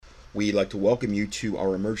We'd like to welcome you to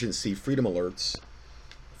our emergency freedom alerts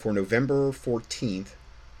for November 14th,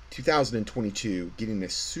 2022. Getting a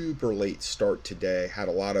super late start today. Had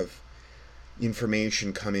a lot of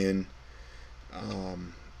information come in,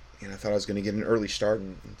 and I thought I was going to get an early start,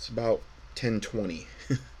 and it's about 10:20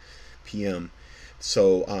 p.m.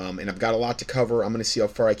 So, and I've got a lot to cover. I'm going to see how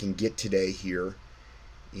far I can get today here,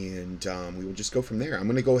 and we will just go from there. I'm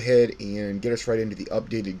going to go ahead and get us right into the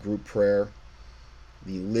updated group prayer,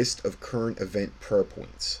 the list of current event prayer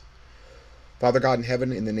points. Father God in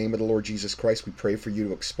heaven, in the name of the Lord Jesus Christ, we pray for you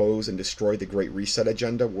to expose and destroy the Great Reset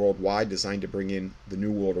agenda worldwide designed to bring in the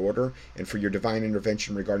New World Order, and for your divine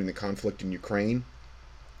intervention regarding the conflict in Ukraine.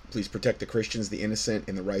 Please protect the Christians, the innocent,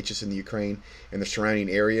 and the righteous in the Ukraine and the surrounding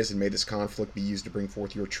areas, and may this conflict be used to bring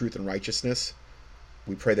forth your truth and righteousness.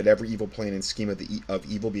 We pray that every evil plan and scheme of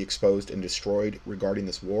evil be exposed and destroyed regarding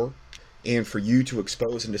this war, and for you to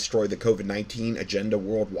expose and destroy the COVID-19 agenda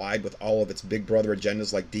worldwide with all of its big brother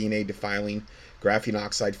agendas like DNA defiling, graphene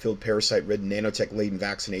oxide-filled, parasite-ridden, nanotech-laden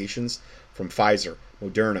vaccinations from Pfizer,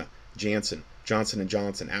 Moderna, Janssen, Johnson &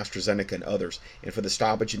 Johnson, AstraZeneca, and others, and for the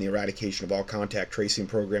stoppage and the eradication of all contact tracing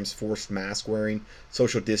programs, forced mask wearing,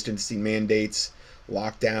 social distancing mandates,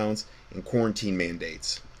 lockdowns, and quarantine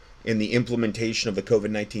mandates, and the implementation of the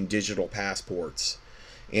COVID-19 digital passports,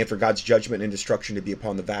 and for God's judgment and destruction to be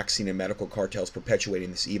upon the vaccine and medical cartels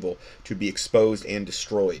perpetuating this evil, to be exposed and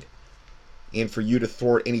destroyed, and for you to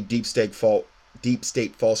thwart any deep state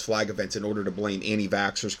false flag events in order to blame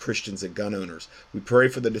anti-vaxxers, Christians, and gun owners. We pray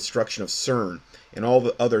for the destruction of CERN and all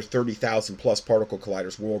the other 30,000 plus particle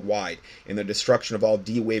colliders worldwide, and the destruction of all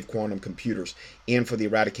D-wave quantum computers, and for the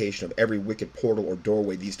eradication of every wicked portal or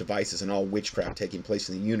doorway these devices and all witchcraft taking place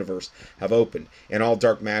in the universe have opened, and all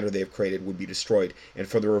dark matter they have created would be destroyed, and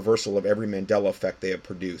for the reversal of every Mandela effect they have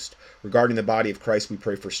produced. Regarding the body of Christ, we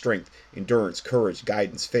pray for strength, endurance, courage,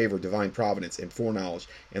 guidance, favor, divine providence, and foreknowledge,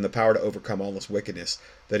 and the power to overcome all this wickedness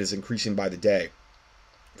that is increasing by the day.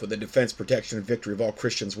 For the defense, protection, and victory of all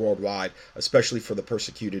Christians worldwide, especially for the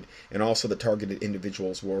persecuted and also the targeted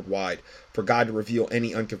individuals worldwide. For God to reveal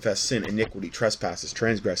any unconfessed sin, iniquity, trespasses,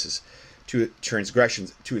 transgressions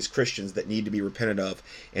to his Christians that need to be repented of,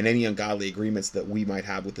 and any ungodly agreements that we might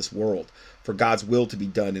have with this world. For God's will to be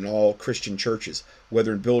done in all Christian churches,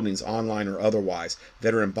 whether in buildings, online, or otherwise,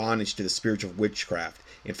 that are in bondage to the spirit of witchcraft,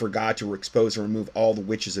 and for God to expose and remove all the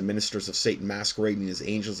witches and ministers of Satan masquerading as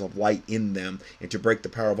angels of light in them, and to break the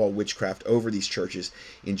power of all witchcraft over these churches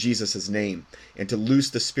in Jesus' name, and to loose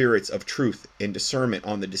the spirits of truth and discernment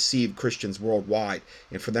on the deceived Christians worldwide,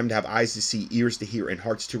 and for them to have eyes to see, ears to hear, and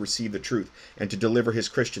hearts to receive the truth, and to deliver his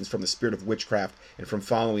Christians from the spirit of witchcraft and from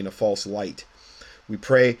following a false light. We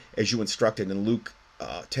pray, as you instructed in Luke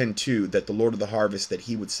 10:2, that the Lord of the harvest, that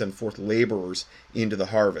he would send forth laborers into the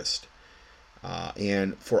harvest.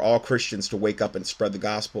 And for all Christians to wake up and spread the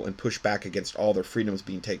gospel and push back against all their freedoms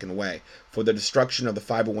being taken away. For the destruction of the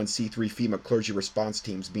 501c3 FEMA clergy response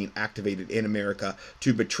teams being activated in America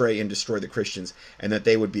to betray and destroy the Christians, and that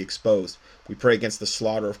they would be exposed. We pray against the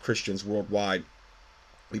slaughter of Christians worldwide.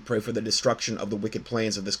 We pray for the destruction of the wicked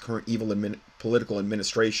plans of this current evil political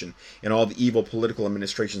administration and all the evil political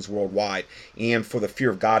administrations worldwide, and for the fear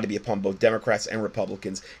of God to be upon both Democrats and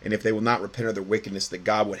Republicans, and if they will not repent of their wickedness, that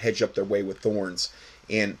God would hedge up their way with thorns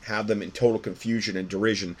and have them in total confusion and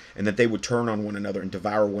derision, and that they would turn on one another and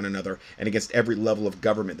devour one another, and against every level of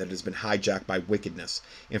government that has been hijacked by wickedness,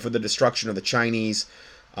 and for the destruction of the Chinese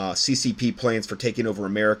CCP plans for taking over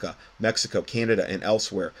America, Mexico, Canada, and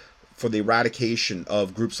elsewhere, for the eradication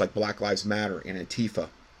of groups like Black Lives Matter and Antifa,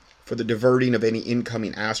 for the diverting of any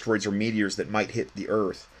incoming asteroids or meteors that might hit the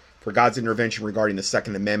Earth, for God's intervention regarding the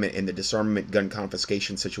Second Amendment and the disarmament gun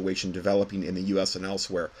confiscation situation developing in the U.S. and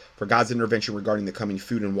elsewhere, for God's intervention regarding the coming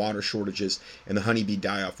food and water shortages and the honeybee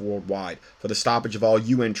die-off worldwide, for the stoppage of all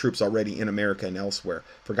UN troops already in America and elsewhere,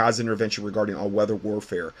 for God's intervention regarding all weather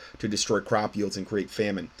warfare to destroy crop yields and create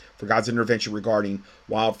famine, for God's intervention regarding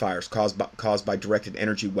wildfires caused by directed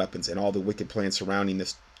energy weapons and all the wicked plans surrounding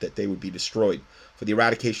this, that they would be destroyed, for the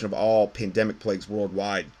eradication of all pandemic plagues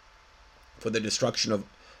worldwide, for the destruction of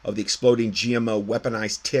the exploding GMO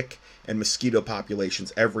weaponized tick and mosquito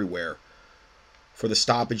populations everywhere, for the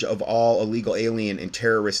stoppage of all illegal alien and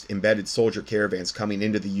terrorist embedded soldier caravans coming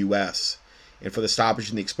into the U.S., and for the stoppage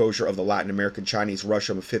and the exposure of the Latin American, Chinese,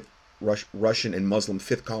 Russian, and Muslim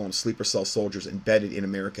fifth column sleeper cell soldiers embedded in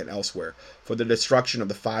America and elsewhere, for the destruction of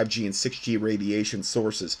the 5G and 6G radiation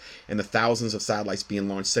sources and the thousands of satellites being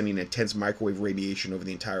launched sending intense microwave radiation over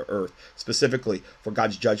the entire Earth, specifically for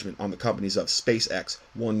God's judgment on the companies of SpaceX,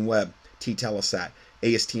 OneWeb, T-Telesat,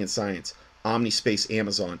 AST and Science, OmniSpace,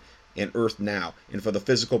 Amazon, and Earth now, and for the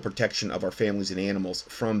physical protection of our families and animals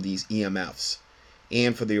from these EMFs,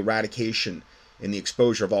 and for the eradication and the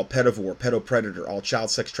exposure of all pedivore, pedopredator, all child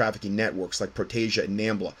sex trafficking networks like Protasia and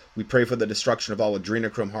Nambla. We pray for the destruction of all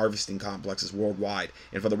adrenochrome harvesting complexes worldwide,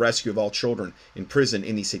 and for the rescue of all children in prison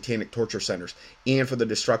in these satanic torture centers, and for the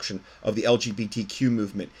destruction of the LGBTQ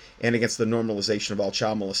movement, and against the normalization of all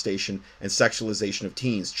child molestation and sexualization of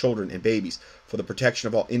teens, children, and babies, for the protection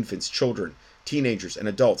of all infants, children, teenagers, and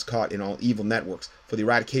adults caught in all evil networks, for the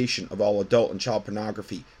eradication of all adult and child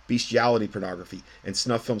pornography, bestiality pornography, and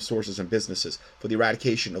snuff film sources and businesses, for the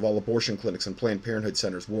eradication of all abortion clinics and Planned Parenthood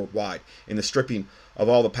centers worldwide, and the stripping of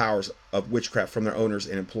all the powers of witchcraft from their owners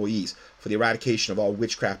and employees, for the eradication of all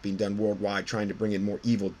witchcraft being done worldwide, trying to bring in more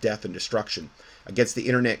evil, death, and destruction, against the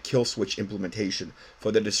internet kill switch implementation,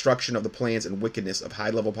 for the destruction of the plans and wickedness of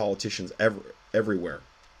high-level politicians everywhere,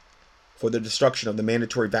 for the destruction of the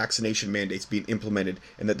mandatory vaccination mandates being implemented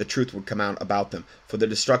and that the truth would come out about them, for the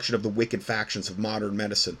destruction of the wicked factions of modern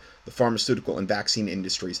medicine, the pharmaceutical and vaccine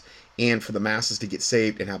industries, and for the masses to get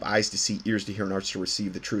saved and have eyes to see, ears to hear, and hearts to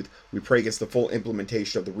receive the truth. We pray against the full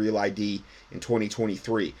implementation of the Real ID in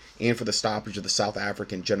 2023, and for the stoppage of the South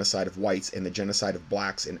African genocide of whites and the genocide of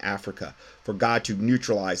blacks in Africa, for God to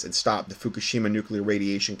neutralize and stop the Fukushima nuclear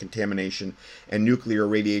radiation contamination and nuclear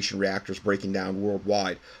radiation reactors breaking down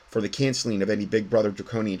worldwide, for the canceling of any Big Brother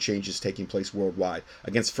draconian changes taking place worldwide,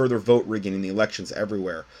 against further vote rigging in the elections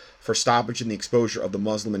everywhere, for stoppage in the exposure of the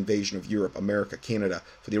Muslim invasion of Europe, America, Canada,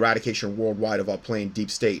 for the eradication worldwide of all planned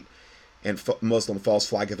deep state and Muslim false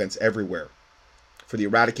flag events everywhere, for the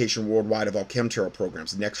eradication worldwide of all chemtrail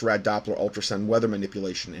programs, NextRad Doppler ultrasound weather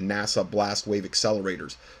manipulation, and NASA blast wave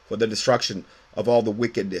accelerators, for the destruction of all the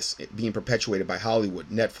wickedness being perpetuated by Hollywood,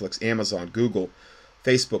 Netflix, Amazon, Google,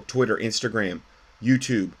 Facebook, Twitter, Instagram,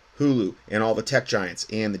 YouTube, Hulu, and all the tech giants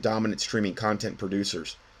and the dominant streaming content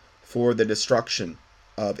producers, for the destruction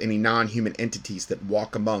of any non-human entities that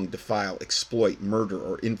walk among, defile, exploit, murder,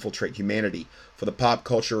 or infiltrate humanity, for the pop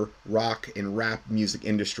culture, rock, and rap music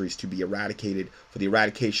industries to be eradicated, for the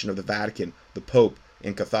eradication of the Vatican, the Pope,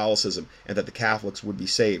 and Catholicism, and that the Catholics would be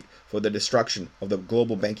saved, for the destruction of the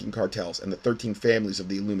global banking cartels and the 13 families of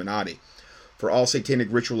the Illuminati, for all satanic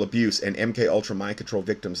ritual abuse and MK Ultra mind control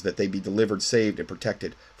victims, that they be delivered, saved, and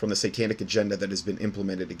protected from the satanic agenda that has been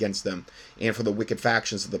implemented against them, and for the wicked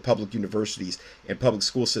factions of the public universities and public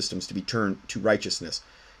school systems to be turned to righteousness,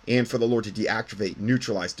 and for the Lord to deactivate,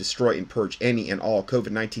 neutralize, destroy, and purge any and all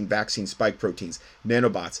COVID-19 vaccine spike proteins,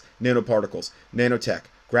 nanobots, nanoparticles, nanotech,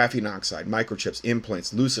 graphene oxide, microchips,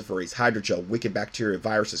 implants, luciferase, hydrogel, wicked bacteria,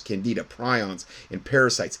 viruses, candida, prions, and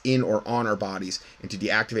parasites in or on our bodies, and to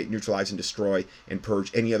deactivate, neutralize, and destroy, and purge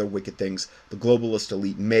any other wicked things the globalist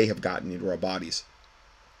elite may have gotten into our bodies.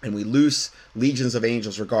 And we loose legions of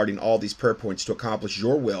angels regarding all these prayer points to accomplish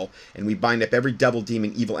your will, and we bind up every devil,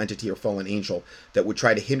 demon, evil entity, or fallen angel that would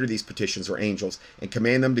try to hinder these petitions or angels, and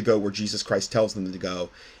command them to go where Jesus Christ tells them to go,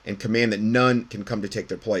 and command that none can come to take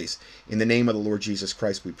their place. In the name of the Lord Jesus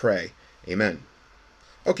Christ we pray. Amen.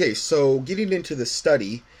 Okay, so getting into the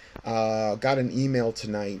study, got an email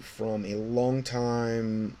tonight from a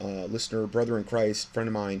longtime listener, brother in Christ, friend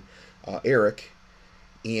of mine, Eric,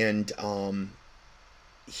 and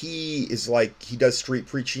he does street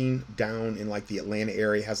preaching down in like the Atlanta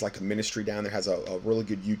area, has like a ministry down there, has a really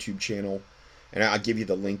good YouTube channel, and I'll give you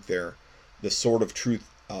the link there, the Sword of Truth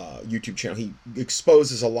YouTube channel. He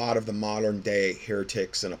exposes a lot of the modern day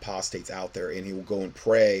heretics and apostates out there, and he will go and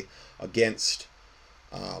pray against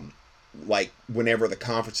like whenever the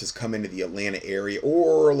conferences come into the Atlanta area,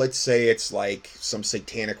 or let's say it's like some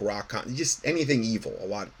satanic rock just anything evil. A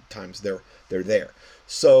lot of times they're there.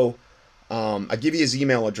 So I give you his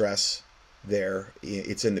email address there.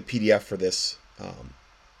 It's in the PDF for this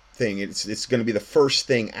thing. It's going to be the first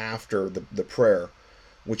thing after the prayer,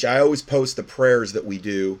 which I always post the prayers that we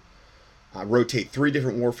do. I rotate 3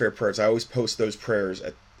 different warfare prayers. I always post those prayers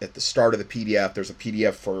at the start of the PDF. There's a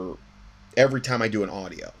PDF for every time I do an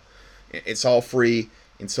audio. It's all free.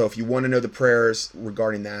 And so if you want to know the prayers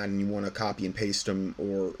regarding that and you want to copy and paste them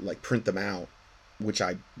or like print them out, which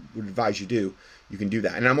I would advise you do, you can do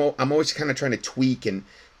that. And I'm always kind of trying to tweak and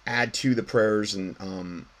add to the prayers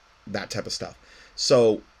and that type of stuff.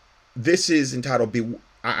 So this is entitled,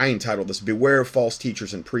 I entitled this, Beware of False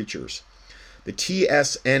Teachers and Preachers. The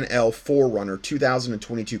TSNL Forerunner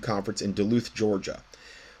 2022 conference in Duluth, Georgia,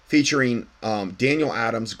 featuring Daniel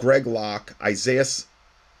Adams, Greg Locke, Isaiah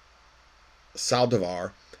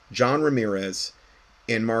Saldivar, John Ramirez,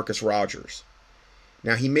 and Marcus Rogers.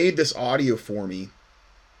 Now, he made this audio for me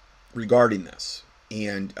regarding this,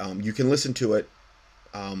 and you can listen to it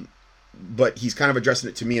but he's kind of addressing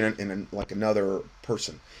it to me in like another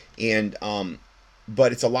person. And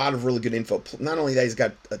but it's a lot of really good info. Not only that, he's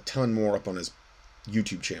got a ton more up on his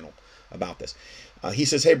YouTube channel about this. He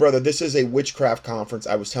says, "Hey brother, this is a witchcraft conference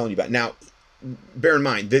I was telling you about." Now, bear in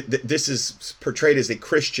mind this is portrayed as a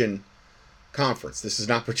Christian conference. This is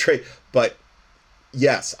not portrayed, but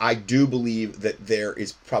yes, I do believe that there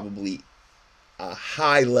is probably a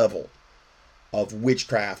high level of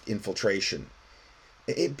witchcraft infiltration,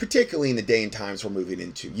 particularly in the day and times we're moving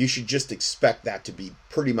into. You should just expect that to be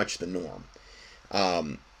pretty much the norm.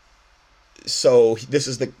 So this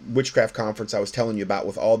is the witchcraft conference I was telling you about,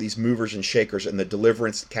 with all these movers and shakers and the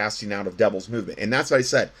deliverance casting out of devils movement. And that's what I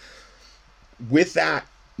said. With that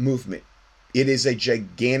movement, it is a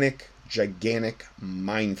gigantic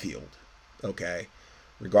minefield, okay,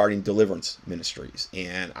 regarding deliverance ministries.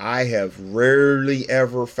 And I have rarely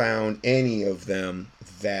ever found any of them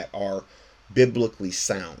that are biblically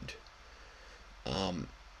sound.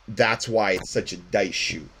 That's why it's such a dice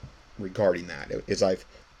shoot regarding that, as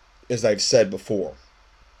I've said before.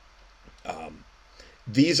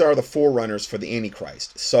 These are the forerunners for the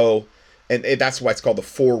Antichrist. So, and that's why it's called the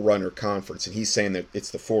Forerunner Conference. And he's saying that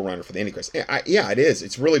it's the forerunner for the Antichrist. Yeah, it is.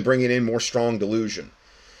 It's really bringing in more strong delusion.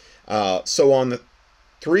 So on the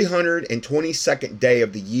 322nd day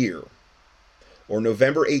of the year, or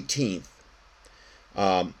November 18th,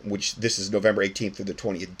 which this is November 18th through the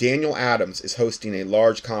 20th, Daniel Adams is hosting a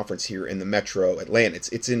large conference here in the metro Atlanta.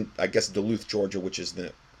 It's in, I guess, Duluth, Georgia, which is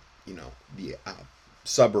the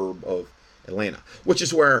suburb of Atlanta, which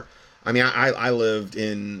is where, I mean, I lived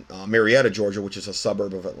in Marietta, Georgia, which is a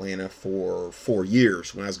suburb of Atlanta, for 4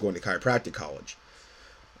 years when I was going to chiropractic college.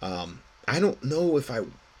 I don't know if I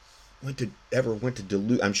ever went to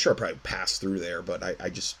Duluth. I'm sure I probably passed through there, but I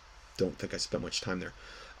just don't think I spent much time there.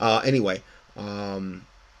 Anyway,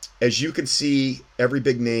 as you can see, every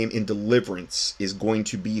big name in deliverance is going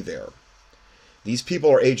to be there. These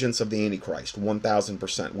people are agents of the Antichrist,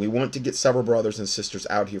 1,000%. We want to get several brothers and sisters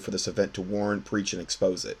out here for this event to warn, preach, and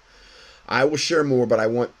expose it. I will share more, but I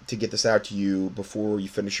want to get this out to you before you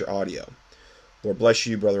finish your audio. Lord bless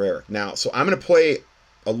you, Brother Eric. Now, so I'm going to play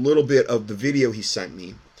a little bit of the video he sent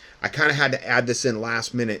me. I kind of had to add this in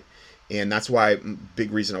last minute, and that's why,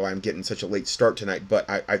 big reason why I'm getting such a late start tonight. But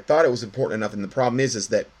I thought it was important enough, and the problem is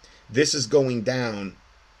that this is going down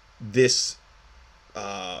this,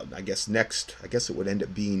 I guess it would end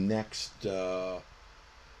up being next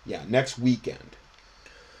weekend.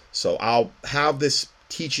 So I'll have this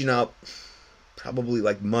teaching up probably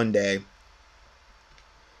like Monday.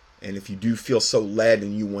 And if you do feel so led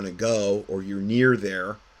and you want to go, or you're near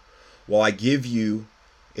there, well, I give you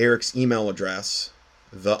Eric's email address,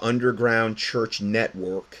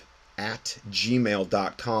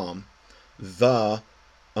 theundergroundchurchnetwork@gmail.com,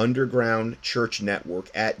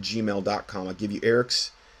 theundergroundchurchnetwork@gmail.com. I'll give you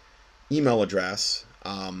Eric's email address.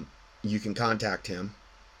 You can contact him,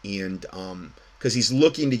 and because he's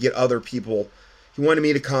looking to get other people. He wanted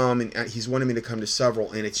me to come, and he's wanted me to come to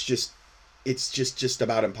several, and it's just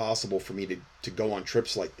about impossible for me to go on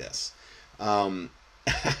trips like this. I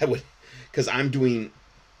would, because I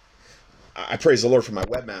praise the Lord for my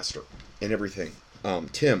webmaster and everything,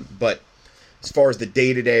 Tim. But as far as the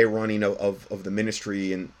day-to-day running of the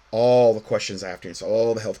ministry and all the questions I have to answer,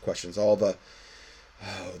 all the health questions, all the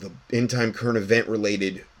end-time current event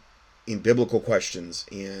related and biblical questions,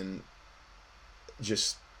 and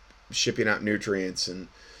just shipping out nutrients and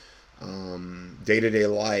day-to-day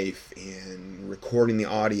life, and recording the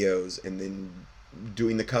audios, and then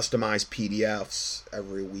doing the customized PDFs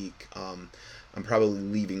every week. I'm probably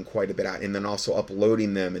leaving quite a bit out, and then also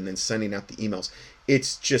uploading them and then sending out the emails.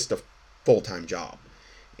 It's just a full-time job.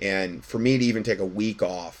 And for me to even take a week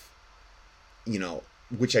off,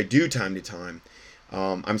 which I do time to time,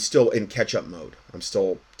 I'm still in catch-up mode. I'm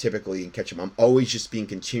still typically in catch-up. I'm always just being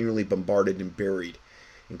continually bombarded and buried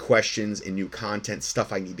in questions and new content,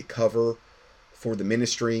 stuff I need to cover for the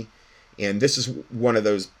ministry. And this is one of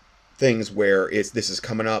those things where this is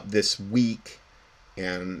coming up this week,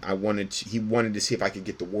 and he wanted to see if I could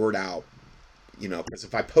get the word out, because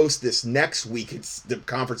if I post this next week, the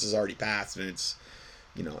conference is already passed, and it's,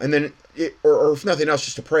 and then or if nothing else,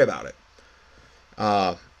 just to pray about it.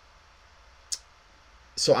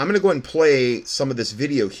 So I'm going to go ahead and play some of this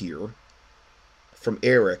video here from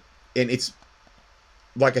Eric, and it's,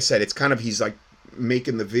 like I said, it's kind of, he's like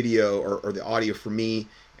making the video or the audio for me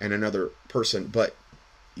and another person, but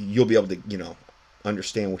you'll be able to,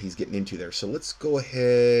 understand what he's getting into there. So let's go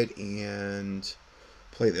ahead and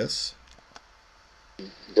play this.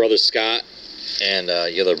 Brother Scott and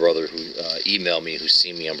the other brother who emailed me, who's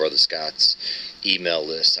seen me on Brother Scott's email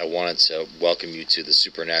list. I wanted to welcome you to the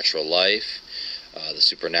Supernatural Life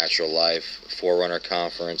Forerunner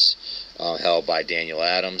Conference held by Daniel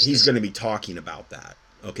Adams. He's going to be talking about that.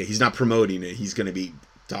 Okay, he's not promoting it. He's going to be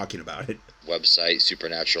talking about it. Website,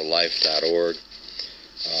 supernaturallife.org.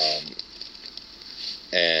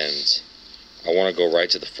 And I want to go right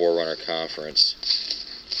to the Forerunner Conference.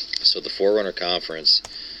 So the Forerunner Conference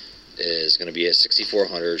is going to be at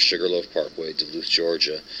 6400 Sugarloaf Parkway, Duluth,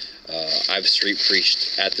 Georgia. I've street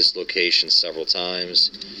preached at this location several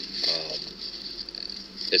times.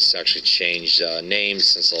 It's actually changed names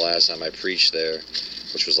since the last time I preached there,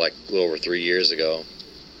 which was like a little over 3 years ago.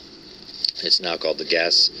 It's now called the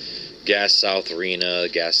Gas South Arena,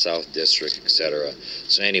 Gas South District, etc.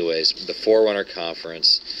 So anyways, the Forerunner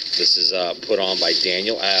Conference, this is put on by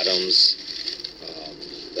Daniel Adams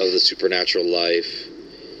of the Supernatural Life,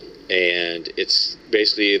 and it's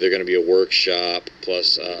basically they're going to be a workshop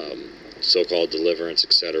plus so-called deliverance,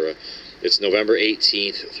 etc. It's November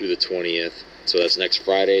 18th through the 20th, so that's next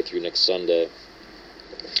Friday through next Sunday.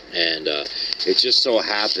 And it just so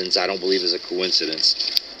happens, I don't believe it's a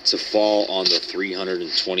coincidence, to fall on the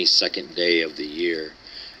 322nd day of the year.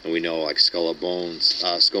 And we know, like Skull and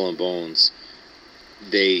Bones,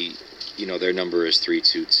 they, their number is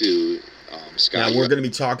 322. Now, we're going to be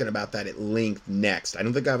talking about that at length next. I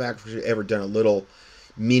don't think I've actually ever done a little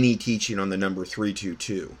mini teaching on the number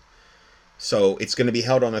 322. So it's going to be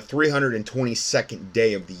held on the 322nd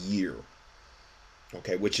day of the year,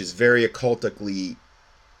 okay, which is very occultically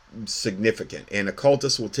significant. And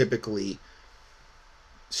occultists will typically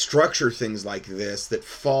structure things like this that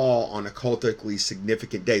fall on occultically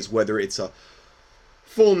significant days, whether it's a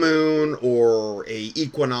full moon or a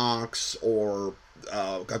equinox or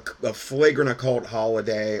a flagrant occult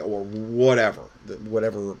holiday or whatever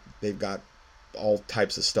they've got all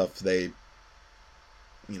types of stuff they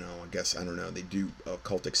they do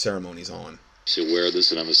occultic ceremonies on. So aware of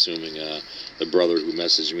this, and I'm assuming the brother who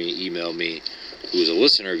messaged me, emailed me, who's a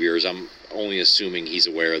listener of yours, I'm only assuming he's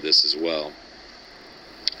aware of this as well.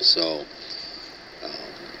 So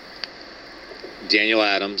Daniel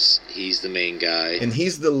Adams, he's the main guy, and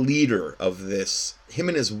he's the leader of this. Him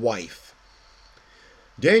and his wife,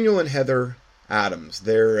 Daniel and Heather Adams,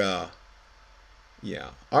 they're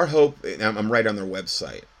our hope, I'm right on their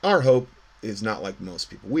website, our hope is not like most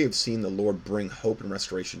people. We have seen the Lord bring hope and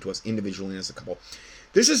restoration to us individually and as a couple.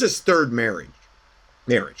 This is his third marriage.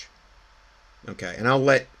 Okay, and I'll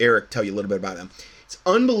let Eric tell you a little bit about them. It's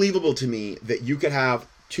unbelievable to me that you could have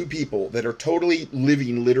two people that are totally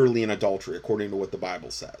living literally in adultery, according to what the Bible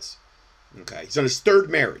says. Okay, he's on his third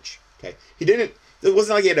marriage. Okay, it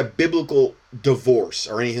wasn't like he had a biblical divorce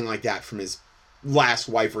or anything like that from his last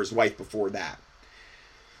wife or his wife before that.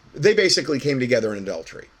 They basically came together in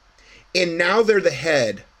adultery. And now they're the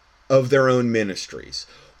head of their own ministries,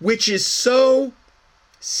 which is so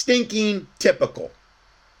stinking typical.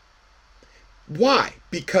 Why?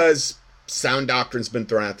 Because sound doctrine's been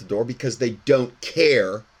thrown out the door, because they don't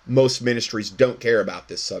care. Most ministries don't care about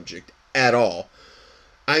this subject at all.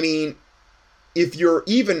 I mean, if you're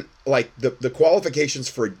even like the qualifications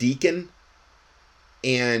for a deacon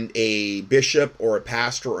and a bishop or a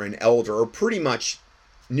pastor or an elder are pretty much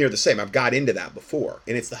near the same. I've got into that before.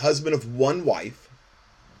 And it's the husband of one wife.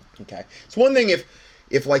 Okay. It's one thing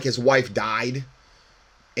if like his wife died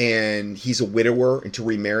and he's a widower and to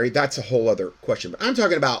remarry, that's a whole other question. But I'm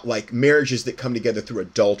talking about like marriages that come together through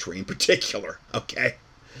adultery in particular. Okay.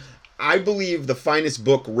 I believe the finest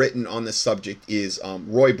book written on this subject is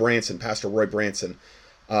Roy Branson, Pastor Roy Branson,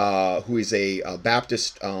 who is a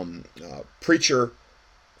Baptist preacher,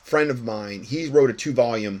 friend of mine. He wrote a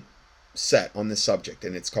 2-volume set on this subject,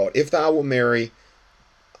 and it's called If Thou Shalt Marry,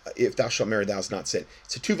 Thou Hast Not Sinned.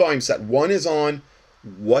 It's a 2-volume set. One is on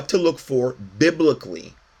what to look for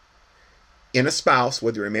biblically in a spouse,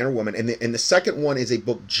 whether you're a man or woman, and the second one is a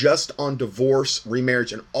book just on divorce,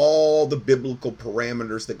 remarriage, and all the biblical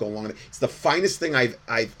parameters that go along with it. It's the finest thing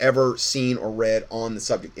I've ever seen or read on the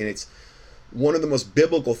subject, and it's one of the most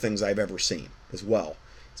biblical things I've ever seen as well.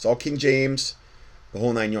 It's all King James, the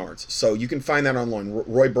whole 9 yards. So you can find that online.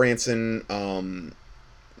 Roy Branson, I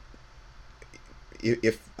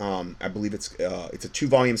believe it's a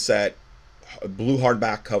 2-volume set, a blue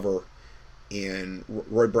hardback cover, and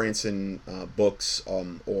Roy Branson books,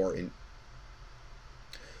 or in,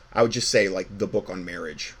 I would just say like the book on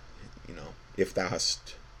marriage, If Thou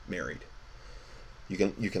Hast Married. You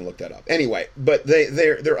can look that up. Anyway, but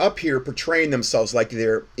they're up here portraying themselves like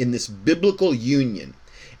they're in this biblical union.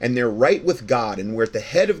 And they're right with God, and we're at the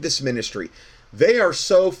head of this ministry. They are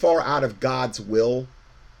so far out of God's will,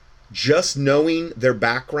 just knowing their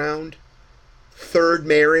background, third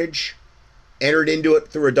marriage, entered into it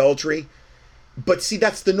through adultery. But see,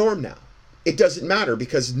 that's the norm now. It doesn't matter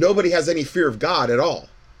because nobody has any fear of God at all.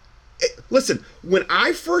 Listen, when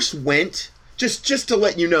I first went, just to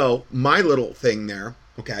let you know, my little thing there,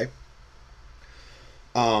 okay?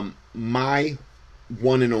 My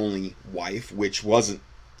one and only wife, which wasn't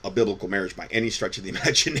a biblical marriage by any stretch of the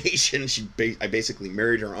imagination. I basically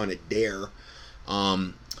married her on a dare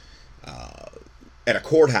at a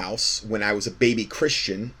courthouse when I was a baby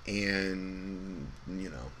Christian, and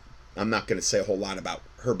I'm not going to say a whole lot about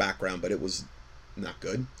her background, but it was not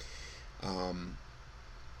good.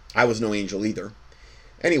 I was no angel either.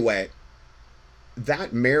 Anyway,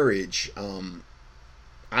 that marriage,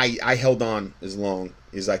 I held on as long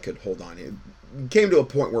as I could hold on. It came to a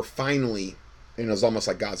point where finally, and it was almost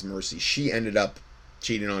like God's mercy, she ended up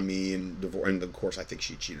cheating on me and of course I think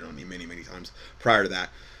she cheated on me many, many times prior to that.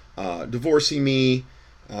 Divorcing me.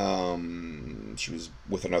 She was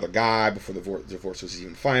with another guy before the divorce was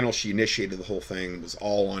even final. She initiated the whole thing. It was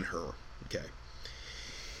all on her. Okay.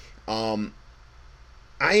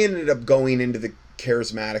 I ended up going into the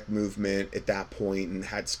charismatic movement at that point and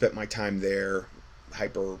had spent my time there,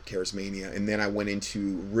 hyper charismania, and then I went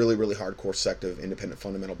into really, really hardcore sect of independent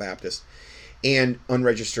fundamental Baptist and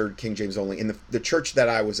unregistered King James only. In the church that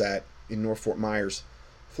I was at in North Fort Myers,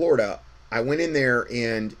 Florida, I went in there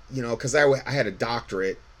and, because I had a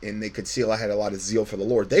doctorate and they could see I had a lot of zeal for the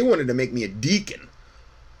Lord, they wanted to make me a deacon,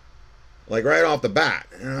 like right off the bat.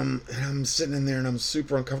 And I'm sitting in there and I'm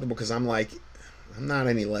super uncomfortable because I'm like, I'm not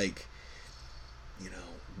any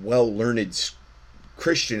well-learned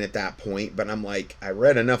Christian at that point, but I'm like, I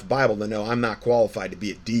read enough Bible to know I'm not qualified to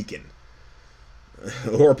be a deacon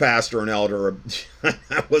or pastor, an elder.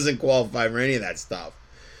 I wasn't qualified for any of that stuff.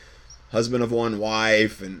 Husband of one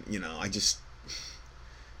wife, and I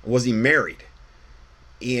wasn't even married,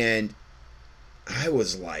 and I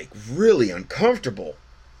was like really uncomfortable.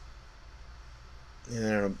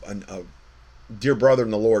 And a dear brother in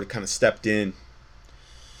the Lord kind of stepped in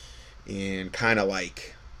and kind of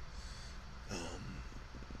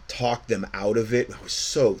talked them out of it. I was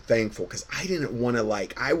so thankful because I didn't want to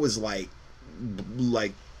I was like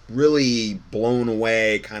really blown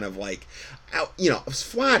away, kind of I was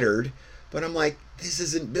flattered, but I'm like, this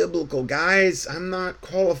isn't biblical, guys. I'm not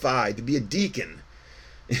qualified to be a deacon.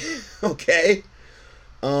 Okay?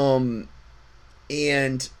 And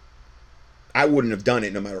I wouldn't have done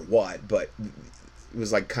it no matter what, but it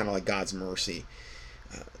was kind of like God's mercy.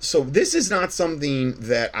 So this is not something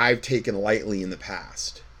that I've taken lightly in the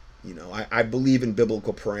past. I believe in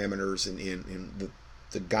biblical parameters and in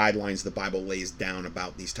the guidelines the Bible lays down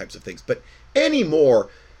about these types of things. But anymore,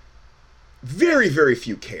 very, very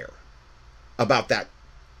few care about that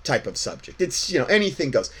type of subject. It's,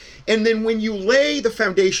 anything goes. And then when you lay the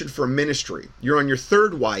foundation for a ministry, you're on your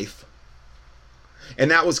third wife,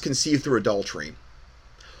 and that was conceived through adultery.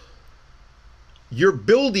 You're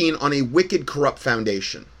building on a wicked, corrupt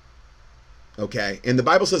foundation. Okay? And the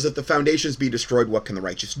Bible says, if the foundations be destroyed, what can the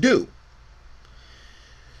righteous do?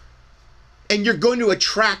 And you're going to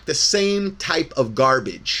attract the same type of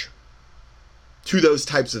garbage to those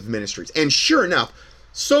types of ministries. And sure enough,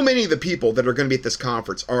 so many of the people that are going to be at this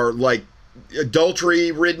conference are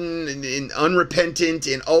adultery ridden and unrepentant,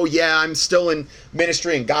 and oh yeah, I'm still in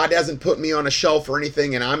ministry and God hasn't put me on a shelf or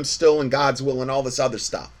anything, and I'm still in God's will and all this other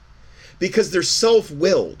stuff. Because they're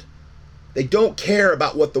self-willed. They don't care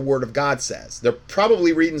about what the Word of God says. They're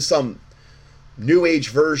probably reading some New Age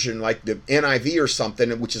version like the NIV or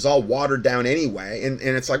something, which is all watered down anyway. And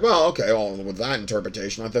it's like, well, okay, well, with that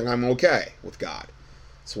interpretation, I think I'm okay with God.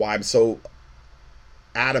 That's why I'm so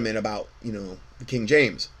adamant about, the King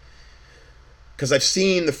James. Because I've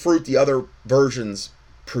seen the fruit the other versions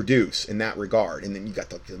produce in that regard. And then you got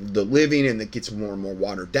the living, and it gets more and more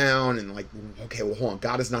watered down. And okay, well, hold on.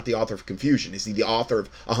 God is not the author of confusion. Is he the author of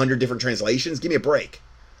 100 different translations? Give me a break.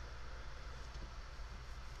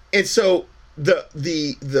 And so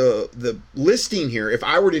the listing here, if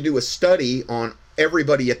I were to do a study on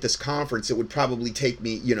everybody at this conference, it would probably take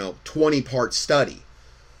me, 20-part study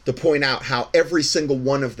to point out how every single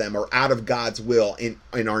one of them are out of God's will and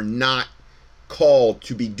are not called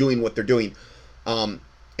to be doing what they're doing,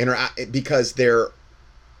 because they're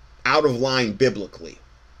out of line biblically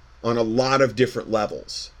on a lot of different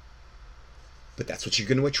levels. But that's what you're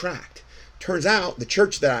going to attract. Turns out the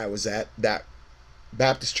church that I was at, that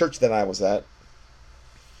Baptist church that I was at,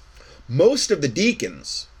 most of the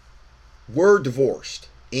deacons were divorced.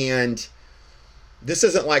 And this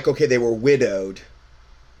isn't okay, they were widowed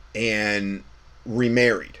and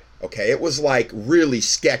remarried. Okay, it was really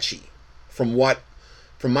sketchy. From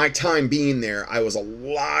my time being there, I was a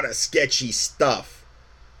lot of sketchy stuff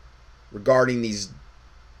regarding these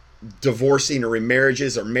divorcing or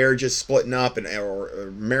remarriages or marriages splitting up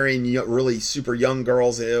or marrying really super young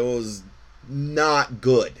girls. It was not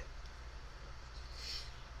good.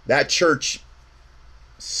 That church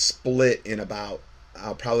split in about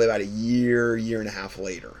probably about a year and a half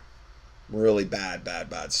later. Really bad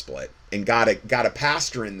split. And got a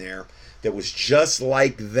pastor in there that was just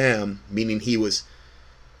like them, meaning he was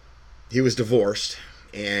divorced,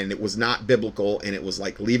 and it was not biblical, and it was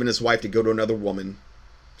like leaving his wife to go to another woman.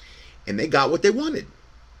 And they got what they wanted.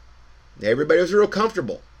 Everybody was real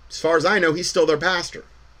comfortable. As far as I know, he's still their pastor.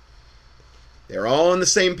 They're all on the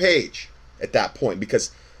same page at that point,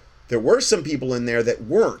 because there were some people in there that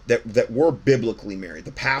weren't, that were biblically married.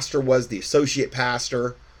 The pastor was, the associate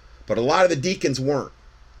pastor, but a lot of the deacons weren't.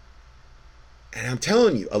 And I'm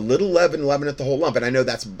telling you, a little leaven leaveneth the whole lump. And I know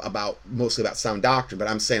that's mostly about sound doctrine, but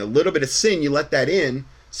I'm saying a little bit of sin, you let that in,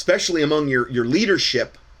 especially among your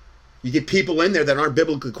leadership. You get people in there that aren't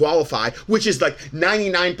biblically qualified, which is like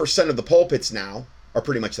 99% of the pulpits now are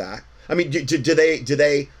pretty much that. I mean, do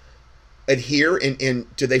they adhere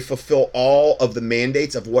and do they fulfill all of the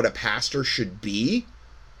mandates of what a pastor should be?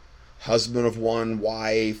 Husband of one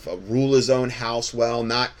wife, rule his own house well,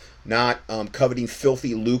 not coveting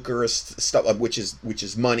filthy lucre stuff, which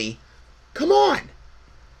is money. Come on.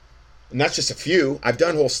 And that's just a few. I've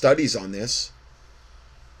done whole studies on this.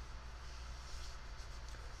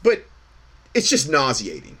 But it's just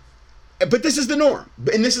nauseating. But this is the norm.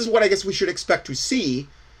 And this is what I guess we should expect to see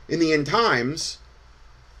in the end times,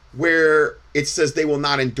 where it says they will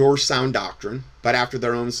not endorse sound doctrine, but after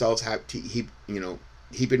their own selves have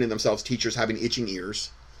heaping in themselves teachers having itching ears.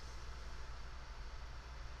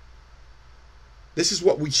 This is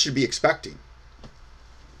what we should be expecting.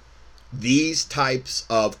 These types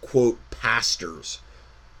of, quote, pastors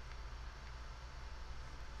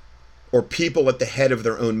or people at the head of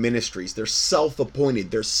their own ministries, they're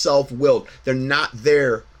self-appointed, they're self-willed, they're not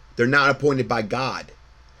there, they're not appointed by God.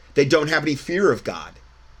 They don't have any fear of God.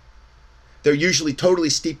 They're usually totally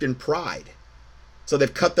steeped in pride. So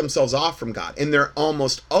they've cut themselves off from God, and they're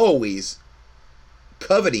almost always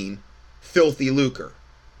coveting filthy lucre,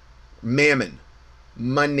 mammon,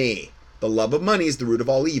 money. The love of money is the root of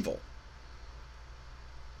all evil.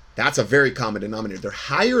 That's a very common denominator. They're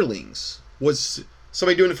hirelings. Was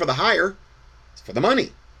somebody doing it for the hire? It's for the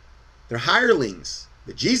money. They're hirelings.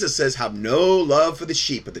 But Jesus says, have no love for the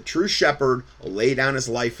sheep, but the true shepherd will lay down his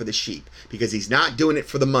life for the sheep, because he's not doing it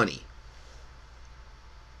for the money.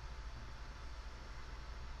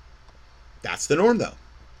 That's the norm, though.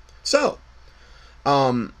 So,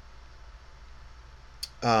 I'm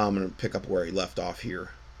going to pick up where he left off here.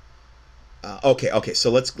 Okay. So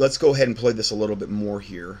let's go ahead and play this a little bit more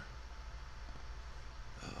here.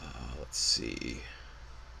 Let's see.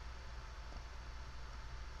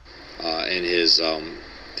 And his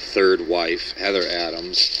third wife, Heather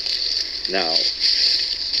Adams. Now,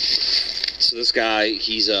 so this guy,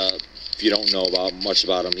 he's if you don't know much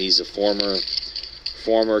about him, he's a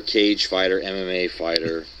former cage fighter, MMA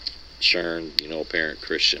fighter, turned, apparent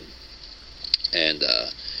Christian. And a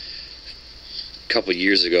couple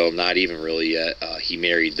years ago, not even really yet, he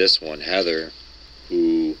married this one, Heather,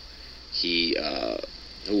 who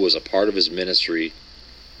was a part of his ministry,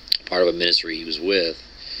 part of a ministry he was with,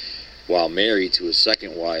 while married to his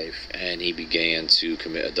second wife, and he began to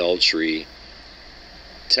commit adultery.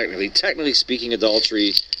 Technically speaking,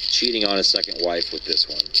 adultery, cheating on his second wife with this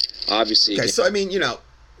one. Obviously. Okay, so I mean, you're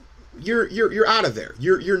out of there.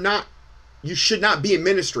 You should not be in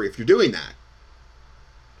ministry if you're doing that.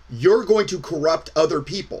 You're going to corrupt other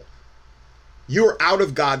people. You're out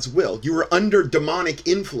of God's will. You are under demonic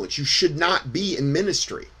influence. You should not be in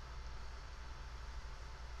ministry.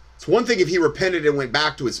 It's one thing if he repented and went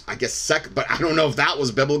back to his, I guess, second, but I don't know if that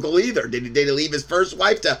was biblical either. Did he leave his first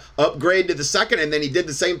wife to upgrade to the second, and then he did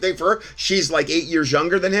the same thing for her? She's like 8 years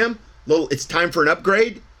younger than him. It's time for an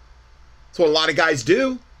upgrade. That's what a lot of guys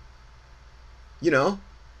do. Want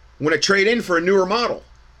to trade in for a newer model.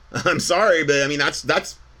 I'm sorry, but I mean,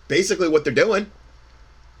 that's basically what they're doing.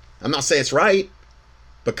 I'm not saying it's right,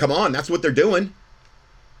 but come on, that's what they're doing.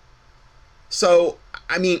 So,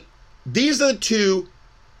 I mean, these are the two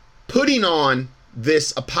putting on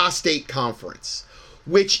this apostate conference,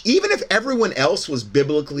 which even if everyone else was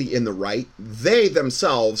biblically in the right, they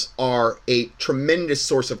themselves are a tremendous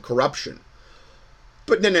source of corruption.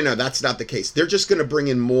 But no, that's not the case. They're just going to bring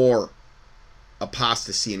in more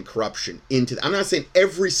apostasy and corruption into I'm not saying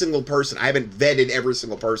every single person. I haven't vetted every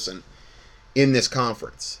single person in this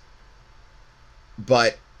conference.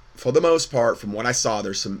 But for the most part, from what I saw,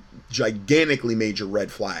 there's some gigantically major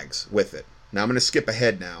red flags with it. Now I'm going to skip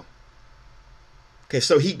ahead now, Okay,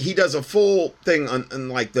 so he does a full thing on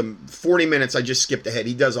like the 40 minutes I just skipped ahead.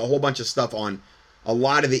 He does a whole bunch of stuff on a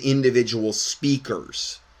lot of the individual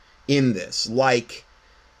speakers in this. Like,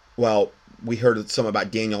 well, we heard some about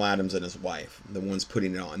Daniel Adams and his wife, the ones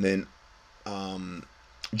putting it on. And then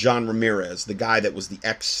John Ramirez, the guy that was the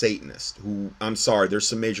ex-Satanist, who, I'm sorry, there's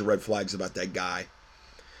some major red flags about that guy.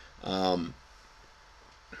 And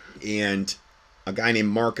a guy named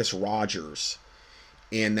Marcus Rogers,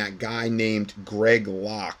 and that guy named Greg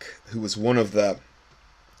Locke, who was one of the,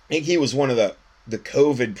 I think he was one of the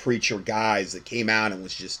COVID preacher guys that came out and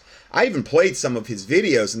was just, I even played some of his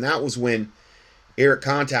videos, and that was when Eric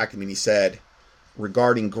contacted me and he said,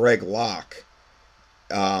 regarding Greg Locke,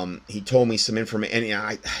 he told me some information,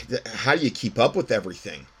 and how do you keep up with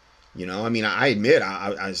everything? You know, I mean, I admit,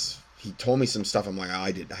 he told me some stuff, I'm like,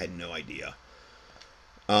 I had no idea.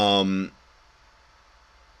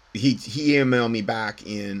 He emailed me back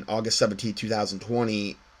in August 17,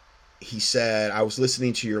 2020. He said, I was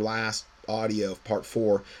listening to your last audio of part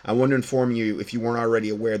 4. I want to inform you, if you weren't already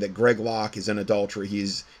aware, that Greg Locke is in adultery. He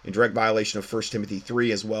is in direct violation of 1 Timothy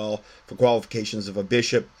 3 as well for qualifications of a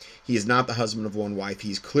bishop. He is not the husband of one wife.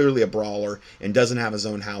 He's clearly a brawler and doesn't have his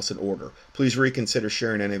own house in order. Please reconsider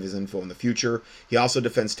sharing any of his info in the future. He also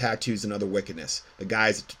defends tattoos and other wickedness. The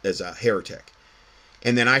guy is a heretic.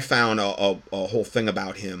 And then I found a whole thing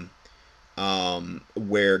about him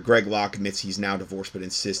where Greg Locke admits he's now divorced but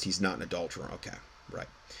insists he's not an adulterer. Okay, right.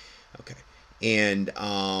 Okay. And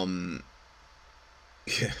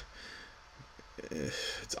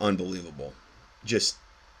it's unbelievable. Just,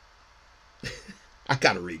 I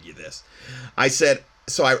got to read you this. I said,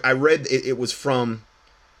 so I read, it was from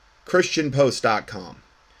ChristianPost.com.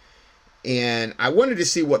 And I wanted to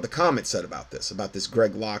see what the comments said about this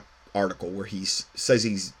Greg Locke article where he says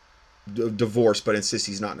he's divorced but insists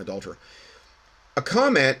he's not an adulterer. A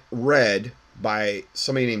comment read by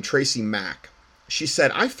somebody named Tracy Mack. She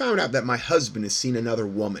said, I found out that my husband has seen another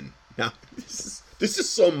woman. Now, this is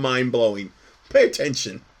so mind-blowing. Pay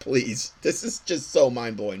attention, please. This is just so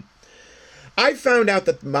mind-blowing. I found out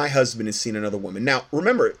that my husband has seen another woman. Now,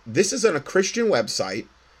 remember, this is on a Christian website,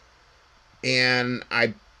 and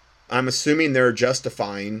I'm assuming they're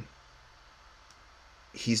justifying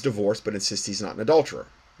he's divorced but insists he's not an adulterer.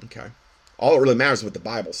 Okay. All it really matters is what the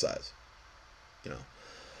Bible says. You know.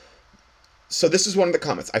 So this is one of the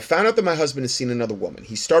comments. I found out that my husband has seen another woman.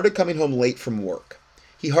 He started coming home late from work.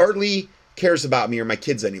 He hardly cares about me or my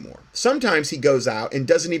kids anymore. Sometimes he goes out and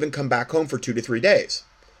doesn't even come back home for 2 to 3 days.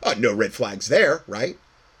 Oh, no red flags there, right?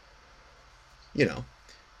 You know.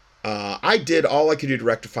 I did all I could do to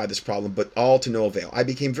rectify this problem, but all to no avail. I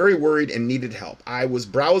became very worried and needed help. I was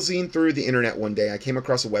browsing through the internet one day. I came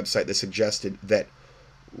across a website that suggested that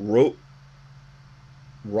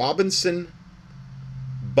Robinson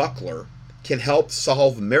Buckler can help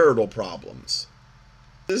solve marital problems.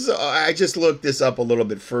 I just looked this up a little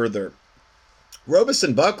bit further.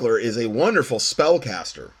 Robinson Buckler is a wonderful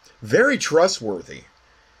spellcaster. Very trustworthy.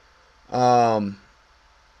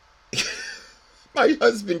 My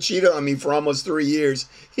husband cheated on me for almost 3 years.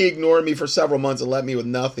 He ignored me for several months and left me with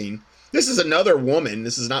nothing. This is another woman.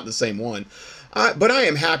 This is not the same one. But I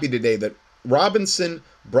am happy today that Robinson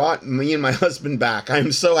brought me and my husband back. I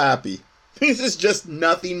am so happy. This is just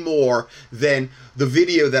nothing more than the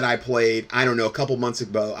video that I played, I don't know, a couple months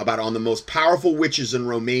ago about on the most powerful witches in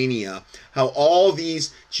Romania. How all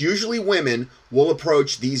these, it's usually women, will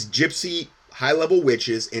approach these gypsy high-level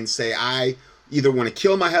witches and say, I either want to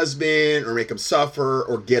kill my husband or make him suffer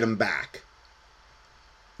or get him back.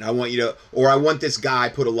 And I want you to, or I want this guy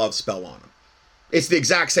put a love spell on him. It's the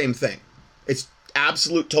exact same thing. It's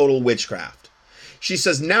absolute total witchcraft. She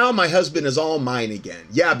says, now my husband is all mine again.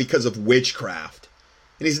 Yeah, because of witchcraft.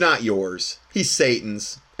 And he's not yours. He's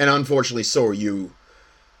Satan's. And unfortunately, so are you.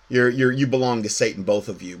 You belong to Satan, both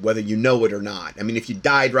of you, whether you know it or not. I mean, if you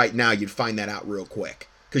died right now, you'd find that out real quick.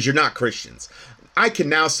 Because you're not Christians. I can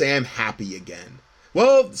now say I'm happy again.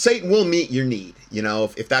 Well, Satan will meet your need, you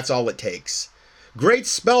know, if that's all it takes. Great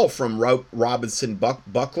spell from Robinson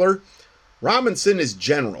Buckler. Robinson is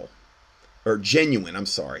genuine, I'm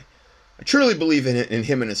sorry. I truly believe in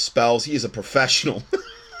him and his spells. He is a professional.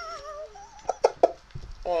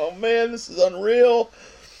 Oh man, this is unreal.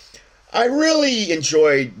 I really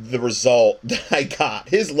enjoyed the result that I got.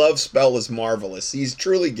 His love spell is marvelous. He's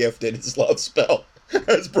truly gifted. His love spell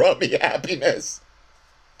has brought me happiness.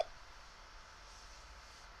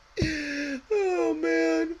 Oh,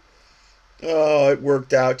 man. Oh, it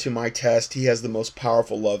worked out to my test. He has the most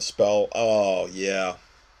powerful love spell. Oh, yeah.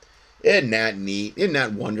 Isn't that neat? Isn't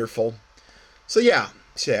that wonderful? So, yeah.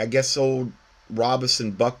 I guess old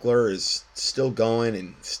Robinson Buckler is still going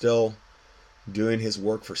and still doing his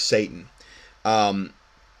work for Satan. And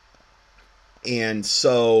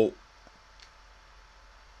so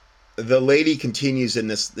the lady continues in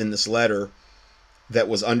this letter that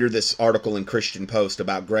was under this article in Christian Post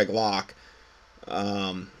about Greg Locke.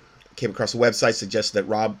 Came across a website suggests that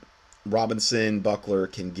Robinson Buckler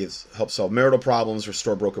can help solve marital problems,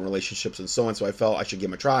 restore broken relationships, and so on. So I felt I should give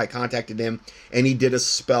him a try. I contacted him, and he did a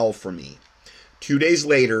spell for me. 2 days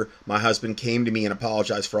later, my husband came to me and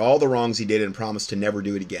apologized for all the wrongs he did and promised to never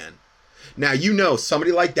do it again. Now, you know,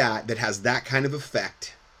 somebody like that has that kind of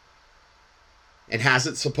effect and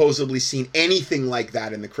hasn't supposedly seen anything like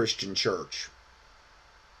that in the Christian church,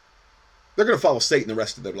 they're going to follow Satan the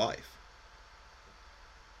rest of their life.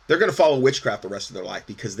 They're going to follow witchcraft the rest of their life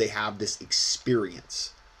because they have this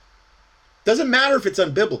experience. Doesn't matter if it's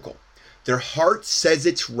unbiblical. Their heart says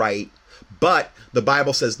it's right, but the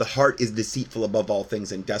Bible says the heart is deceitful above all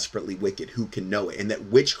things and desperately wicked. Who can know it? And that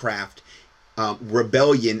witchcraft,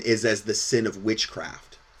 rebellion is as the sin of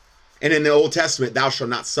witchcraft. And in the Old Testament, thou shalt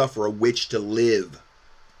not suffer a witch to live.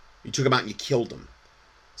 You took them out and you killed them.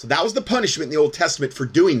 So that was the punishment in the Old Testament for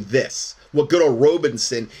doing this. What good old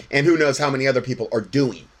Robinson and who knows how many other people are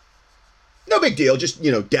doing. No big deal, just,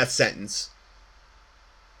 death sentence.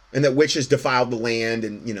 And that witches defiled the land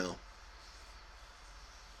and,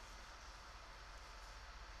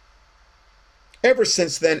 Ever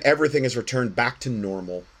since then, everything has returned back to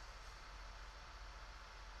normal.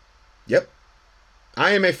 Yep.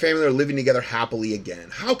 I and my family are living together happily again.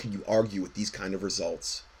 How can you argue with these kind of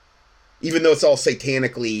results? Even though it's all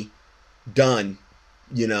satanically done,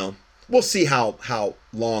 We'll see how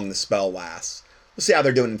long the spell lasts. We'll see how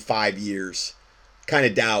they're doing in 5 years. Kind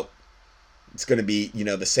of doubt it's going to be,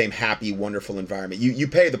 the same happy, wonderful environment. You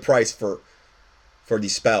pay the price for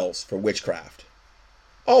these spells, for witchcraft.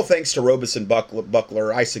 All thanks to Robinson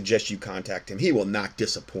Buckler, I suggest you contact him. He will not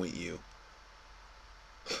disappoint you.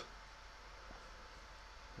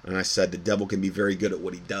 And I said the devil can be very good at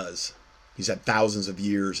what he does. He's had thousands of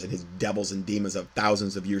years, and his devils and demons have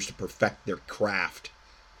thousands of years to perfect their craft.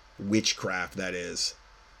 Witchcraft, that is.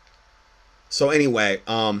 So anyway,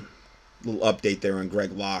 little update there on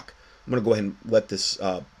Greg Locke. I'm going to go ahead and let this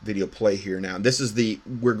video play here now. This is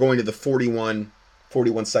we're going to the 41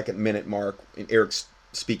 second minute mark, and Eric's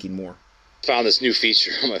speaking more. Found this new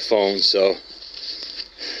feature on my phone, so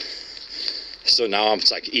now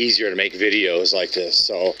it's like easier to make videos like this.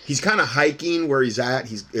 So he's kind of hiking where he's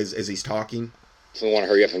at. As he's talking. So I want to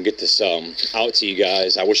hurry up and get this out to you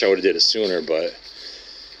guys. I wish I would have did it sooner, but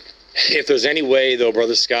if there's any way though,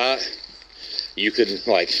 Brother Scott, you could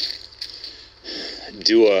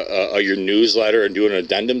do your newsletter and do an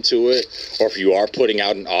addendum to it, or if you are putting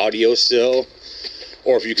out an audio still,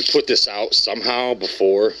 or if you could put this out somehow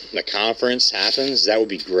before the conference happens, that would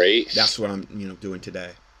be great. That's what I'm doing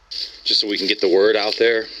today. Just so we can get the word out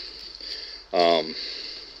there.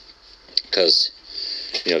 Because,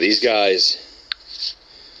 these guys,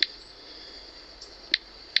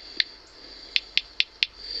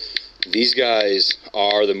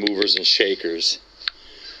 are the movers and shakers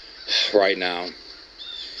right now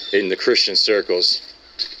in the Christian circles.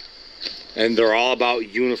 And they're all about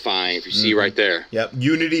unifying, if you see right there. Yep,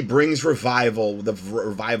 unity brings revival. The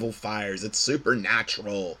revival fires. It's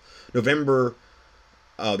supernatural. November...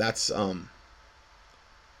 Oh, that's one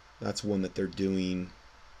that they're doing.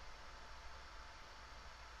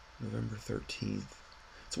 November 13th.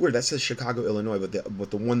 It's weird. That says Chicago, Illinois,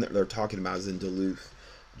 but the one that they're talking about is in Duluth,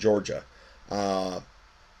 Georgia. That's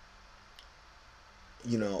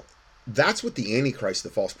what the Antichrist,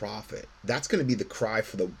 the false prophet. That's going to be the cry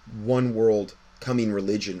for the one world coming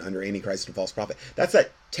religion under Antichrist and false prophet. That's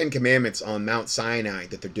that 10 Commandments on Mount Sinai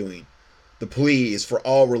that they're doing. The plea is for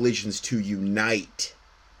all religions to unite.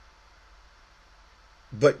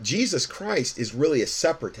 But Jesus Christ is really a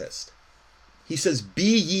separatist. He says,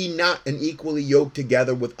 "Be ye not unequally yoked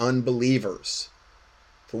together with unbelievers.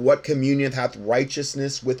 For what communion hath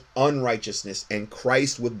righteousness with unrighteousness, and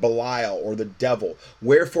Christ with Belial," or the devil?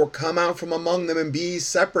 "Wherefore come out from among them, and be ye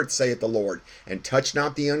separate, saith the Lord, and touch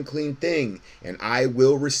not the unclean thing, and I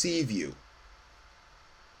will receive you."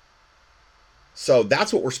 So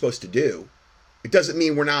that's what we're supposed to do. It doesn't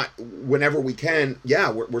mean we're not, whenever we can,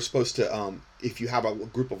 we're supposed to, if you have a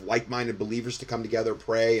group of like-minded believers to come together,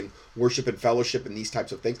 pray and worship and fellowship and these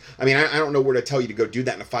types of things. I mean, I don't know where to tell you to go do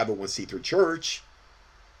that in a 501c3 church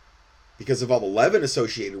because of all the leaven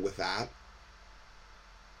associated with that.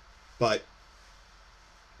 But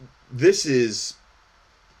this is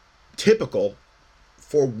typical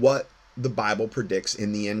for what the Bible predicts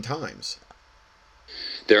in the end times.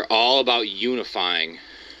 They're all about unifying.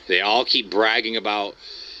 They all keep bragging about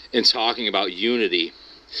and talking about unity.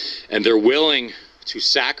 And they're willing to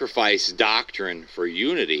sacrifice doctrine for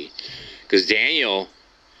unity. Because Daniel,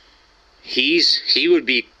 he would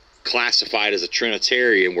be classified as a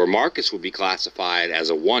Trinitarian, where Marcus would be classified as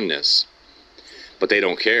a oneness. But they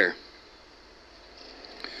don't care.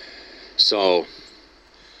 So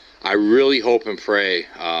I really hope and pray,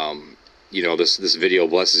 this video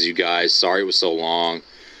blesses you guys. Sorry it was so long.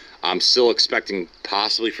 I'm still expecting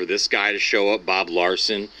possibly for this guy to show up, Bob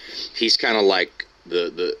Larson. He's kind of like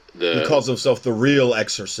the He calls himself the real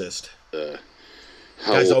exorcist.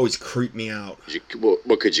 Guys always creep me out.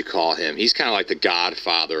 What could you call him? He's kind of like the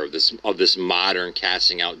godfather of this modern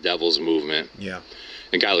casting out devils movement. Yeah.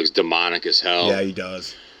 The guy looks demonic as hell. Yeah, he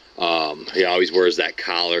does. He always wears that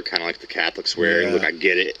collar, kind of like the Catholics wear. Yeah. Look, I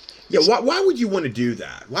get it. Yeah, why would you want to do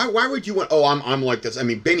that? Why would you want? Oh, I'm like this. I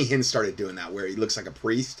mean, Benny Hinn started doing that, where he looks like a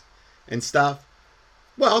priest and stuff.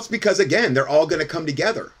 Well, it's because again, they're all going to come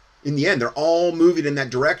together in the end. They're all moving in that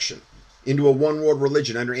direction into a one world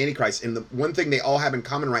religion under Antichrist. And the one thing they all have in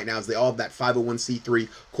common right now is they all have that 501c3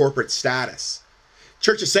 corporate status.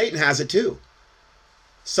 Church of Satan has it too.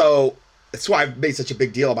 So that's why I've made such a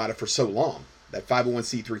big deal about it for so long. That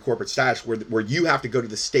 501c3 corporate status where you have to go to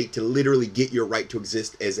the state to literally get your right to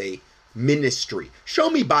exist as a ministry. Show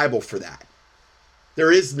me Bible for that.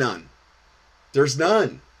 There is none. There's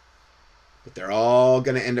none. But they're all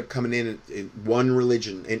going to end up coming in one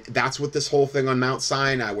religion. And that's what this whole thing on Mount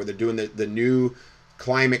Sinai, where they're doing the new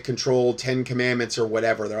climate control 10 commandments or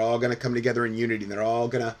whatever, they're all going to come together in unity. And they're all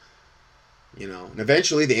going to, and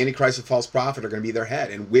eventually the Antichrist and false prophet are going to be their head.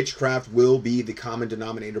 And witchcraft will be the common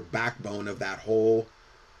denominator backbone of that whole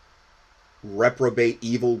reprobate,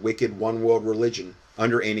 evil, wicked, one world religion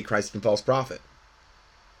under Antichrist and false prophet.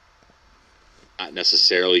 Not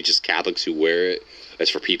necessarily just Catholics who wear it. It's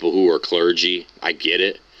for people who are clergy. I get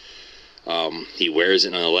it. He wears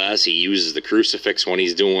it nonetheless. He uses the crucifix when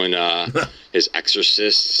he's doing his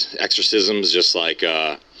exorcisms, just like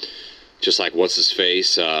what's his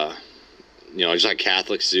face, just like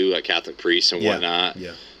Catholics do, like Catholic priests and whatnot.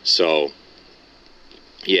 Yeah. So,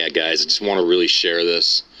 yeah, guys, I just want to really share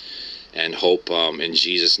this and hope in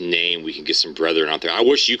Jesus' name we can get some brethren out there. I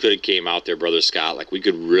wish you could have came out there, Brother Scott. Like we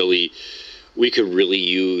could really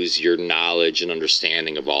use your knowledge and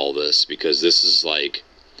understanding of all this, because this is like,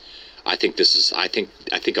 I think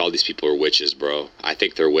all these people are witches, bro. I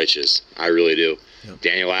think they're witches. I really do. Yep.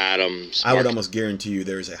 Daniel Adams. I would almost guarantee you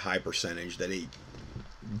there's a high percentage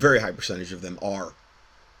very high percentage of them are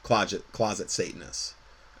closet Satanists.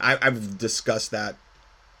 I've discussed that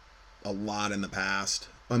a lot in the past.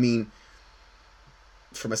 I mean,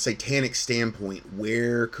 from a satanic standpoint,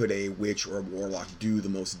 where could a witch or a warlock do the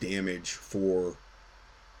most damage for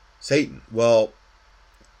Satan? Well,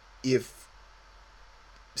 if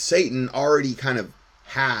Satan already kind of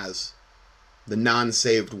has the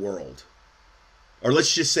non-saved world, or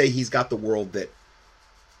let's just say he's got the world that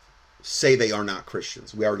say they are not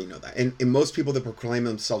Christians. We already know that. And most people that proclaim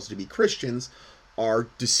themselves to be Christians are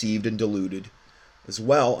deceived and deluded as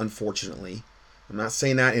well, unfortunately. I'm not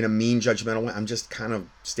saying that in a mean, judgmental way. I'm just kind of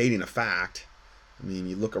stating a fact. I mean,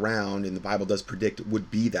 you look around, and the Bible does predict it would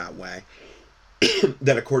be that way.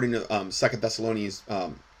 That according to 2 Thessalonians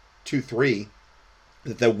 2:3,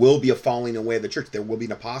 that there will be a falling away of the church. There will be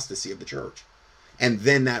an apostasy of the church. And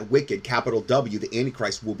then that wicked, capital W, the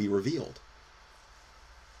Antichrist, will be revealed.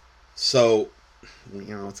 So,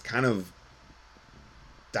 it's kind of,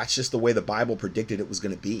 that's just the way the Bible predicted it was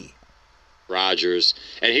going to be. Rogers.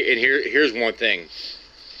 And here's one thing.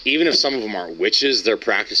 Even if some of them aren't witches, they're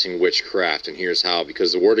practicing witchcraft. And here's how.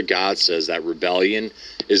 Because the Word of God says that rebellion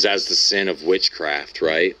is as the sin of witchcraft,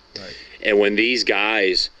 right? Right. And when these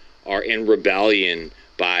guys are in rebellion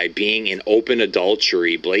by being in open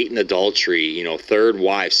adultery, blatant adultery, third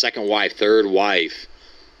wife, second wife, third wife,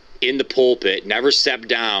 in the pulpit, never step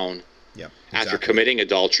down. Yep, after committing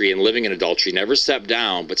adultery and living in adultery, never step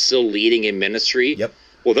down, but still leading in ministry. Yep.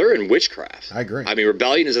 Well, they're in witchcraft. I agree. I mean,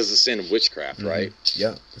 rebellion is as the sin of witchcraft, right?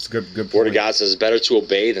 Yeah, that's a good point. Word of God says it's better to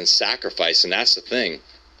obey than sacrifice, and that's the thing.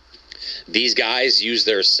 These guys use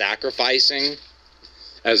their sacrificing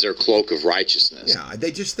as their cloak of righteousness. Yeah,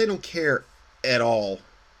 they don't care at all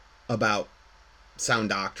about sound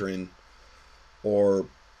doctrine or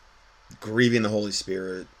grieving the Holy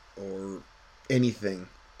Spirit or anything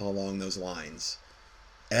along those lines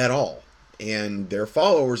at all. And their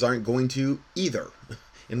followers aren't going to either.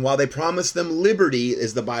 And while they promise them liberty,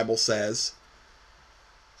 as the Bible says,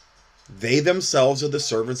 they themselves are the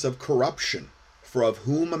servants of corruption. For of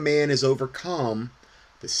whom a man is overcome,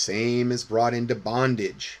 the same is brought into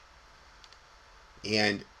bondage.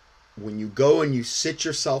 And when you go and you sit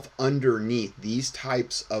yourself underneath these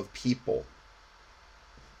types of people,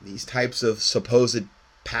 these types of supposed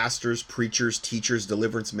pastors, preachers, teachers,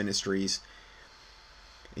 deliverance ministries,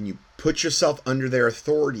 and you put yourself under their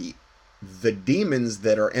authority, the demons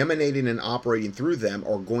that are emanating and operating through them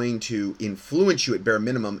are going to influence you at bare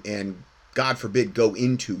minimum and, God forbid, go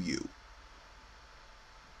into you.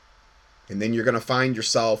 And then you're going to find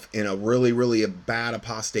yourself in a really, really bad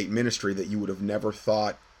apostate ministry that you would have never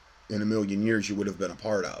thought in a million years you would have been a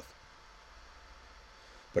part of.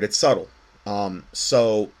 But it's subtle.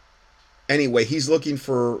 So anyway, he's looking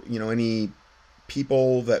for, any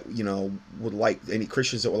people that, would like, any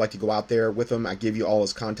Christians that would like to go out there with him. I give you all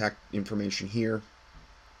his contact information here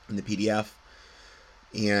in the PDF.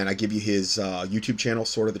 And I give you his YouTube channel,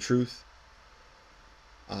 Sword of the Truth.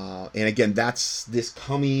 And again, that's this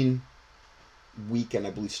coming weekend,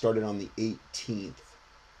 I believe, started on the 18th,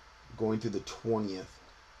 going through the 20th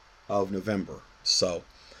of November. So,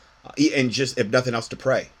 and just, if nothing else, to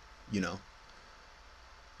pray, or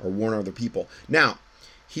warn other people. Now,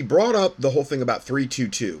 he brought up the whole thing about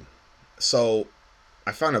 322. So,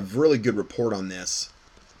 I found a really good report on this,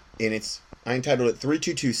 and I entitled it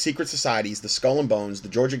 322 Secret Societies, the Skull and Bones, the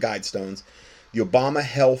Georgia Guidestones, the Obama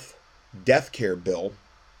Health Death Care Bill.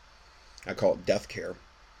 I call it Death Care,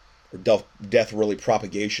 or Death Really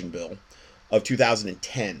Propagation Bill of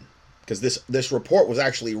 2010. Because this report was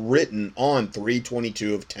actually written on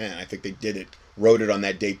 3/22 of 10. I think they wrote it on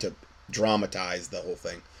that date to dramatize the whole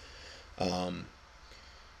thing.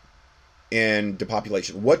 And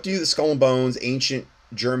depopulation. What do the Skull and Bones, ancient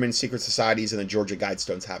German secret societies, and the Georgia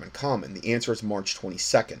Guidestones have in common? The answer is March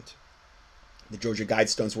 22nd. The Georgia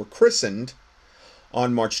Guidestones were christened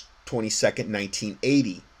on March 22nd,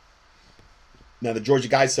 1980. Now, the Georgia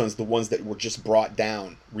Guidestones, the ones that were just brought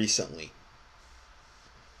down recently.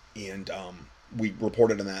 And we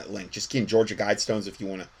reported on that link. Just key in Georgia Guidestones if you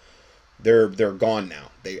want to. They're gone now.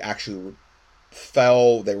 They actually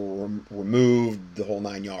fell. They were removed, the whole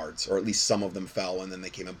 9 yards. Or at least some of them fell, and then they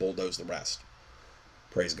came and bulldozed the rest.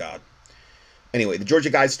 Praise God. Anyway, the Georgia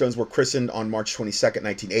Guidestones were christened on March 22nd,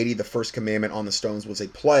 1980. The first commandment on the stones was a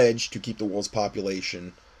pledge to keep the world's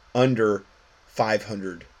population under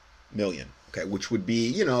 500 million. Okay, which would be,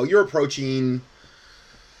 you're approaching,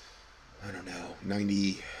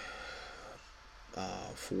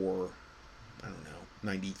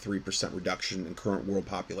 93% reduction in current world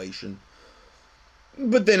population.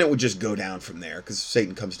 But then it would just go down from there, because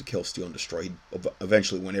Satan comes to kill, steal, and destroy. He'd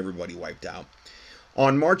eventually want everybody wiped out.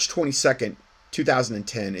 On March 22nd,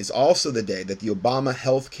 2010 is also the day that the Obama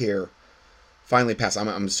health care finally passed.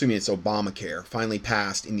 I'm assuming it's Obamacare, finally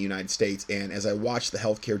passed in the United States. And as I watched the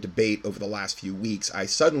healthcare debate over the last few weeks, I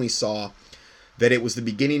suddenly saw that it was the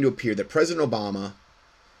beginning to appear that President Obama,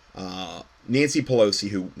 Nancy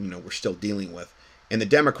Pelosi, who we're still dealing with, and the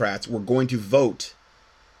Democrats were going to vote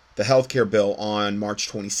the healthcare bill on March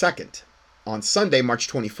 22nd. On Sunday, March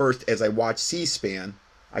 21st, as I watched C-SPAN,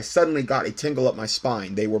 I suddenly got a tingle up my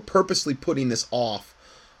spine. They were purposely putting this off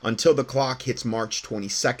until the clock hits March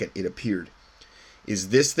 22nd, it appeared. Is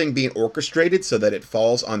this thing being orchestrated so that it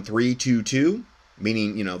falls on 3/22,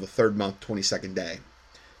 meaning, the third month, 22nd day?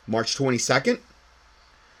 March 22nd,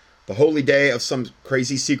 the holy day of some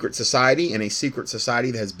crazy secret society, and a secret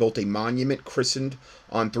society that has built a monument christened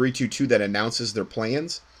on 3/22 that announces their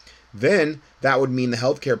plans. Then that would mean the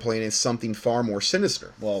healthcare plan is something far more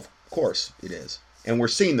sinister. Well, of course it is. And we're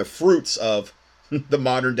seeing the fruits of the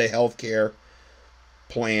modern day healthcare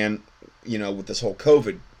plan, with this whole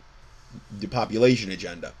COVID depopulation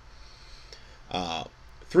agenda.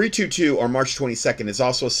 3/22, or March 22nd, is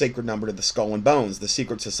also a sacred number to the Skull and Bones, the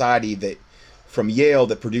secret society that from Yale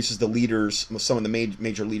that produces the leaders, some of the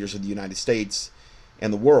major leaders of the United States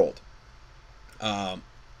and the world.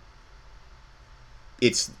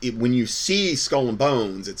 When you see Skull and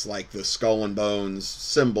Bones, it's like the Skull and Bones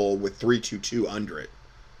symbol with 322 under it.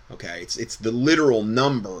 Okay, it's the literal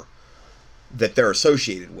number that they're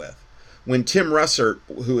associated with. When Tim Russert,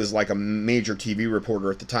 who is like a major TV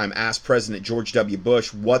reporter at the time, asked President George W.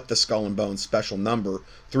 Bush what the Skull and Bones special number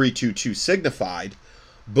 322 signified,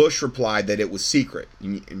 Bush replied that it was secret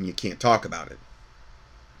and you can't talk about it.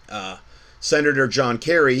 Senator John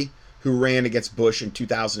Kerry, who ran against Bush in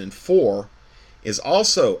 2004, is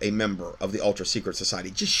also a member of the Ultra Secret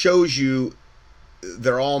Society. Just shows you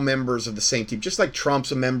they're all members of the same team. Just like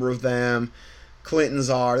Trump's a member of them, Clintons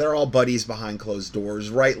are. They're all buddies behind closed doors.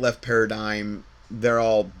 Right-left paradigm, they're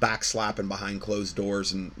all backslapping behind closed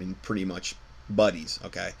doors and pretty much buddies,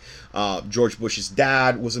 okay? George Bush's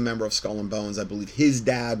dad was a member of Skull and Bones. I believe his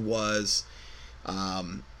dad was.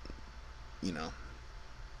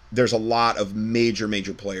 There's a lot of major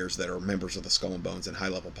players that are members of the Skull and Bones in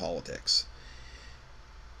high-level politics.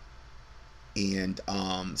 And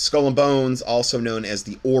Skull and Bones, also known as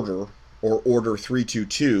the Order, or Order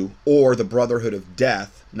 322, or the Brotherhood of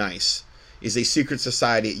Death, nice, is a secret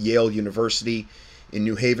society at Yale University in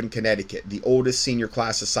New Haven, Connecticut, the oldest senior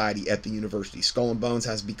class society at the university. Skull and Bones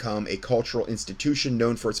has become a cultural institution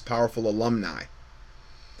known for its powerful alumni.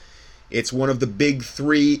 It's one of the big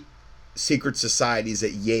three secret societies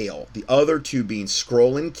at Yale, the other two being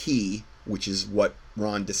Scroll and Key, which is what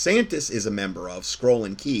Ron DeSantis is a member of, Scroll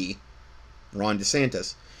and Key, Ron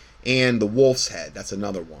DeSantis, and the Wolf's Head, that's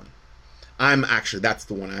another one. That's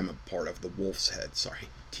the one I'm a part of, the Wolf's Head. Sorry,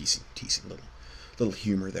 teasing, little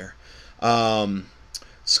humor there.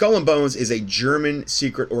 Skull and Bones is a German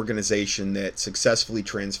secret organization that successfully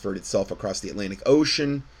transferred itself across the Atlantic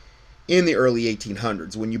Ocean in the early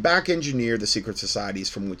 1800s. When you back engineer the secret societies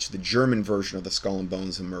from which the German version of the Skull and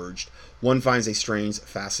Bones emerged, one finds a strange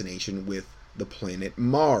fascination with the planet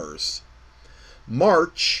Mars.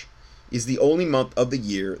 March is the only month of the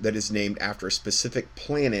year that is named after a specific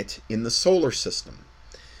planet in the solar system,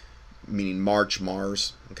 meaning March,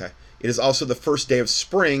 Mars. Okay. It is also the first day of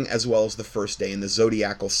spring, as well as the first day in the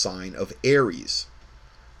zodiacal sign of Aries,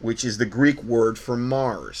 which is the Greek word for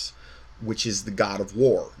Mars, which is the god of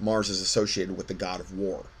war. Mars is associated with the god of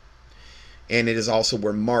war. And it is also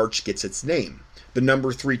where March gets its name. The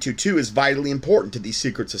number 322 is vitally important to these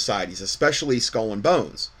secret societies, especially Skull and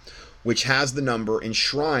Bones, which has the number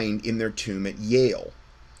enshrined in their tomb at Yale.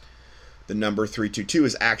 The number 322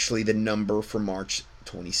 is actually the number for March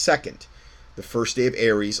 22nd, the first day of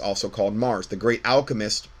Aries, also called Mars. The great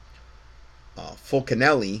alchemist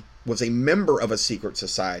Fulcanelli was a member of a secret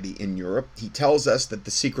society in Europe. He tells us that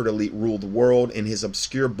the secret elite ruled the world. In his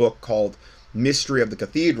obscure book called Mystery of the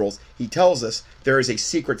Cathedrals, he tells us there is a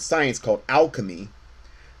secret science called alchemy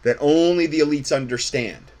that only the elites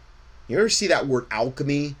understand. You ever see that word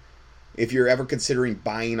alchemy? If you're ever considering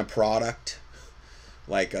buying a product,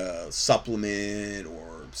 like a supplement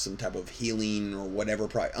or some type of healing or whatever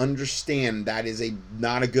product, understand that is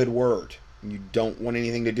not a good word. You don't want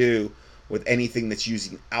anything to do with anything that's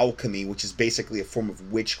using alchemy, which is basically a form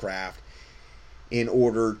of witchcraft, in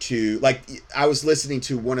order to, like, I was listening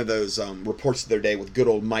to one of those reports the other day with good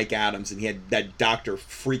old Mike Adams, and he had that Dr.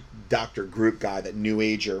 Group guy, that New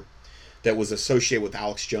Ager, that was associated with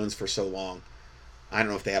Alex Jones for so long. I don't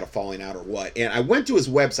know if they had a falling out or what. And I went to his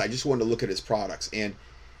website, just wanted to look at his products, and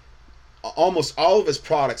almost all of his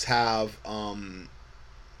products have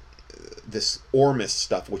this Ormus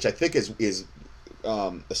stuff, which I think is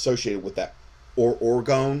associated with that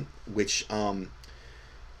orgone, which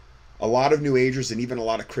a lot of New Agers and even a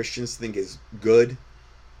lot of Christians think is good.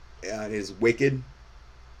 It is wicked.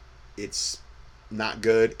 It's not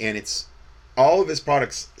good, and it's all of his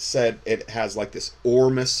products said it has like this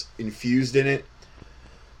Ormus infused in it,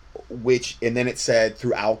 and then it said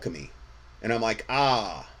through alchemy, and I'm like,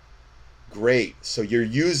 great. So you're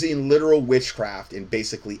using literal witchcraft in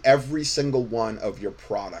basically every single one of your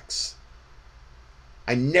products.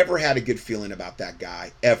 I never had a good feeling about that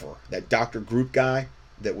guy, ever. That Dr. Group guy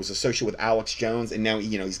that was associated with Alex Jones, and now,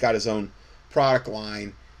 he's got his own product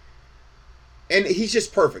line. And he's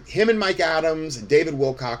just perfect. Him and Mike Adams and David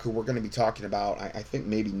Wilcock, who we're going to be talking about, I think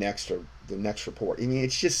maybe next, or the next report. I mean,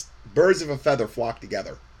 it's just birds of a feather flock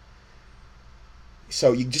together.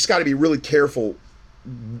 So you just got to be really careful,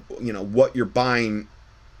 what you're buying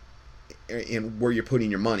and where you're putting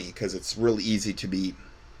your money, because it's really easy to be,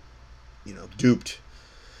 duped.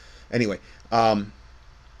 Anyway,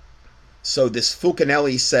 so this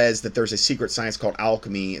Fulcanelli says that there's a secret science called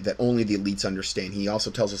alchemy that only the elites understand. He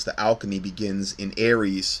also tells us that alchemy begins in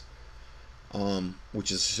Aries,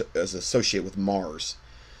 which is associated with Mars.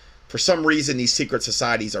 For some reason, these secret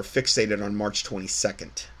societies are fixated on March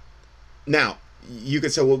 22nd. Now, you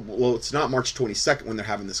could say, well, it's not March 22nd when they're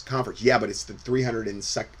having this conference. Yeah, but it's the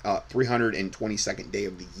 322nd day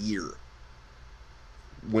of the year,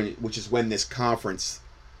 which is when this conference,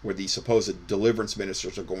 where the supposed deliverance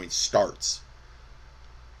ministers are going, starts.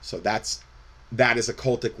 So that is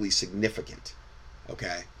occultically significant.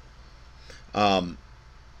 Okay.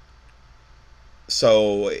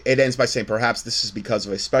 So it ends by saying, perhaps this is because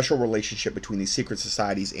of a special relationship between these secret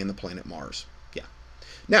societies and the planet Mars. Yeah.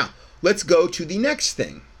 Now, let's go to the next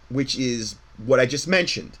thing, which is what I just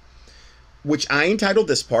mentioned, which I entitled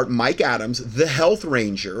this part, Mike Adams, the Health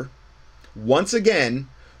Ranger, once again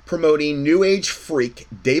promoting New Age freak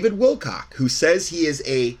David Wilcock, who says he is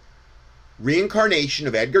a reincarnation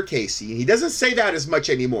of Edgar Cayce. He doesn't say that as much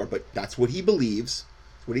anymore, but that's what he believes.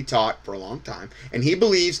 That's what he taught for a long time. And he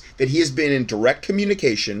believes that he has been in direct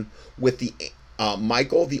communication with the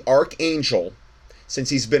Michael, the Archangel, since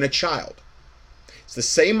he's been a child. It's the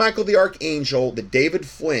same Michael the Archangel that David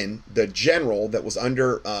Flynn, the general that was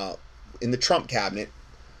under in the Trump cabinet,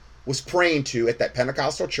 was praying to at that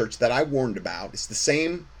Pentecostal church that I warned about. It's the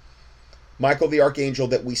same Michael the Archangel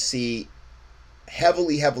that we see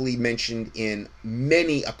heavily mentioned in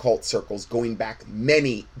many occult circles going back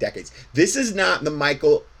many decades. This is not the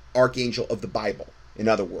Michael Archangel of the Bible, in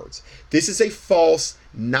other words. This is a false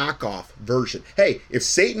knockoff version. Hey, if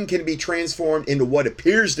Satan can be transformed into what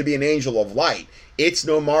appears to be an angel of light, it's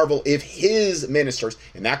no marvel if his ministers,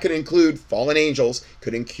 and that could include fallen angels,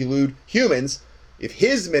 could include humans, if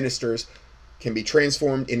his ministers can be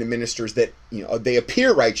transformed into ministers that, they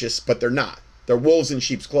appear righteous, but they're not. They're wolves in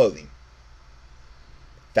sheep's clothing.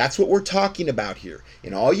 That's what we're talking about here.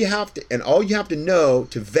 And all you have to know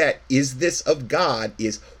to vet, is this of God,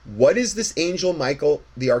 is what is this angel Michael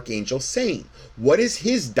the Archangel saying? What is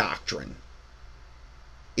his doctrine?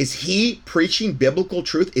 Is he preaching biblical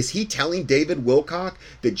truth? Is he telling David Wilcock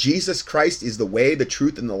that Jesus Christ is the way, the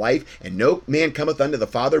truth, and the life, and no man cometh unto the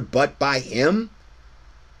Father but by him?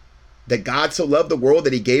 That God so loved the world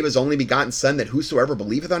that he gave his only begotten Son, that whosoever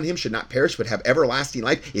believeth on him should not perish but have everlasting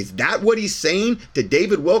life? Is that what he's saying to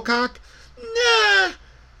David Wilcock? Nah,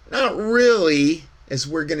 not really, as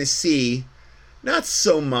we're going to see. Not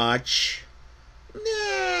so much.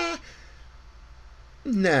 Nah.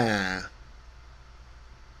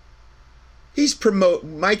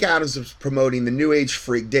 Mike Adams is promoting the New Age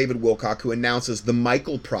freak David Wilcock, who announces the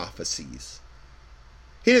Michael prophecies.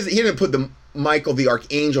 He didn't put the Michael the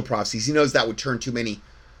Archangel prophecies. He knows that would turn too many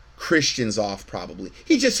Christians off, probably.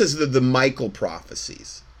 He just says the Michael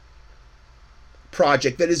prophecies.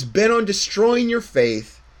 Project that is bent on destroying your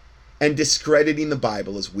faith and discrediting the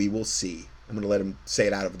Bible, as we will see. I'm going to let them say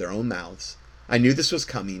it out of their own mouths. I knew this was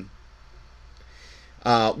coming.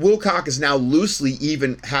 Wilcock is now loosely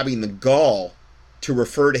even having the gall to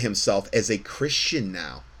refer to himself as a Christian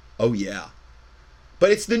now. Oh, yeah.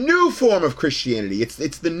 But it's the new form of Christianity. It's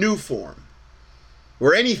the new form,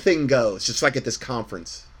 where anything goes, just like at this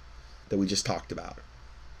conference that we just talked about.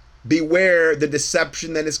 Beware, the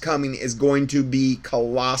deception that is coming is going to be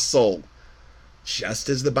colossal, just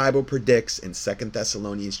as the Bible predicts in 2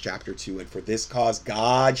 Thessalonians chapter 2. And for this cause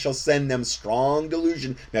God shall send them strong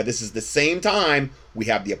delusion. Now this is the same time we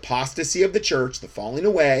have the apostasy of the church, the falling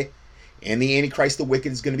away, and the Antichrist, the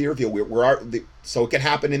wicked, is going to be revealed. So it could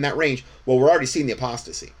happen in that range. Well, we're already seeing the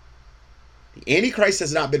apostasy. The Antichrist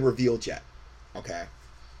has not been revealed yet. Okay?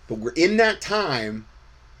 But we're in that time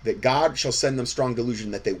that God shall send them strong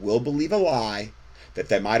delusion, that they will believe a lie, that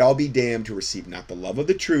they might all be damned, to receive not the love of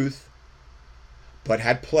the truth, but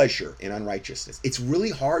had pleasure in unrighteousness. It's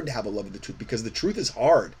really hard to have a love of the truth, because the truth is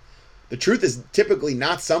hard. The truth is typically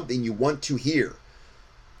not something you want to hear.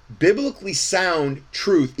 Biblically sound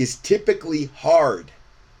truth is typically hard.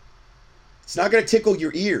 It's not going to tickle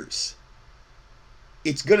your ears.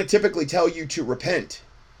 It's going to typically tell you to repent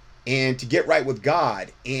and to get right with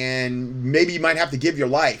God, and maybe you might have to give your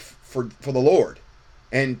life for the Lord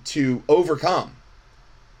and to overcome.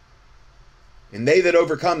 And they that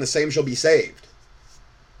overcome, the same shall be saved.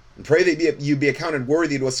 And pray that you be accounted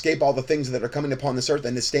worthy to escape all the things that are coming upon this earth,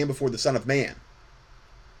 and to stand before the Son of Man,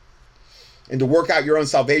 and to work out your own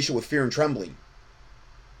salvation with fear and trembling.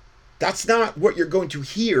 That's not what you're going to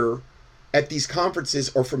hear at these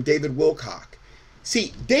conferences or from David Wilcock.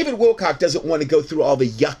 See, David Wilcock doesn't want to go through all the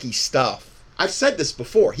yucky stuff. I've said this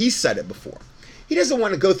before. He's said it before. He doesn't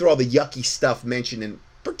want to go through all the yucky stuff mentioned in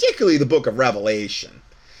particularly the book of Revelation,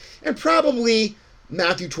 and probably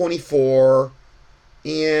Matthew 24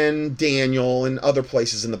 and Daniel and other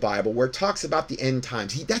places in the Bible where it talks about the end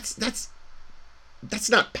times. That's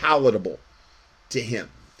not palatable to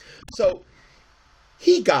him. So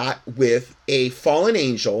he got with a fallen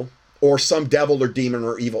angel or some devil or demon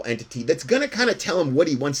or evil entity that's going to kind of tell him what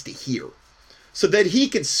he wants to hear, so that he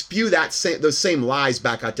can spew those same lies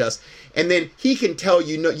back at us, and then he can tell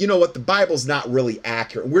you know what, the Bible's not really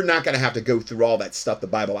accurate. We're not going to have to go through all that stuff the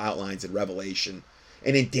Bible outlines in Revelation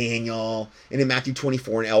and in Daniel and in Matthew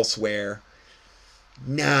 24 and elsewhere.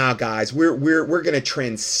 Nah, guys, we're going to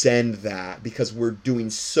transcend that, because we're doing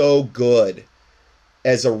so good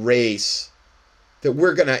as a race that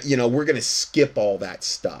we're going to skip all that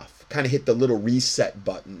stuff. Kind of hit the little reset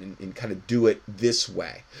button and kind of do it this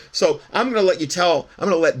way. So I'm going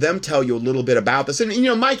to let them tell you a little bit about this. And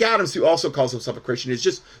Mike Adams, who also calls himself a Christian, is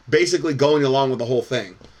just basically going along with the whole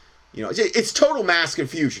thing. It's total mass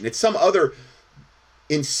confusion. It's some other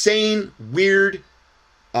insane, weird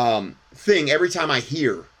thing every time I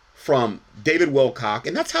hear from David Wilcock,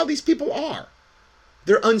 and that's how these people are.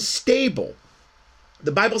 They're unstable.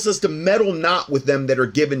 The Bible says to meddle not with them that are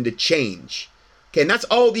given to change. Okay, and that's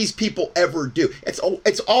all these people ever do. It's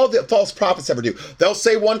all that false prophets ever do. They'll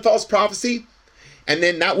say one false prophecy, and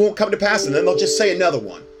then that won't come to pass, and then they'll just say another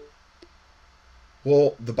one.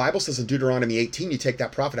 Well, the Bible says in Deuteronomy 18, you take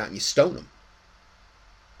that prophet out and you stone him.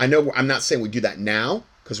 I know I'm not saying we do that now,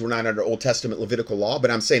 because we're not under Old Testament Levitical law,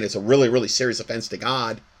 but I'm saying it's a really, really serious offense to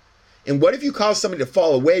God. And what if you cause somebody to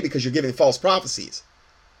fall away because you're giving false prophecies?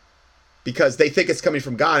 Because they think it's coming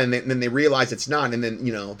from God, and then they realize it's not, and then,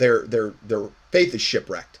 their faith is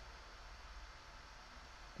shipwrecked.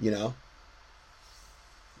 That's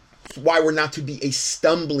why we're not to be a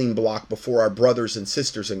stumbling block before our brothers and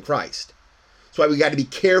sisters in Christ. That's why we got to be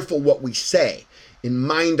careful what we say and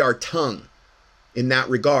mind our tongue in that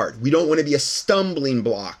regard. We don't want to be a stumbling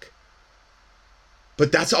block.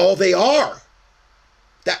 But that's all they are.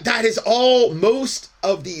 That is all most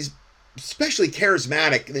of these, especially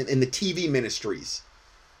charismatic in the TV ministries.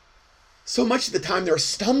 So much of the time they're a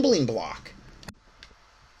stumbling block.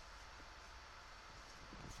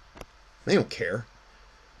 They don't care.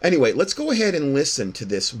 Anyway, let's go ahead and listen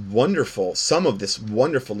to some of this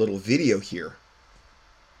wonderful little video here.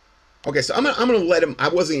 Okay, so I'm gonna let him, I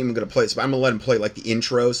wasn't even gonna play this, but I'm gonna let him play like the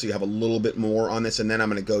intro so you have a little bit more on this, and then I'm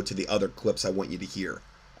gonna go to the other clips I want you to hear.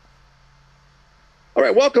 All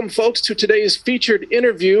right, welcome folks to today's featured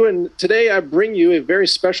interview, and today I bring you a very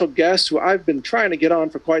special guest who I've been trying to get on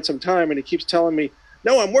for quite some time, and he keeps telling me,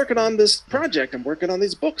 no, I'm working on this project, I'm working on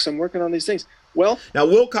these books, I'm working on these things. Well, now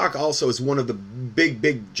Wilcock also is one of the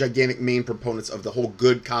big, gigantic main proponents of the whole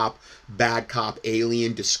good cop, bad cop,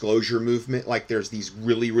 alien disclosure movement. Like there's these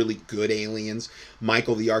really, really good aliens.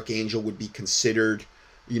 Michael the Archangel would be considered,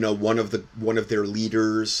 one of their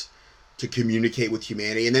leaders to communicate with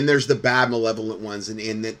humanity. And then there's the bad, malevolent ones,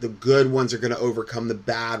 and that the good ones are going to overcome the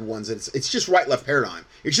bad ones. And it's just right-left paradigm.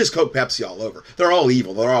 It's just Coke Pepsi all over. They're all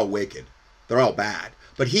evil. They're all wicked. They're all bad.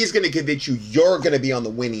 But he's going to convince you you're going to be on the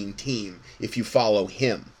winning team if you follow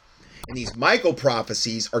him. And these Michael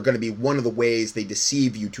prophecies are going to be one of the ways they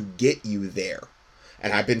deceive you to get you there.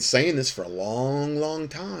 And I've been saying this for a long, long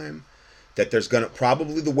time, that there's going to,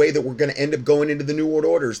 probably the way that we're going to end up going into the New World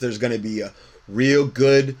Orders, there's going to be a real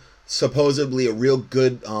good, supposedly a real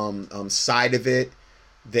good side of it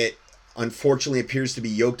that unfortunately appears to be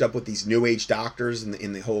yoked up with these New Age doctors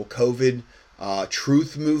in the whole COVID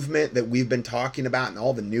truth movement that we've been talking about, and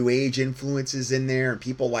all the New Age influences in there, and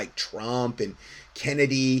people like Trump and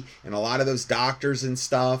Kennedy and a lot of those doctors and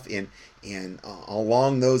stuff, and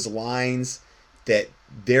along those lines, that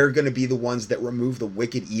they're going to be the ones that remove the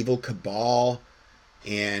wicked evil cabal,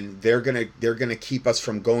 and they're gonna keep us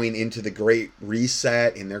from going into the Great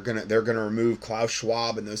Reset, and they're gonna remove Klaus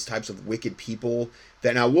Schwab and those types of wicked people.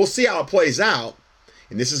 That now we'll see how it plays out.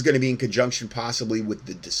 And this is going to be in conjunction possibly with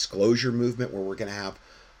the disclosure movement, where we're going to have,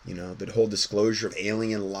 the whole disclosure of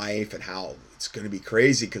alien life, and how it's going to be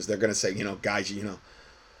crazy because they're going to say, guys,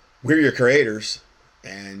 we're your creators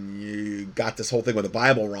and you got this whole thing with the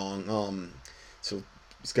Bible wrong. So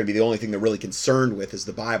it's going to be the only thing they're really concerned with is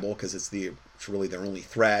the Bible, because it's really their only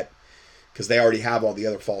threat, because they already have all the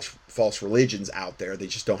other false religions out there. They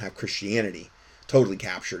just don't have Christianity totally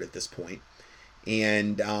captured at this point.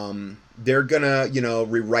 And they're gonna,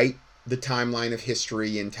 rewrite the timeline of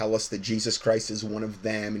history and tell us that Jesus Christ is one of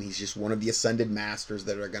them, and he's just one of the ascended masters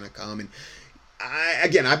that are gonna come. And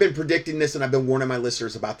I've been predicting this, and I've been warning my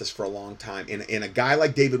listeners about this for a long time. And a guy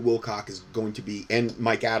like David Wilcock is going to be, and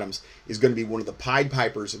Mike Adams is going to be one of the Pied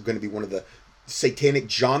Pipers, going to be one of the satanic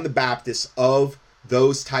John the Baptist of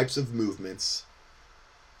those types of movements,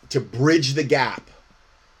 to bridge the gap.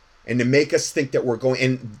 And to make us think that we're going,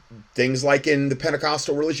 and things like in the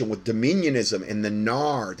Pentecostal religion with Dominionism and the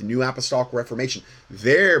NAR, the New Apostolic Reformation,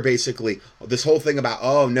 they're basically this whole thing about,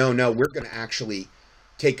 oh, no, we're going to actually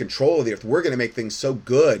take control of the earth. We're going to make things so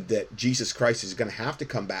good that Jesus Christ is going to have to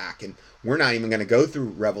come back, and we're not even going to go through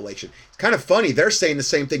Revelation. It's kind of funny. They're saying the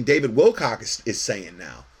same thing David Wilcock is saying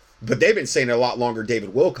now, but they've been saying it a lot longer,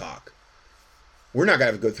 David Wilcock. We're not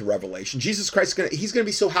going to go through Revelation. Jesus Christ, he's going to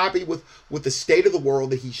be so happy with the state of the world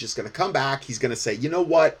that he's just going to come back. He's going to say, you know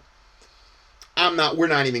what? We're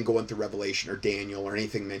not even going through Revelation or Daniel or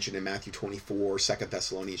anything mentioned in Matthew 24, 2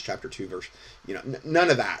 Thessalonians chapter 2 verse, none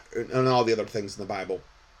of that, and all the other things in the Bible.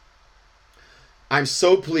 I'm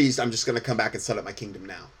so pleased. I'm just going to come back and set up my kingdom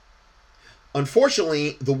now.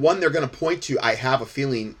 Unfortunately, the one they're going to point to, I have a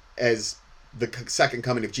feeling, as the second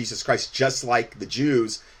coming of Jesus Christ, just like the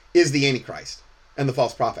Jews, is the Antichrist and the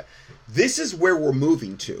false prophet. This is where we're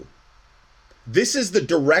moving to. This is the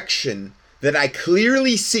direction that I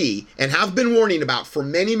clearly see and have been warning about for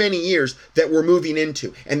many, many years that we're moving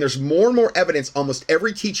into. And there's more and more evidence, almost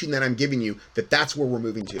every teaching that I'm giving you, that that's where we're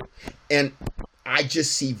moving to. And I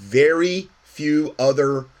just see very few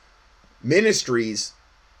other ministries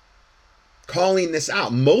calling this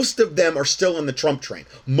out. Most of them are still in the Trump train.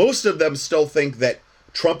 Most of them still think that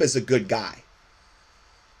Trump is a good guy,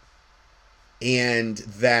 and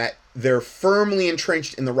that they're firmly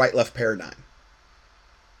entrenched in the right-left paradigm.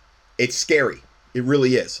 It's scary. It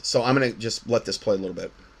really is. So I'm going to just let this play a little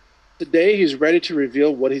bit. Today, he's ready to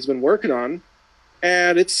reveal what he's been working on,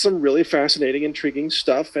 and it's some really fascinating, intriguing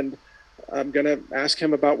stuff. And I'm going to ask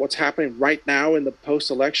him about what's happening right now in the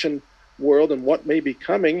post-election world and what may be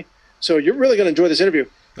coming. So you're really going to enjoy this interview.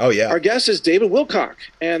 Oh, yeah. Our guest is David Wilcock,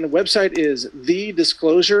 and the website is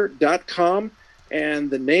thedisclosure.com, and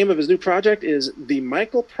the name of his new project is The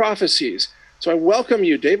Michael Prophecies. So I welcome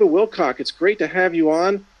you, David Wilcock. It's great to have you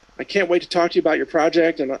on. I can't wait to talk to you about your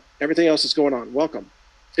project and everything else that's going on. Welcome.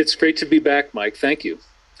 It's great to be back, Mike. Thank you.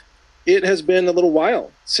 It has been a little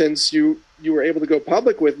while since you were able to go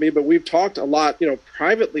public with me, but we've talked a lot,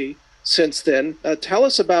 privately since then. Tell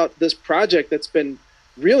us about this project that's been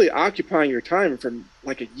really occupying your time for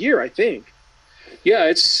like a year, I think. Yeah,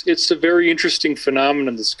 it's a very interesting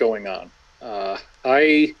phenomenon that's going on.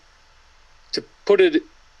 To put it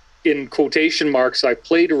in quotation marks, I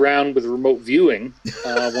played around with remote viewing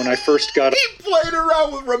when I first got. He played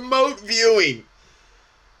around with remote viewing.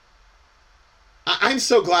 I'm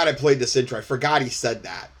so glad I played this intro. I forgot he said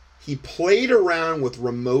that. He played around with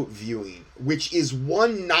remote viewing, which is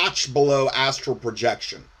one notch below astral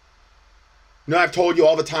projection. I've told you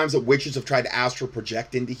all the times that witches have tried to astral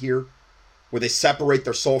project into here, where they separate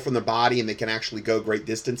their soul from their body and they can actually go great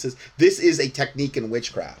distances. This is a technique in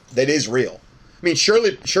witchcraft that is real. I mean,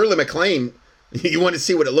 Shirley MacLaine, you want to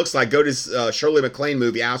see what it looks like, go to Shirley MacLaine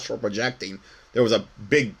movie, Astral Projecting. There was a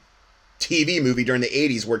big TV movie during the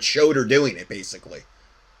 80s where it showed her doing it, basically,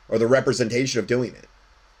 or the representation of doing it.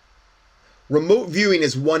 Remote viewing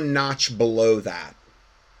is one notch below that,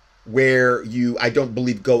 where you, I don't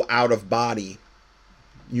believe, go out of body.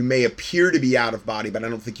 You may appear to be out of body, but I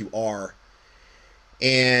don't think you are.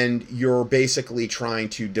 And you're basically trying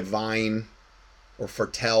to divine or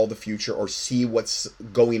foretell the future or see what's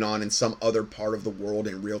going on in some other part of the world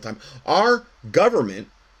in real time. Our government,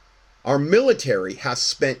 our military, has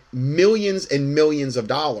spent millions and millions of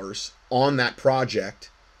dollars on that project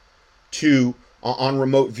on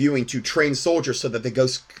remote viewing to train soldiers so that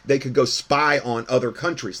they could go spy on other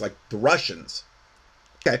countries like the Russians.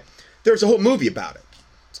 Okay, there's a whole movie about it.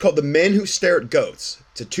 It's called The Men Who Stare at Goats.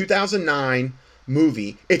 It's a 2009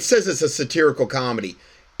 movie. It says it's a satirical comedy.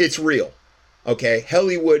 It's real. Okay,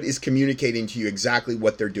 Hollywood is communicating to you exactly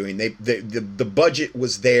what they're doing. The budget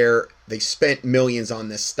was there. They spent millions on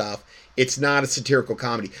this stuff. It's not a satirical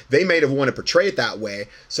comedy. They may have wanted to portray it that way,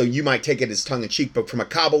 so you might take it as tongue-in-cheek, but from a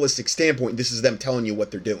Kabbalistic standpoint, this is them telling you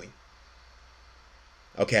what they're doing.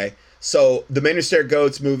 Okay, so the Men Who Stare at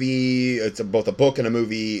Goats movie, it's both a book and a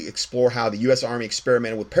movie, explore how the U.S. Army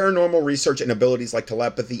experimented with paranormal research and abilities like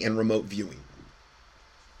telepathy and remote viewing.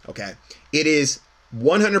 Okay, it is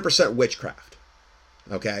 100% witchcraft.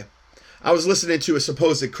 Okay, I was listening to a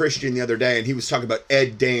supposed Christian the other day, and he was talking about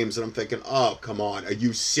Ed Dames, and I'm thinking, oh, come on, are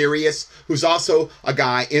you serious? Who's also a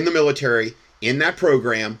guy in the military, in that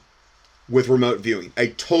program, with remote viewing. A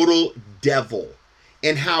total devil.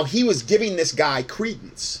 And how he was giving this guy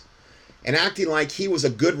credence, and acting like he was a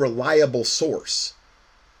good, reliable source.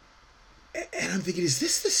 And I'm thinking, is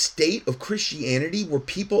this the state of Christianity, where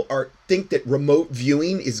people think that remote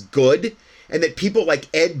viewing is good, and that people like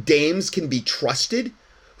Ed Dames can be trusted?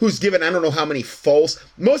 Who's given, I don't know how many false...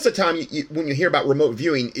 Most of the time, when you hear about remote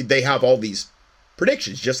viewing, they have all these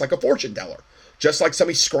predictions, just like a fortune teller. Just like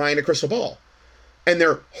somebody scrying a crystal ball. And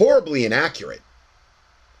they're horribly inaccurate.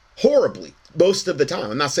 Horribly. Most of the time.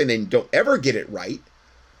 I'm not saying they don't ever get it right.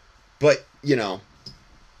 But, it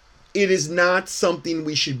is not something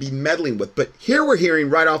we should be meddling with. But here we're hearing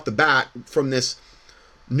right off the bat from this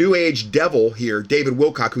New Age devil here, David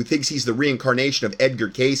Wilcock, who thinks he's the reincarnation of Edgar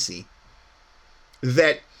Cayce,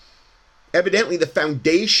 that evidently the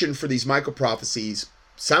foundation for these micro-prophecies,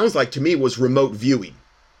 sounds like to me, was remote viewing.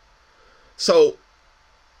 So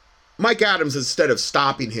Mike Adams, instead of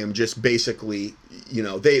stopping him, just basically,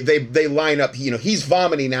 they line up, he's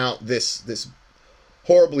vomiting out this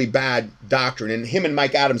horribly bad doctrine, and him and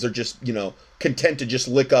Mike Adams are just, content to just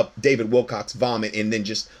lick up David Wilcock's vomit and then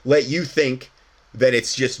just let you think that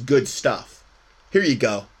it's just good stuff. Here you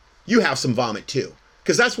go. You have some vomit too.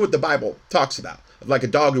 Because that's what the Bible talks about. Like a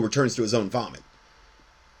dog who returns to his own vomit.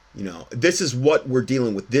 This is what we're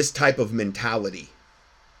dealing with. This type of mentality.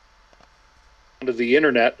 Onto the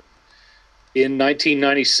internet in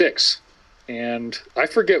 1996. And I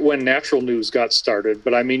forget when Natural News got started,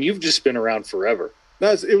 but I mean, you've just been around forever.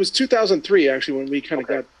 No, it was 2003, actually, when we kind of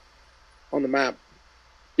got on the map.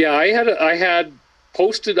 Yeah, I had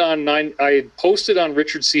posted on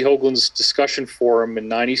Richard C. Hoagland's discussion forum in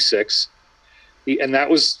 '96, and that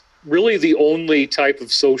was really the only type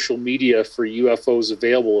of social media for UFOs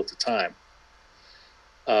available at the time.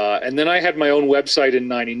 And then I had my own website in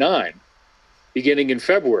 '99, beginning in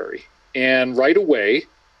February, and right away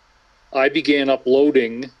I began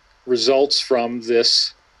uploading results from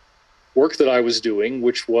this work that I was doing,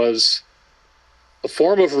 which was a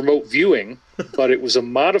form of remote viewing, but it was a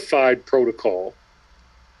modified protocol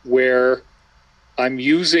where I'm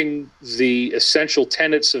using the essential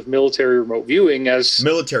tenets of military remote viewing as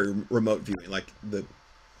military remote viewing, like the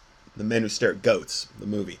men who stare at goats, the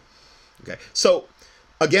movie. Okay, so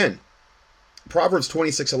again, Proverbs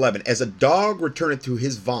 26:11, as a dog returneth to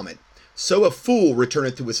his vomit, so a fool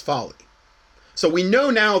returneth to his folly. So we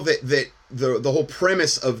know now that the whole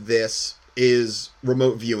premise of this is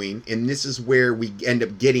remote viewing, and this is where we end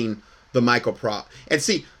up getting the Michael Prop. And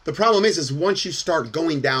see, the problem is once you start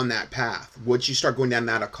going down that path, once you start going down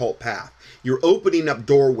that occult path, you're opening up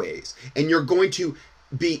doorways, and you're going to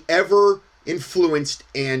be ever influenced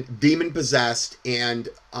and demon possessed and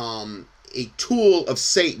a tool of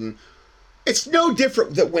Satan. It's no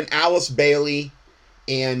different than when Alice Bailey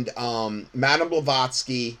and Madame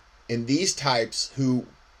Blavatsky and these types who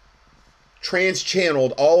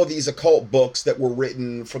trans-channeled all of these occult books that were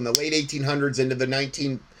written from the late 1800s into the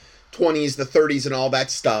 1920s, the 30s, and all that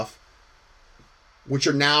stuff, which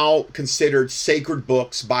are now considered sacred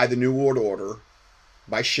books by the New World Order,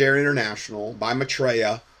 by Share International, by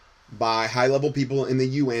Maitreya, by high-level people in the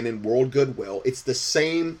UN and World Goodwill. It's the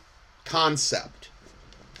same concept.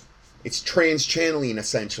 It's trans-channeling,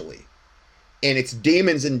 essentially. And it's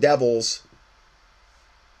demons and devils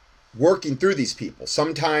working through these people.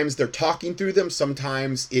 Sometimes they're talking through them.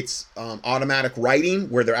 Sometimes it's automatic writing,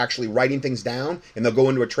 where they're actually writing things down, and they'll go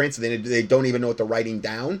into a trance and they don't even know what they're writing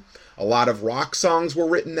down. A lot of rock songs were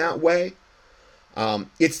written that way.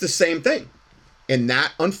 It's the same thing. And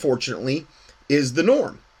that, unfortunately, is the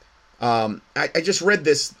norm. I just read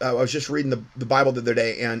this. I was just reading the Bible the other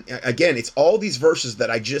day, and again, it's all these verses that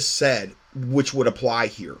I just said which would apply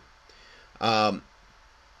here.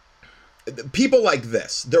 People like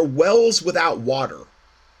this, they're wells without water.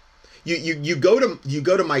 You go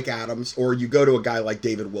to Mike Adams, or you go to a guy like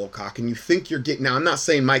David Wilcock, and you think you're getting. Now, I'm not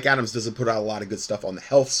saying Mike Adams doesn't put out a lot of good stuff on the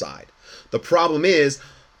health side. The problem is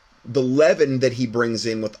the leaven that he brings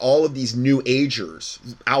in with all of these new agers.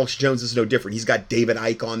 Alex Jones is no different. He's got David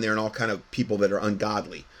Icke on there and all kind of people that are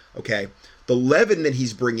ungodly. Okay, the leaven that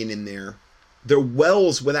he's bringing in there, they're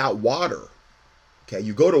wells without water. Okay,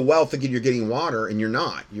 you go to a well thinking you're getting water, and you're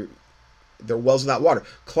not. They're wells without water.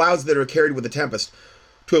 Clouds that are carried with a tempest,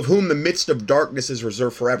 to of whom the midst of darkness is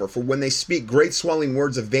reserved forever. For when they speak great swelling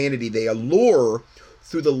words of vanity, they allure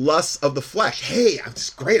through the lusts of the flesh. Hey, that's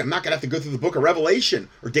great. I'm not going to have to go through the book of Revelation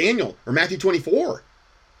or Daniel or Matthew 24.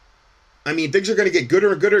 I mean, things are going to get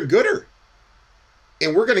gooder and gooder and gooder.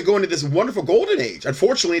 And we're going to go into this wonderful golden age.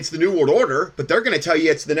 Unfortunately, it's the New World Order, but they're going to tell you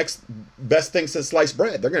it's the next best thing since sliced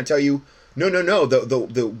bread. They're going to tell you, no,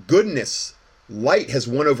 the goodness, light has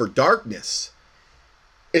won over darkness.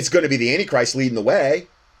 It's going to be the Antichrist leading the way,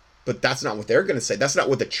 but that's not what they're going to say. That's not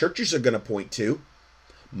what the churches are going to point to.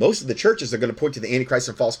 Most of the churches are going to point to the Antichrist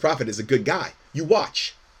and false prophet as a good guy. You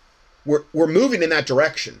watch. We're moving in that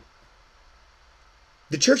direction.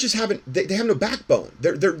 The churches they have no backbone.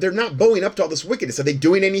 They're not bowing up to all this wickedness. Are they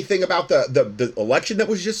doing anything about the election that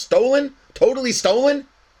was just stolen? Totally stolen?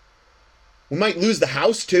 We might lose the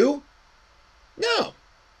House too? No,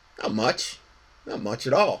 not much. Not much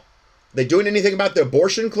at all. Are they doing anything about the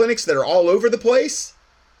abortion clinics that are all over the place?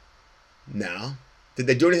 No. Did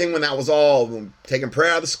they do anything when that was all taking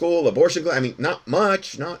prayer out of the school, abortion clinic? I mean, not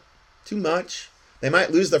much, not too much. They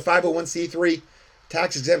might lose their 501c3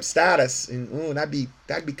 tax exempt status, and that'd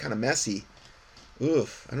be kind of messy.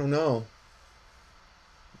 Oof, I don't know.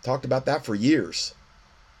 Talked about that for years.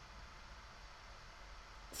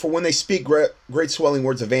 For when they speak great swelling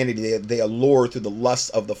words of vanity, they allure through the lusts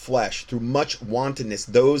of the flesh, through much wantonness.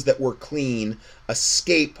 Those that were clean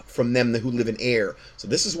escape from them who live in error. So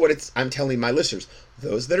this is what I'm telling my listeners.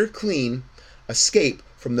 Those that are clean escape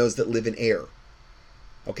from those that live in error.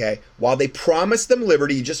 Okay? While they promise them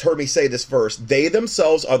liberty, you just heard me say this verse, they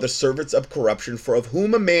themselves are the servants of corruption, for of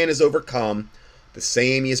whom a man is overcome, the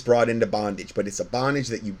same he is brought into bondage. But it's a bondage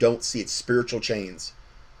that you don't see. It's spiritual chains.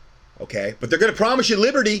 Okay, but they're going to promise you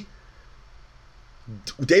liberty.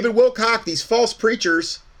 David Wilcock, these false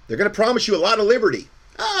preachers, they're going to promise you a lot of liberty.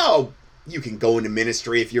 Oh, you can go into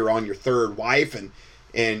ministry if you're on your third wife,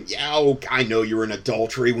 and yeah, I know you're in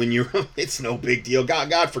adultery when you're. It's no big deal.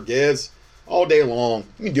 God forgives. all day long.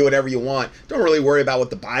 You can do whatever you want. Don't really worry about what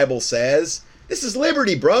the Bible says. This is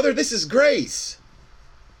liberty, brother. This is grace.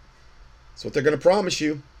 That's what they're going to promise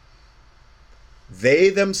you. They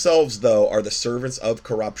themselves, though, are the servants of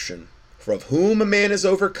corruption, for of whom a man is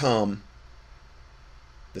overcome,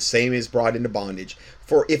 the same is brought into bondage.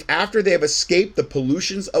 For if after they have escaped the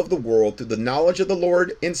pollutions of the world through the knowledge of the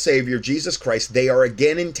Lord and Savior Jesus Christ, they are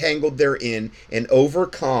again entangled therein and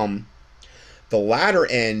overcome, the latter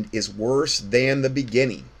end is worse than the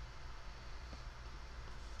beginning.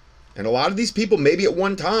 And a lot of these people, maybe at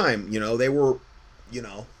one time, they were,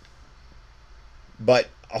 but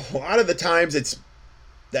a lot of the times it's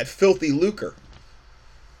that filthy lucre,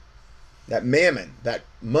 that mammon, that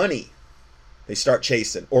money they start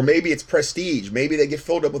chasing. Or maybe it's prestige. Maybe they get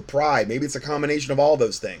filled up with pride. Maybe it's a combination of all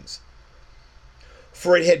those things.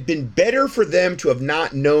 For it had been better for them to have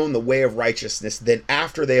not known the way of righteousness than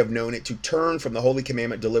after they have known it to turn from the holy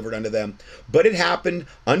commandment delivered unto them. But it happened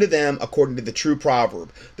unto them according to the true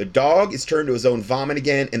proverb. The dog is turned to his own vomit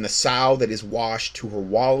again, and the sow that is washed to her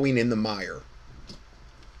wallowing in the mire.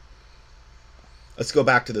 Let's go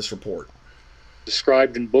back to this report.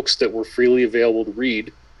 Described in books that were freely available to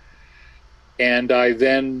read. And I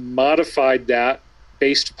then modified that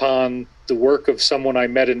based upon the work of someone I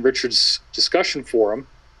met in Richard's discussion forum.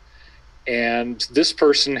 And this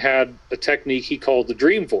person had a technique he called the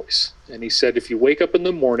dream voice. And he said, if you wake up in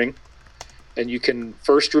the morning and you can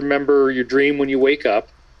first remember your dream when you wake up,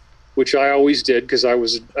 which I always did because I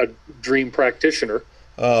was a dream practitioner.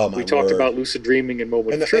 Oh, my We talked word. about lucid dreaming and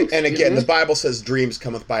moment of truth. And again, the Bible says dreams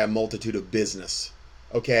cometh by a multitude of business.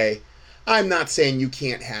 Okay? I'm not saying you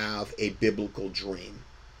can't have a biblical dream,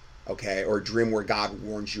 okay, or a dream where God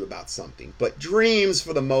warns you about something. But dreams,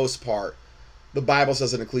 for the most part, the Bible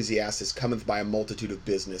says in Ecclesiastes, cometh by a multitude of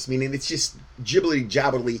business, meaning it's just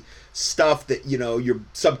jibbly-jabbly stuff that, your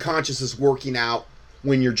subconscious is working out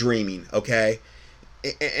when you're dreaming, okay?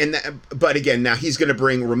 But again, now he's going to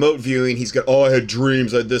bring remote viewing. He's going, I had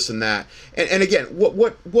dreams, I had this and that. And again,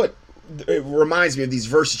 what it reminds me of, these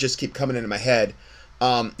verses just keep coming into my head.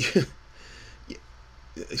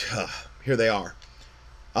 Here they are.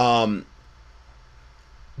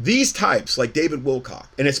 These types, like David Wilcock,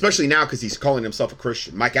 and especially now because he's calling himself a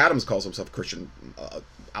Christian. Mike Adams calls himself a Christian.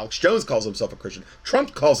 Alex Jones calls himself a Christian.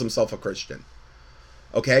 Trump calls himself a Christian.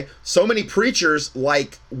 Okay? So many preachers,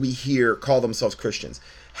 like we hear, call themselves Christians.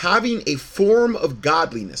 Having a form of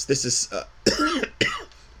godliness. This is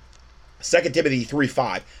 2 Timothy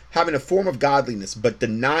 3:5. Having a form of godliness, but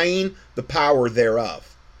denying the power thereof.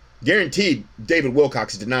 Guaranteed, David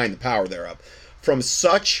Wilcox is denying the power thereof. From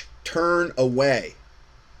such turn away.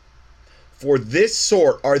 For this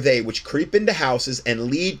sort are they which creep into houses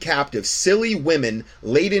and lead captive silly women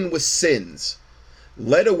laden with sins,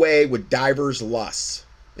 led away with divers lusts.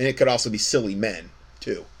 And it could also be silly men,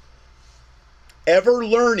 too. Ever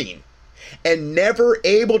learning and never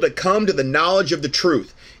able to come to the knowledge of the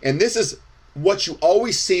truth. And this is what you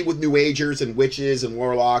always see with New Agers and witches and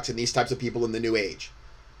warlocks and these types of people in the New Age.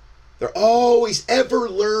 They're always ever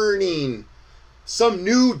learning some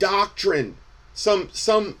new doctrine, some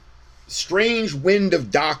strange wind of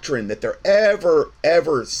doctrine that they're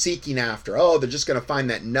ever seeking after. Oh, they're just going to find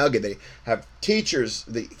that nugget. They have teachers,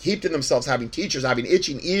 they heaped in themselves having teachers, having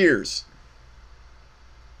itching ears.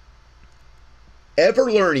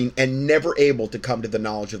 Ever learning and never able to come to the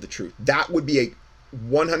knowledge of the truth. That would be a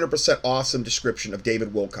 100% awesome description of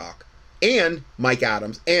David Wilcock and Mike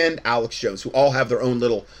Adams and Alex Jones, who all have their own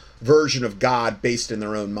little version of God based in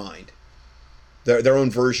their own mind. Their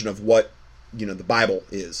own version of what, the Bible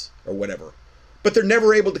is or whatever. But they're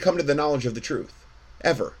never able to come to the knowledge of the truth.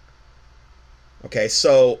 Ever. Okay,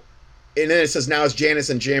 so, and then it says, now as Jannes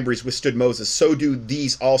and Jambres withstood Moses, so do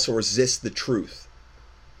these also resist the truth.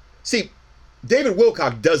 See, David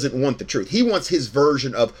Wilcock doesn't want the truth. He wants his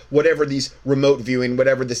version of whatever these remote viewing,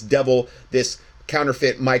 whatever this devil, this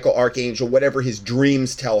counterfeit Michael Archangel, whatever his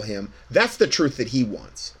dreams tell him. That's the truth that he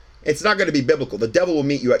wants. It's not going to be biblical. The devil will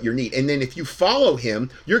meet you at your need. And then if you follow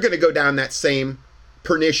him, you're going to go down that same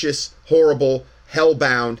pernicious, horrible,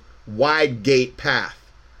 hell-bound, wide gate path,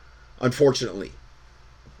 unfortunately.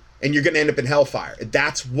 And you're going to end up in hellfire.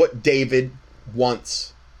 That's what David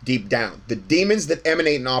wants deep down. The demons that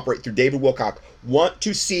emanate and operate through David Wilcock want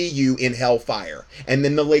to see you in hellfire and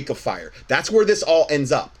then the lake of fire. That's where this all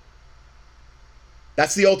ends up.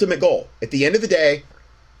 That's the ultimate goal. At the end of the day,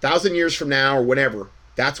 1,000 years from now or whenever,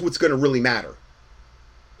 that's what's going to really matter.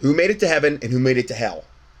 Who made it to heaven and who made it to hell.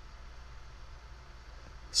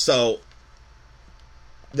 So,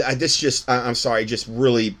 this just, I'm sorry, just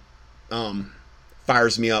really fired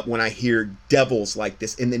fires me up when I hear devils like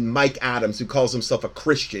this. And then Mike Adams, who calls himself a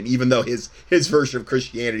Christian, even though his version of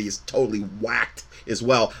Christianity is totally whacked as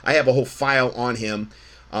well. I have a whole file on him,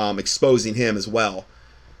 exposing him as well.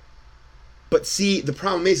 But see, the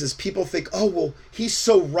problem is people think, oh, well, he's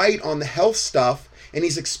so right on the health stuff, and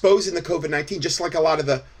he's exposing the COVID-19 just like a lot of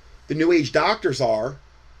the New Age doctors are.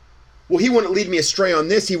 Well, he wouldn't lead me astray on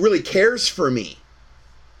this. He really cares for me.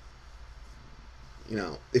 You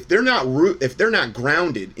know, if they're not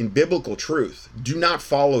grounded in biblical truth, do not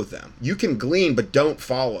follow them. You can glean, but don't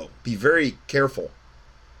follow. Be very careful.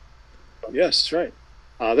 Yes, that's right.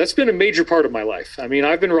 That's been a major part of my life. I mean,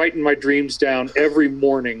 I've been writing my dreams down every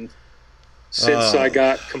morning since I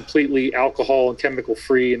got completely alcohol and chemical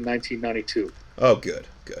free in 1992. Oh, good.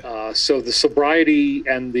 So the sobriety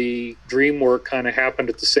and the dream work kind of happened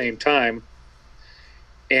at the same time.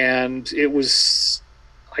 And it was,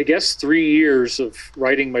 I guess, 3 years of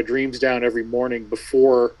writing my dreams down every morning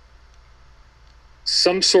before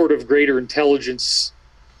some sort of greater intelligence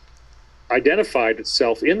identified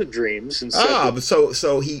itself in the dreams and said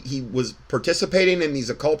so he was participating in these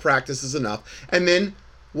occult practices enough, and then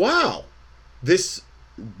wow, this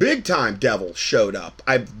big time devil showed up.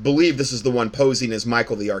 I believe this is the one posing as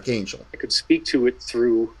Michael the Archangel. I could speak to it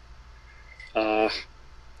through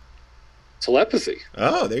telepathy.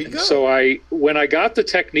 Oh, there you go. So when I got the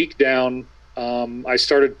technique down, I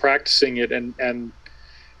started practicing it, and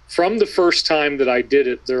from the first time that I did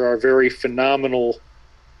it, there are very phenomenal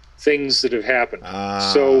things that have happened.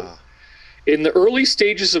 So in the early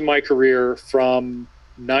stages of my career, from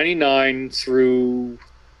 99 through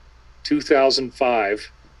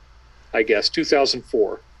 2005, I guess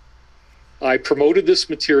 2004, I promoted this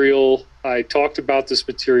material. I talked about this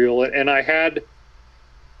material, and I had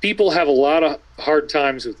people have a lot of hard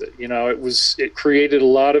times with it. You know, it created a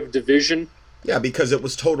lot of division. Yeah, because it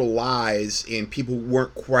was total lies, and people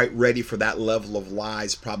weren't quite ready for that level of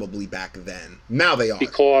lies probably back then. Now they are.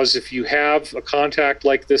 Because if you have a contact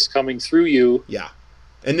like this coming through you... Yeah.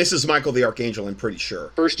 And this is Michael the Archangel, I'm pretty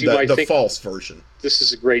sure. First you might think the false version. This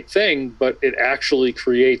is a great thing, but it actually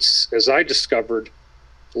creates, as I discovered,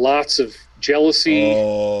 lots of jealousy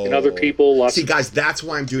in other people. See, guys, that's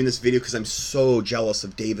why I'm doing this video, because I'm so jealous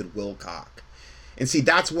of David Wilcock. And see,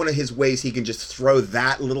 that's one of his ways he can just throw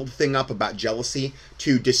that little thing up about jealousy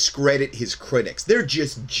to discredit his critics. They're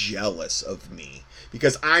just jealous of me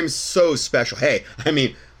because I'm so special. Hey, I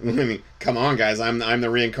mean, come on, guys. I'm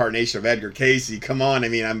the reincarnation of Edgar Cayce. Come on. I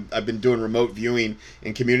mean, I've been doing remote viewing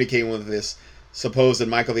and communicating with this supposed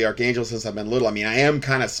Michael the Archangel since I've been little. I mean, I am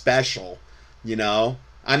kind of special, you know.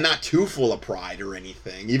 I'm not too full of pride or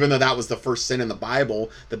anything, even though that was the first sin in the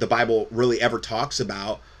Bible that the Bible really ever talks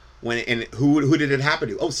about. Who did it happen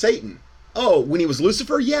to? Oh, Satan. Oh, when he was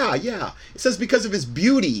Lucifer? Yeah. It says because of his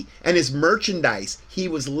beauty and his merchandise, he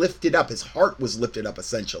was lifted up. His heart was lifted up,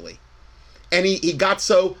 essentially. And he got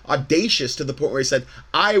so audacious to the point where he said,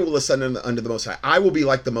 I will ascend under the Most High. I will be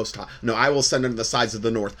like the Most High. No, I will ascend under the sides of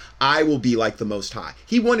the north. I will be like the Most High.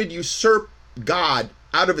 He wanted to usurp God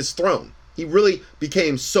out of his throne. He really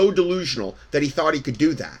became so delusional that he thought he could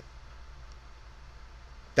do that.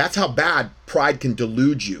 That's how bad pride can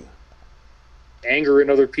delude you. Anger in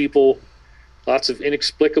other people, lots of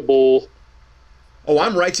inexplicable... Oh,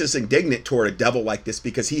 I'm righteous indignant toward a devil like this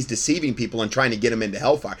because he's deceiving people and trying to get them into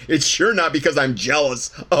hellfire. It's sure not because I'm jealous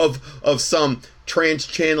of some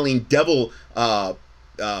trans-channeling devil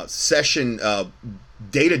session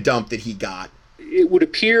data dump that he got. It would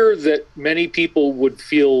appear that many people would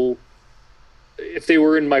feel, if they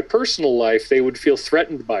were in my personal life, they would feel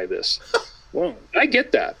threatened by this. Well, I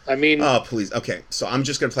get that. I mean... Oh, please. Okay, so I'm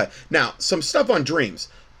just going to play. Now, some stuff on dreams.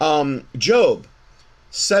 Job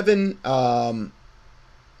 7...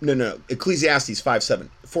 Ecclesiastes 5:7.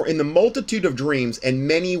 For in the multitude of dreams and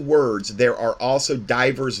many words there are also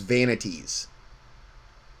divers vanities.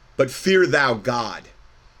 But fear thou God.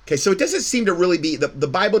 Okay, so it doesn't seem to really be... The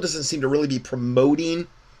Bible doesn't seem to really be promoting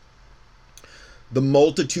the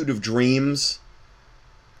multitude of dreams.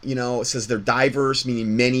 You know, it says they're diverse,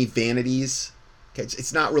 meaning many vanities. Okay,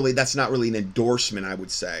 it's not really, that's not really an endorsement, I would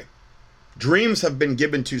say. Dreams have been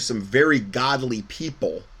given to some very godly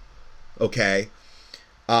people, okay?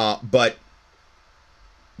 But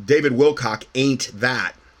David Wilcock ain't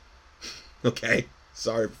that, okay?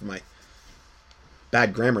 Sorry for my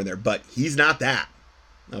bad grammar there, but he's not that,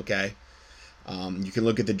 okay? You can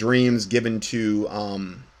look at the dreams given to,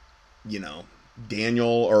 Daniel,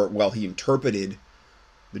 or, well, he interpreted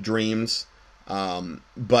the dreams,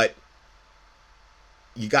 but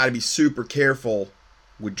you got to be super careful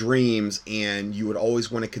with dreams, and you would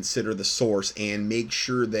always want to consider the source and make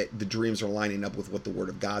sure that the dreams are lining up with what the Word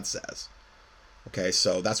of God says. Okay,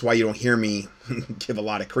 so that's why you don't hear me give a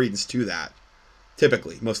lot of credence to that,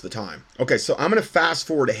 typically, most of the time. Okay, so I'm going to fast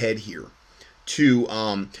forward ahead here to,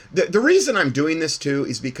 the reason I'm doing this too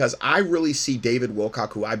is because I really see David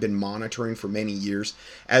Wilcock, who I've been monitoring for many years,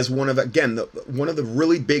 as one of the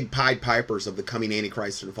really big Pied Pipers of the coming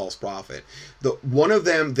Antichrist and false prophet. One of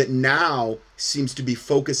them that now seems to be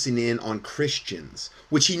focusing in on Christians,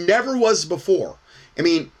 which he never was before. I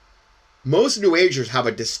mean, most New Agers have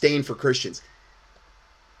a disdain for Christians.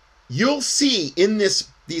 You'll see in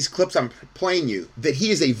these clips I'm playing you that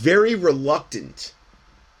he is a very reluctant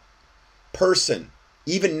person,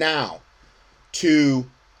 even now, to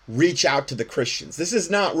reach out to the Christians. This is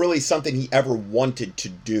not really something he ever wanted to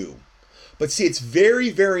do. But see, it's very,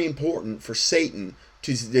 very important for Satan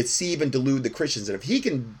to deceive and delude the Christians. And if he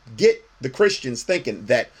can get the Christians thinking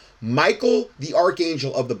that Michael, the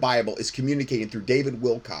archangel of the Bible, is communicating through David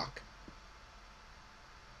Wilcock,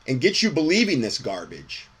 and get you believing this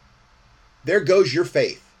garbage, there goes your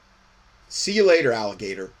faith. See you later,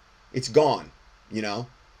 alligator. It's gone, you know.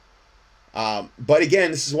 But again,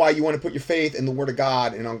 this is why you want to put your faith in the Word of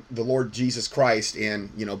God and on the Lord Jesus Christ, and,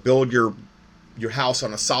 you know, build your house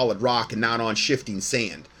on a solid rock and not on shifting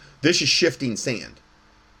sand. This is shifting sand.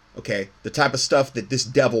 Okay? The type of stuff that this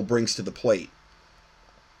devil brings to the plate.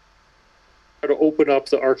 To open up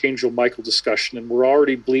the Archangel Michael discussion, and we're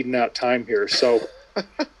already bleeding out time here. So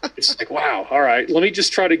it's like, wow, all right, let me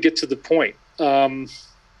just try to get to the point.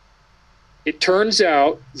 It turns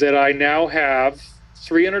out that I now have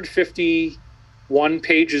 351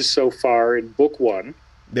 pages so far in book 1.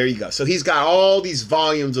 There you go. So he's got all these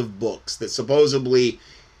volumes of books that supposedly,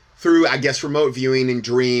 through, I guess, remote viewing in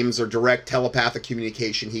dreams or direct telepathic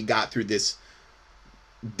communication, he got through this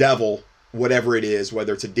devil, whatever it is,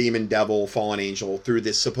 whether it's a demon, devil, fallen angel, through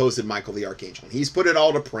this supposed Michael the Archangel. And he's put it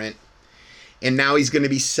all to print, and now he's going to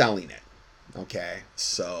be selling it. Okay?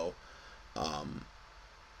 So,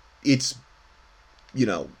 it's, you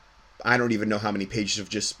know, I don't even know how many pages of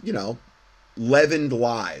just, you know, leavened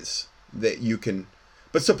lies that you can...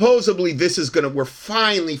 But supposedly this is going to... We're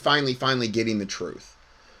finally getting the truth.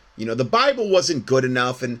 You know, the Bible wasn't good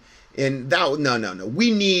enough, and that... No.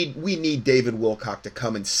 We need David Wilcock to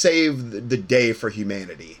come and save the day for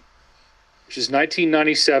humanity. Which is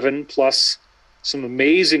 1997, plus some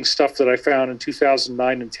amazing stuff that I found in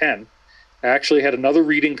 2009 and 10. I actually had another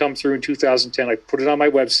reading come through in 2010. I put it on my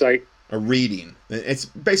website. A reading. It's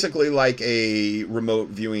basically like a remote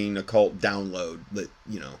viewing occult download that,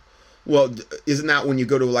 you know. Well, isn't that when you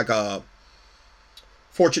go to like a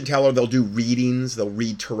fortune teller, they'll do readings, they'll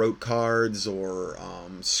read tarot cards or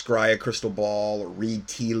scry a crystal ball or read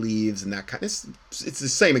tea leaves and that kind of... It's the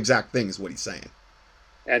same exact thing as what he's saying.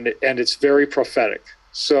 And it's very prophetic.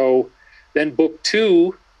 So then book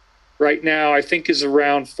 2 right now I think is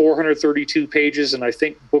around 432 pages, and I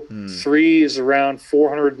think book 3 is around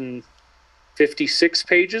 456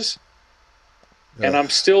 pages. And I'm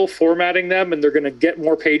still formatting them, and they're going to get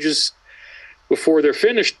more pages before they're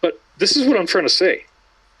finished. But this is what I'm trying to say.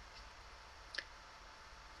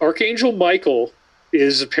 Archangel Michael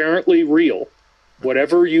is apparently real,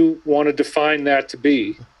 whatever you want to define that to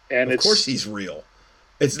be. And of course he's real.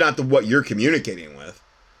 It's not what you're communicating with,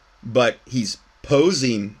 but he's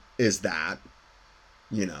posing as that,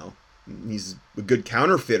 you know. He's a good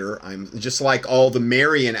counterfeiter. I'm just like all the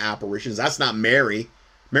Marian apparitions. That's not Mary.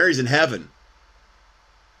 Mary's in heaven.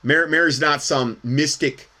 Mary's not some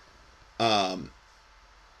mystic,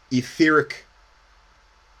 etheric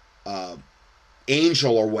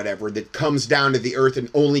angel or whatever that comes down to the earth and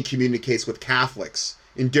only communicates with Catholics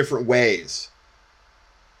in different ways.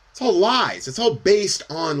 It's all lies. It's all based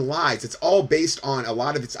on lies. It's all based on a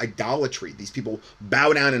lot of its idolatry. These people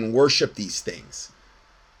bow down and worship these things,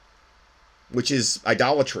 which is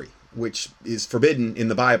idolatry, which is forbidden in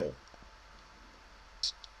the Bible.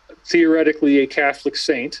 Theoretically a Catholic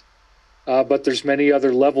saint, but there's many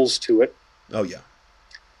other levels to it. Oh, yeah.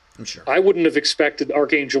 I'm sure. I wouldn't have expected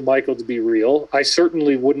Archangel Michael to be real. I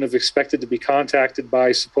certainly wouldn't have expected to be contacted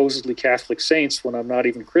by supposedly Catholic saints when I'm not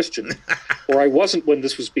even Christian, or I wasn't when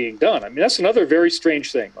this was being done. I mean, that's another very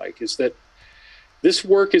strange thing, Mike, is that this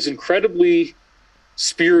work is incredibly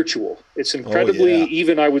spiritual. It's incredibly,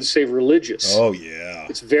 even I would say, religious. Oh, yeah.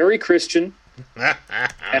 It's very Christian.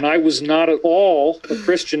 And I was not at all a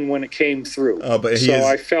Christian when it came through. But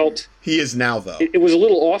I felt... He is now, though. It was a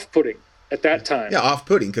little off-putting at that time. Yeah,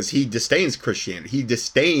 off-putting, because he disdains Christianity. He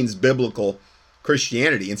disdains biblical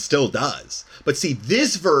Christianity and still does. But see,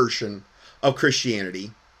 this version of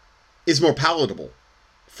Christianity is more palatable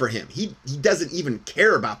for him. He doesn't even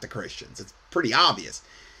care about the Christians. It's pretty obvious.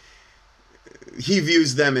 he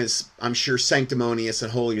views them as, I'm sure, sanctimonious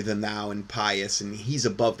and holier than thou and pious, and he's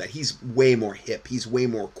above that. He's way more hip. He's way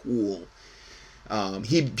more cool.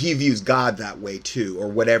 He views God that way too, or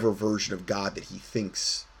whatever version of God that he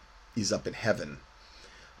thinks is up in heaven.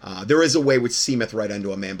 There is a way which seemeth right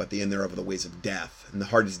unto a man, but the end thereof are the ways of death. And the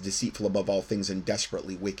heart is deceitful above all things and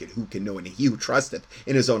desperately wicked. Who can know it? And he who trusteth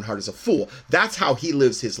in his own heart is a fool. That's how he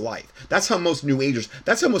lives his life. That's how most New Agers,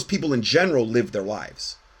 that's how most people in general live their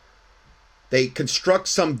lives. They construct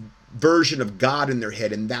some version of God in their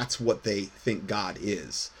head, and that's what they think God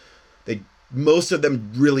is. Most of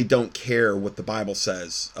them really don't care what the Bible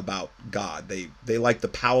says about God. They like the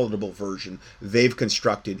palatable version they've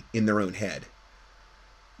constructed in their own head.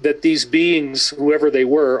 That these beings, whoever they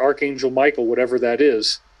were, Archangel Michael, whatever that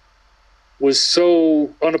is, was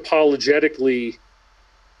so unapologetically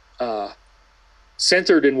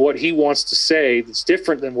centered in what he wants to say that's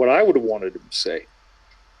different than what I would have wanted him to say.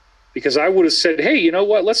 Because I would have said, hey, you know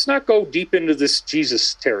what? Let's not go deep into this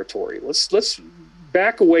Jesus territory. Let's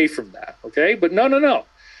back away from that, okay? But no.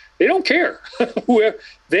 They don't care.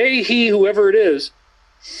 Whoever it is,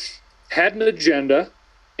 had an agenda.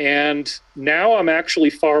 And now I'm actually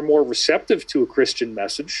far more receptive to a Christian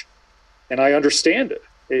message, and I understand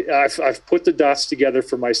it. I've put the dots together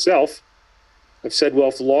for myself. I've said, well,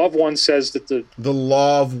 if the law of one says that the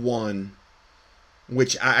law of one,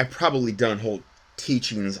 which I probably done whole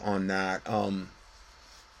teachings on that,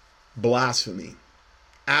 blasphemy,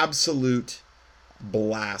 absolute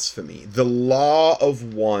blasphemy. The law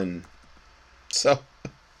of one. So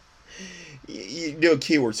you do a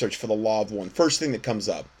keyword search for the law of one. First thing that comes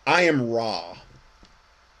up, I am Ra.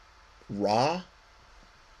 Ra?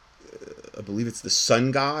 I believe it's the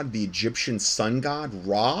sun god, the Egyptian sun god,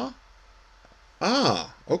 Ra?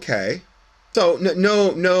 Ah, okay. So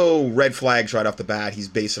no red flags right off the bat. He's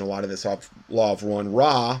basing a lot of this off law of one.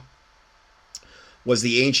 Ra was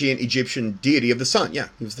the ancient Egyptian deity of the sun. Yeah,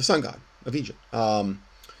 he was the sun god of Egypt.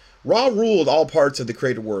 Ra ruled all parts of the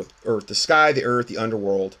created earth, the sky, the earth, the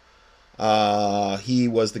underworld. He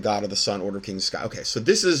was the god of the sun, order of kings of the sky. Okay, so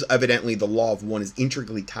this is evidently the law of one is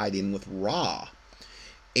intricately tied in with Ra.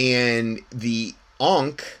 And the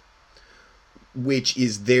Ankh, which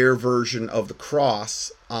is their version of the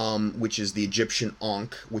cross, which is the Egyptian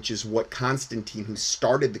Ankh, which is what Constantine, who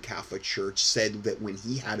started the Catholic Church, said that when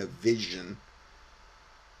he had a vision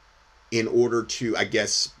in order to, I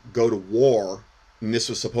guess, go to war, and this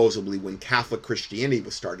was supposedly when Catholic Christianity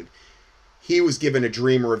was started, he was given a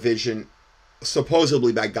dream or a vision,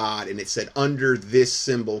 supposedly by God, and it said, under this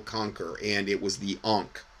symbol conquer, and it was the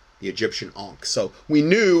Ankh, the Egyptian Ankh. So we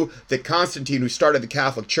knew that Constantine, who started the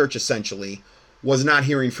Catholic Church essentially, was not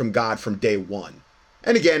hearing from God from day one.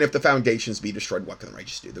 And again, if the foundations be destroyed, what can the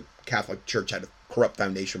righteous do? The Catholic Church had a corrupt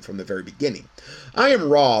foundation from the very beginning. I am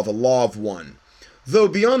Ra, the law of one. Though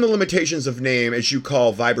beyond the limitations of name, as you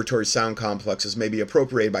call vibratory sound complexes, may be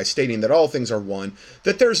appropriated by stating that all things are one,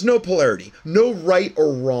 that there's no polarity, no right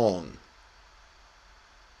or wrong.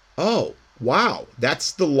 Oh, wow.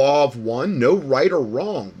 That's the law of one, no right or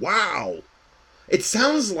wrong. Wow. It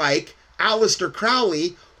sounds like Aleister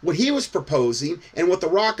Crowley, what he was proposing, and what the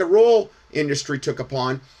rock and roll industry took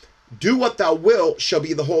upon, do what thou wilt shall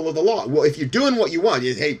be the whole of the law. Well, if you're doing what you want,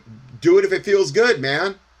 hey, do it if it feels good,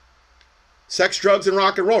 man. Sex, drugs, and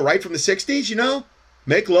rock and roll, right from the 60s, you know?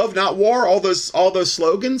 Make love, not war, all those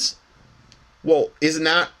slogans. Well, isn't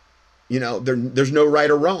that, you know, there's no right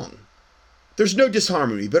or wrong. There's no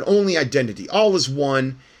disharmony, but only identity. All is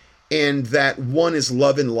one, and that one is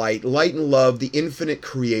love and light and love, the infinite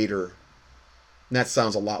creator. And that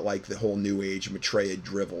sounds a lot like the whole New Age Maitreya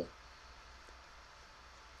drivel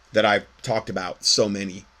that I've talked about so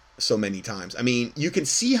many times. I mean, you can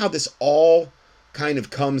see how this all kind of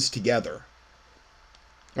comes together.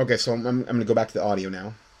 Okay, so I'm going to go back to the audio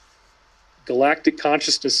now. Galactic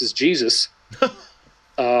consciousness is Jesus.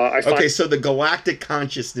 Okay, so the galactic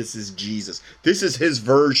consciousness is Jesus. This is his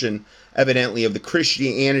version, evidently, of the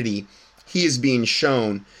Christianity he is being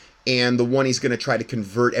shown, and the one he's going to try to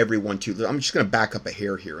convert everyone to. I'm just going to back up a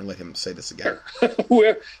hair here and let him say this again.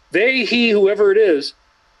 Whoever it is,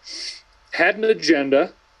 had an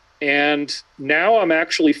agenda, and now I'm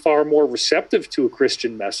actually far more receptive to a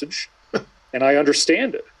Christian message, and I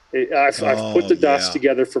understand it. I've put the dots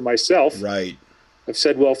together for myself. Right. I've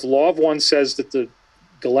said, well, if the law of one says that the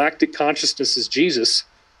galactic consciousness is Jesus,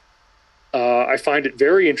 I find it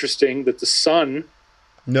very interesting that the sun...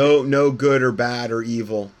 No good or bad or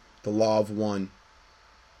evil. The law of one.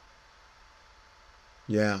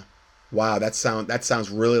 Yeah. Wow, that sounds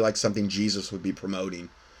really like something Jesus would be promoting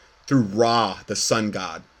through Ra, the sun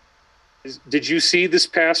god. Did you see this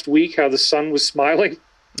past week how the sun was smiling?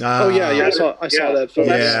 Oh yeah, I saw that film.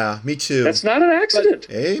 Yeah, me too. That's not an accident.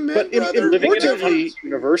 Amen, but brother. Living in a Unfortunately-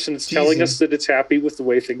 universe, and it's telling us that it's happy with the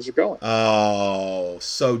way things are going. Oh,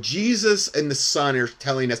 so Jesus and the Son are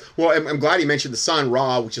telling us. Well, I'm glad he mentioned the Son,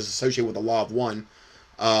 Ra, which is associated with the law of one.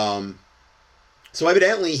 So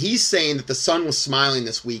evidently, he's saying that the Son was smiling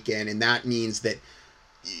this weekend, and that means that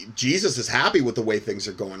Jesus is happy with the way things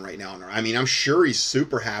are going right now. I mean, I'm sure he's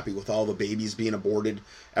super happy with all the babies being aborted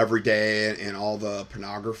every day and all the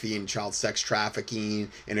pornography and child sex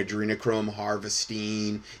trafficking and adrenochrome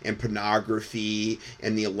harvesting and pornography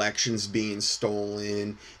and the elections being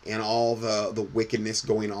stolen and all the wickedness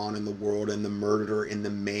going on in the world and the murder and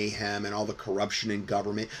the mayhem and all the corruption in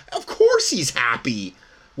government. Of course he's happy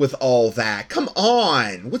with all that. Come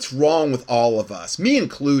on. What's wrong with all of us? Me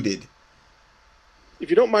included. If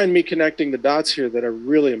you don't mind me connecting the dots here that are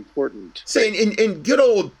really important. Saying in good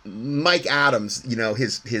old Mike Adams,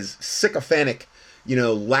 his sycophantic,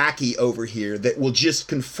 lackey over here that will just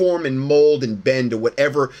conform and mold and bend to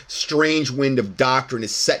whatever strange wind of doctrine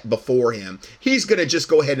is set before him. He's going to just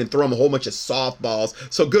go ahead and throw him a whole bunch of softballs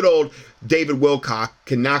so good old David Wilcock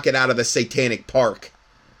can knock it out of the satanic park.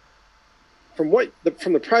 From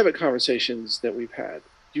the private conversations that we've had,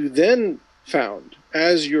 you then found,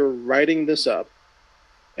 as you're writing this up,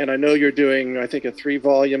 and I know you're doing, I think, a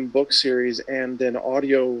 3-volume book series and then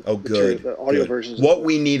audio. Oh, good. The audio good. versions. What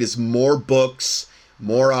we need is more books,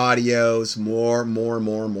 more audios,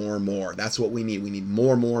 more. That's what we need. We need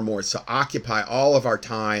more. To occupy all of our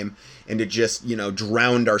time and to just,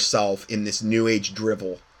 drown ourselves in this new age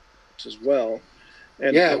drivel. As well.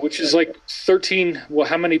 And, which is like 13. Well,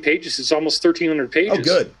 how many pages? It's almost 1,300 pages.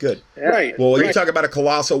 Oh, good. Yeah. Right. Well, right. you talk about a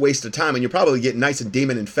colossal waste of time, and you're probably getting nice and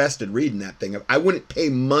demon infested reading that thing. I wouldn't pay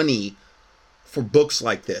money for books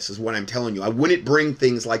like this, is what I'm telling you. I wouldn't bring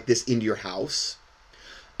things like this into your house.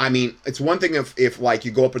 I mean, it's one thing if like you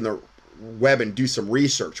go up in the web and do some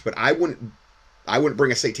research, but I wouldn't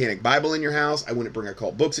bring a satanic Bible in your house. I wouldn't bring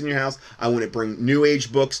occult books in your house. I wouldn't bring New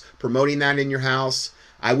Age books promoting that in your house.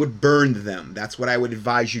 I would burn them. That's what I would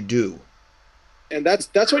advise you do. And that's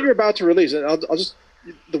what you're about to release. And I'll just,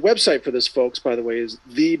 the website for this, folks, by the way, is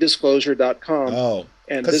thedisclosure.com. Oh,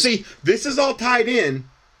 and see, this is all tied in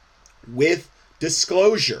with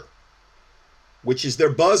disclosure, which is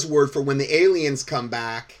their buzzword for when the aliens come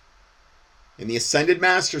back and the ascended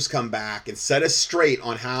masters come back and set us straight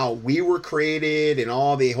on how we were created and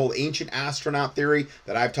all the whole ancient astronaut theory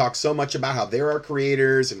that I've talked so much about, how they're our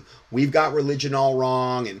creators and we've got religion all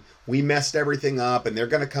wrong and we messed everything up, and they're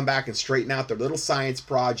going to come back and straighten out their little science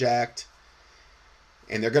project,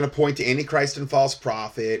 and they're going to point to Antichrist and false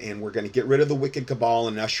prophet, and we're going to get rid of the wicked cabal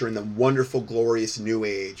and usher in the wonderful, glorious new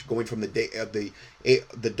age, going from the day of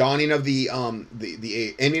the dawning of the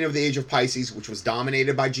ending of the age of Pisces, which was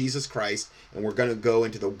dominated by Jesus Christ, and we're going to go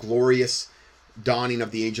into the glorious dawning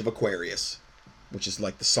of the age of Aquarius, which is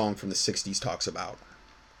like the song from the 60s talks about.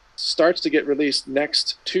 Starts to get released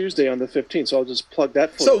next Tuesday on the 15th, so I'll just plug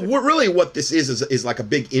that for you. So really what this is like a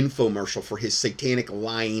big infomercial for his satanic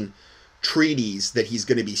lying treatise that he's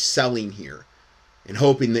going to be selling here and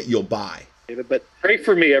hoping that you'll buy. But pray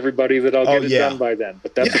for me, everybody, that I'll get it done by then.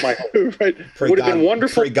 But that's my hope. Right. It would have been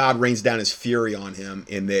wonderful. Pray God rains down his fury on him,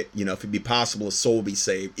 and that, if it be possible, his soul be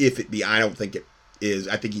saved. If it be, I don't think it is.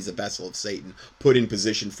 I think he's a vessel of Satan, put in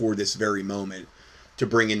position for this very moment to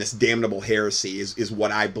bring in this damnable heresy is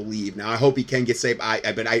what I believe. Now, I hope he can get saved.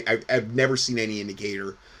 But I've never seen any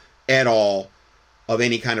indicator at all of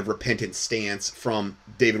any kind of repentant stance from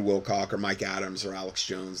David Wilcock or Mike Adams or Alex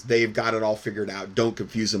Jones. They've got it all figured out. Don't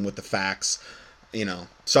confuse them with the facts.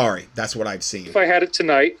 Sorry, that's what I've seen. If I had it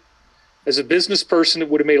tonight, as a business person, it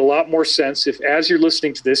would have made a lot more sense if, as you're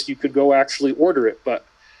listening to this, you could go actually order it. But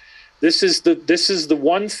this is the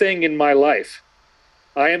one thing in my life.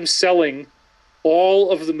 I am selling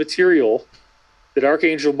all of the material that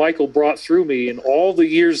Archangel Michael brought through me in all the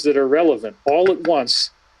years that are relevant, all at once,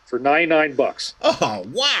 for $99. Oh,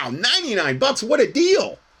 wow, $99. What a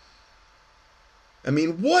deal. I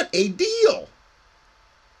mean, what a deal.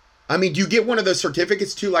 I mean, do you get one of those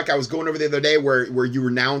certificates too, like I was going over the other day, where you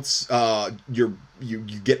renounce you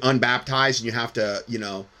get unbaptized and you have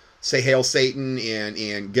to, say Hail Satan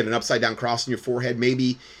and get an upside down cross on your forehead?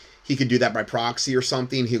 Maybe he could do that by proxy or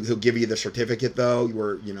something. He'll give you the certificate though,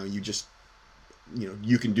 where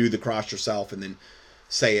you can do the cross yourself and then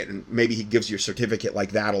say it, and maybe he gives you a certificate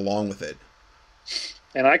like that along with it.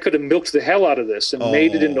 And I could have milked the hell out of this and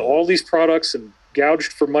made it into all these products and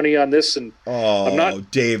gouged for money on this. And I'm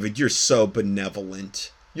not. David, you're so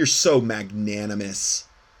benevolent. You're so magnanimous.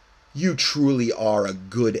 You truly are a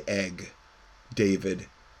good egg, David.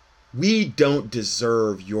 We don't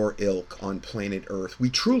deserve your ilk on planet Earth. We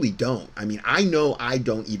truly don't. I mean, I know I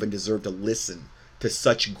don't even deserve to listen to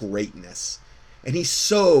such greatness. And he's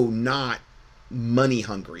so not money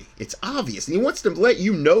hungry. It's obvious. And he wants to let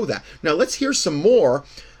you know that. Now, let's hear some more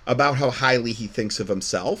about how highly he thinks of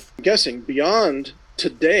himself. I'm guessing beyond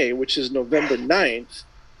today, which is November 9th,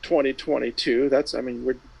 2022.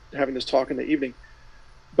 We're having this talk in the evening.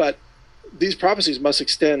 But these prophecies must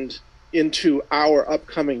extend into our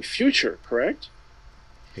upcoming future, correct?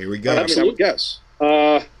 Here we go. I would guess.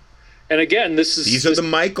 And again, these are the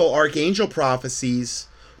Michael Archangel prophecies.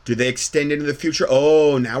 Do they extend into the future?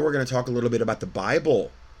 Oh, now we're going to talk a little bit about the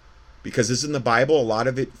Bible. Because isn't the Bible, a lot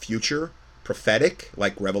of it future, prophetic,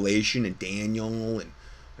 like Revelation and Daniel and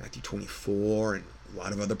Matthew 24 and a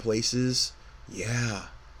lot of other places? Yeah.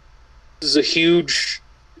 This is a huge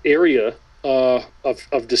area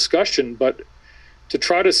of discussion, but to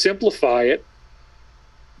try to simplify it,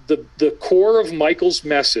 the core of Michael's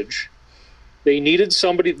message, they needed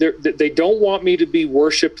somebody. They don't want me to be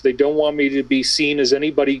worshipped. They don't want me to be seen as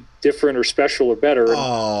anybody different or special or better.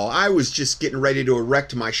 Oh, I was just getting ready to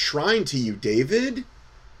erect my shrine to you, David.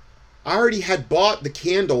 I already had bought the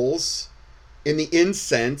candles and the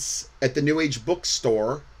incense at the New Age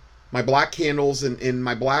bookstore, my black candles and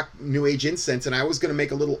my black New Age incense, and I was going to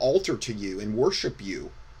make a little altar to you and worship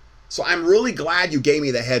you. So I'm really glad you gave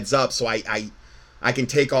me the heads up so I can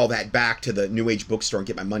take all that back to the New Age bookstore and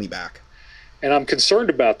get my money back. And I'm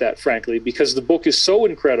concerned about that, frankly, because the book is so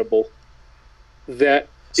incredible that...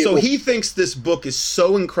 So he thinks this book is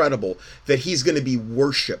so incredible that he's going to be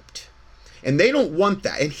worshipped. And they don't want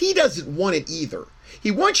that. And he doesn't want it either.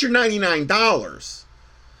 He wants your $99.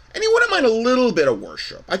 And he wouldn't mind a little bit of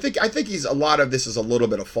worship. I think he's a lot of this is a little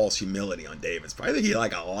bit of false humility on David's part. I think he'd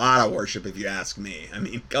like a lot of worship if you ask me. I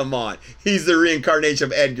mean, come on. He's the reincarnation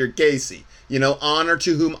of Edgar Cayce. You know, honor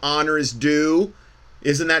to whom honor is due.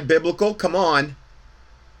 Isn't that biblical? Come on.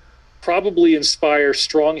 Probably inspire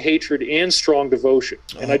strong hatred and strong devotion.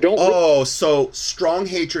 And I don't... So strong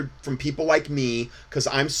hatred from people like me because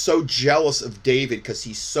I'm so jealous of David because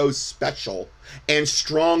he's so special, and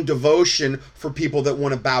strong devotion for people that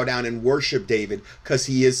want to bow down and worship David because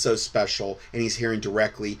he is so special and he's hearing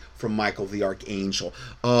directly from Michael the Archangel.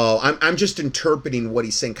 Oh, I'm just interpreting what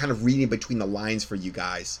he's saying, kind of reading between the lines for you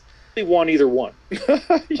guys. They want either one. He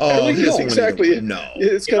doesn't exactly. Want no.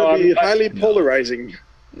 It's going to be highly polarizing.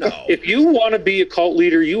 No. If you want to be a cult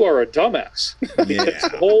leader, you are a dumbass. Yeah.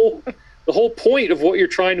 The whole point of what you're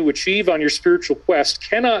trying to achieve on your spiritual quest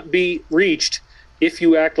cannot be reached if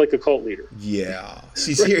you act like a cult leader. Yeah.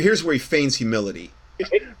 See, here's where he feigns humility.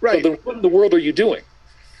 Right. So then what in the world are you doing?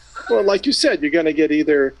 Well, like you said, you're going to get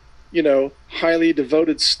either, highly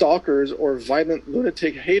devoted stalkers or violent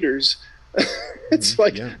lunatic haters. It's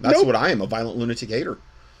like, that's what I am, a violent lunatic hater.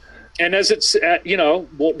 And as it's,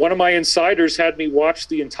 one of my insiders had me watch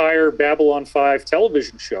the entire Babylon 5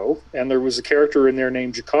 television show, and there was a character in there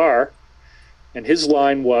named Jakar, and his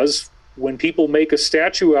line was, when people make a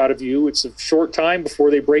statue out of you, it's a short time before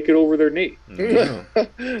they break it over their knee. Yeah,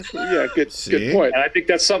 good point. And I think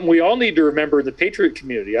that's something we all need to remember in the Patriot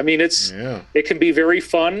community. I mean, it can be very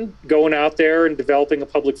fun going out there and developing a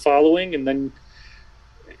public following, and then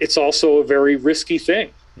it's also a very risky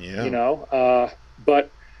thing, but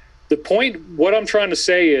the point, what I'm trying to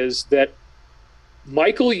say is that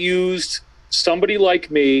Michael used somebody like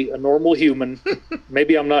me, a normal human,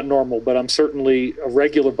 maybe I'm not normal, but I'm certainly a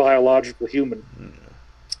regular biological human,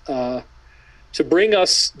 to bring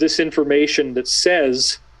us this information that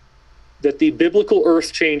says that the biblical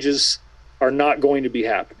earth changes are not going to be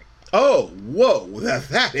happening. Oh, whoa,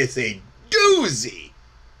 that is a doozy.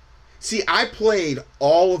 See, I played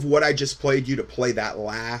all of what I just played you to play that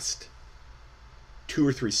last 2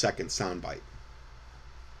 or 3 second soundbite.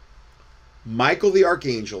 Michael the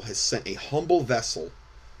Archangel has sent a humble vessel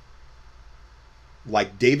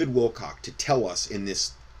like David Wilcock to tell us in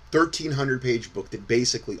this 1,300-page book that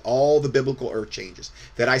basically all the biblical earth changes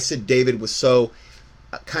that I said David was so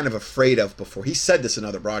kind of afraid of before. He said this in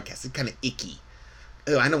other broadcasts. It's kind of icky.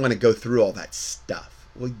 Oh, I don't want to go through all that stuff.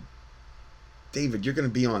 Well, David, you're going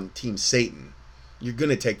to be on Team Satan. You're going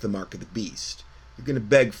to take the mark of the beast. You're going to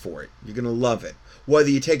beg for it. You're going to love it. Whether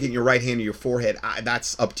you take it in your right hand or your forehead,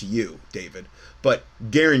 that's up to you, David. But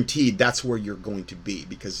guaranteed, that's where you're going to be,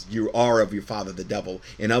 because you are of your father, the devil,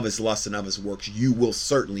 and of his lusts and of his works you will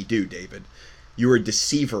certainly do, David. You're a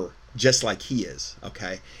deceiver just like he is,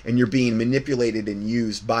 okay? And you're being manipulated and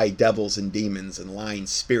used by devils and demons and lying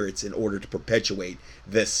spirits in order to perpetuate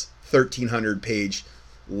this 1,300-page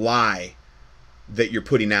lie that you're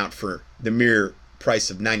putting out for the mere price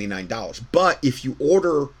of $99. But if you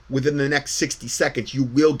order within the next 60 seconds, you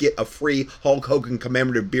will get a free Hulk Hogan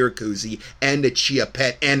commemorative beer koozie and a chia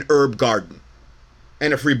pet and herb garden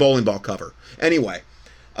and a free bowling ball cover. Anyway,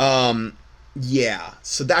 yeah,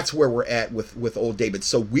 so that's where we're at with old David.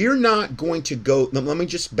 So we're not going to go, let me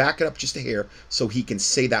just back it up just a hair so he can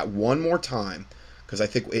say that one more time, because I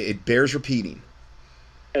think it bears repeating.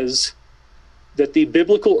 As that the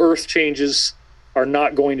biblical earth changes are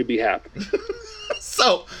not going to be happening.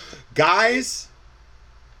 So, guys,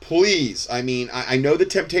 please, I mean, I know the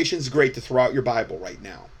temptation is great to throw out your Bible right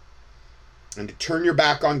now and to turn your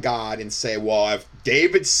back on God and say, well, if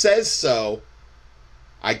David says so,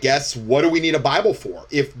 I guess what do we need a Bible for?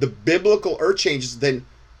 If the biblical earth changes, then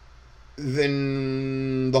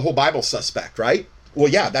the whole Bible's suspect, right? Well,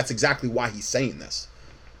 yeah, that's exactly why he's saying this.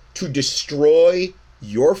 To destroy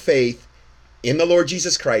your faith in the Lord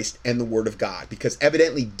Jesus Christ and the Word of God. Because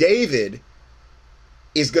evidently David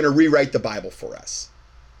is going to rewrite the Bible for us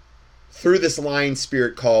through this lying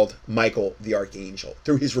spirit called Michael the Archangel,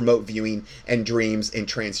 through his remote viewing and dreams and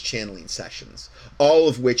trans-channeling sessions, all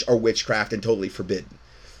of which are witchcraft and totally forbidden.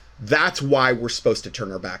 That's why we're supposed to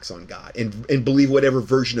turn our backs on God and believe whatever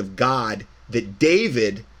version of God that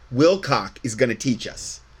David Wilcock is going to teach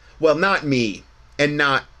us. Well, not me and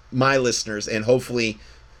not my listeners, and hopefully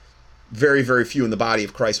very, very few in the body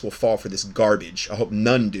of Christ will fall for this garbage. I hope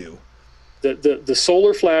none do. The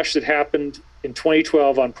solar flash that happened in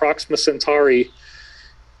 2012 on Proxima Centauri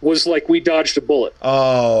was like we dodged a bullet.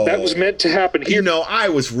 Oh. That was meant to happen here. You know, I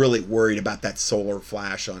was really worried about that solar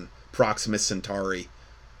flash on Proxima Centauri.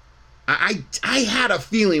 I had a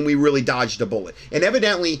feeling we really dodged a bullet. And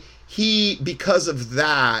evidently, because of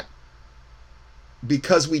that,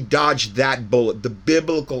 because we dodged that bullet, the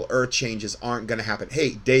biblical earth changes aren't going to happen.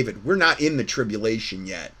 Hey, David, we're not in the tribulation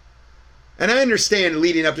yet. And I understand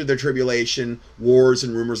leading up to the tribulation, wars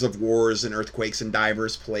and rumors of wars and earthquakes in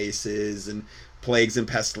diverse places and plagues and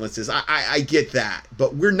pestilences. I get that.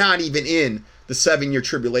 But we're not even in the 7-year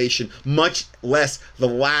tribulation, much less the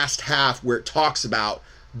last half where it talks about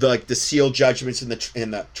the seal judgments and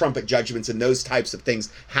the trumpet judgments and those types of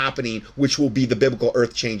things happening, which will be the biblical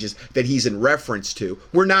earth changes that he's in reference to.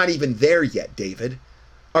 We're not even there yet, David.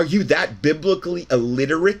 Are you that biblically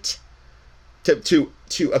illiterate to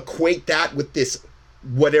equate that with this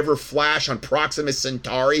whatever flash on Proxima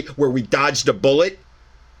Centauri where we dodged a bullet?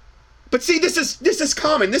 But see, this is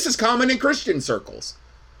common. This is common in Christian circles.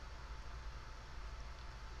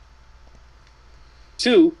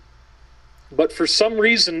 2, but for some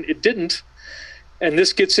reason it didn't. And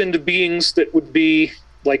this gets into beings that would be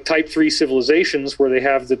like type 3 civilizations where they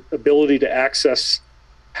have the ability to access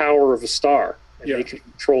power of a star. And they can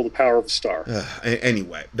control the power of a star.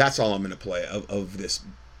 Anyway, that's all I'm going to play of this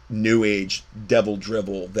new age devil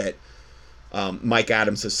drivel that Mike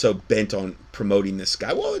Adams is so bent on promoting this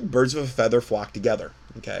guy. Well, birds of a feather flock together.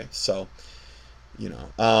 Okay, so, you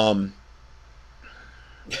know.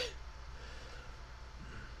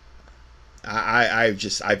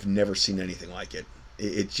 I've never seen anything like it.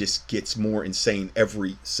 It just gets more insane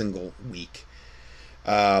every single week.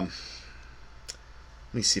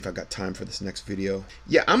 Let me see if I've got time for this next video.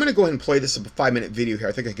 Yeah, I'm going to go ahead and play this, a 5-minute video here.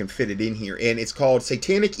 I think I can fit it in here. And it's called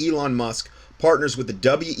Satanic Elon Musk Partners with the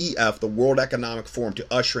WEF, the World Economic Forum, to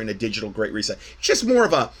usher in a digital Great Reset. It's just more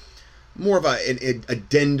of an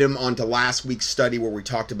addendum onto last week's study where we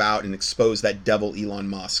talked about and exposed that devil Elon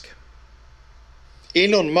Musk.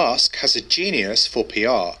 Elon Musk has a genius for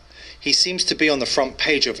PR. He seems to be on the front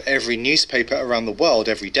page of every newspaper around the world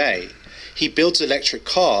every day. He builds electric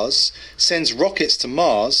cars, sends rockets to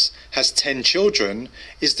Mars, has 10 children,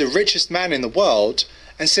 is the richest man in the world,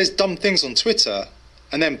 and says dumb things on Twitter,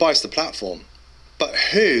 and then buys the platform. But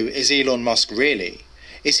who is Elon Musk really?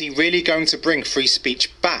 Is he really going to bring free speech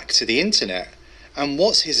back to the internet? And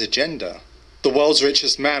what's his agenda? The world's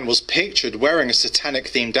richest man was pictured wearing a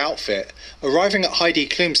satanic-themed outfit, arriving at Heidi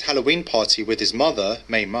Klum's Halloween party with his mother,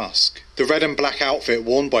 Mae Musk. The red and black outfit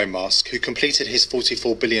worn by Musk, who completed his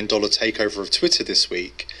 $44 billion takeover of Twitter this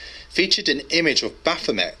week, featured an image of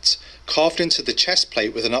Baphomet carved into the chest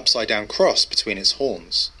plate with an upside-down cross between its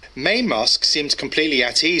horns. Mae Musk seemed completely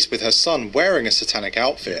at ease with her son wearing a satanic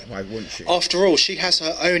outfit. Why wouldn't she? After all, she has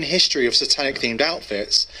her own history of satanic-themed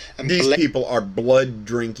outfits. And these people are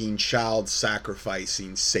blood-drinking,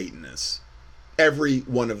 child-sacrificing Satanists. Every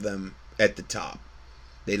one of them at the top.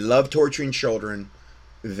 They love torturing children.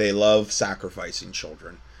 They love sacrificing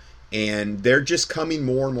children. And they're just coming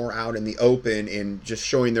more and more out in the open and just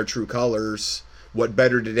showing their true colors. What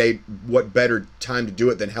better time to do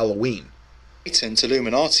it than Halloween? Blatant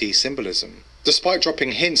Illuminati symbolism. Despite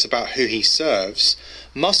dropping hints about who he serves,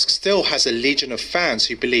 Musk still has a legion of fans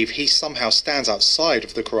who believe he somehow stands outside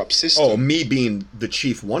of the corrupt system. Oh, me being the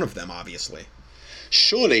chief one of them, obviously.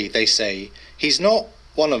 Surely, they say, he's not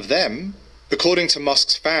one of them. According to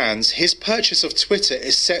Musk's fans, his purchase of Twitter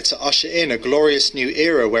is set to usher in a glorious new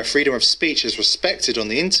era where freedom of speech is respected on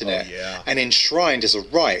the internet and enshrined as a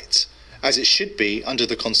right, as it should be under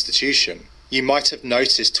the Constitution. You might have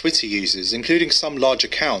noticed Twitter users, including some large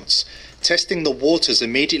accounts, testing the waters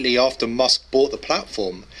immediately after Musk bought the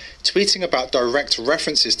platform, tweeting about direct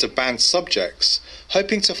references to banned subjects,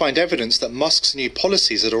 hoping to find evidence that Musk's new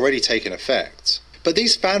policies had already taken effect. But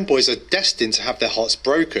these fanboys are destined to have their hearts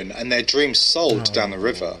broken and their dreams sold down the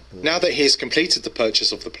river. Now that he has completed the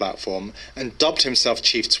purchase of the platform and dubbed himself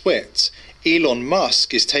Chief Twit, Elon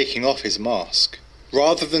Musk is taking off his mask.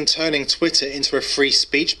 Rather than turning Twitter into a free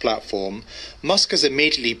speech platform, Musk has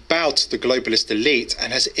immediately bowed to the globalist elite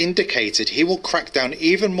and has indicated he will crack down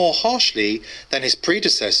even more harshly than his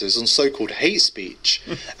predecessors on so-called hate speech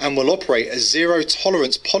and will operate a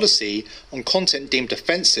zero-tolerance policy on content deemed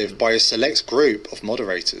offensive by a select group of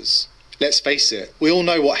moderators. Let's face it, we all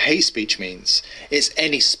know what hate speech means. It's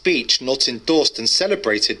any speech not endorsed and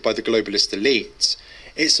celebrated by the globalist elite.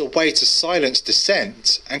 It's a way to silence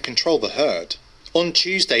dissent and control the herd. On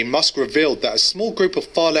Tuesday, Musk revealed that a small group of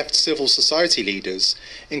far-left civil society leaders,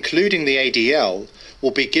 including the ADL,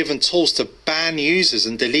 will be given tools to ban users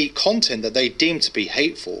and delete content that they deem to be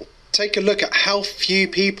hateful. Take a look at how few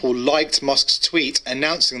people liked Musk's tweet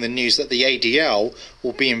announcing the news that the ADL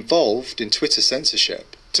will be involved in Twitter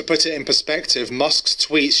censorship. To put it in perspective, Musk's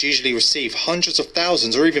tweets usually receive hundreds of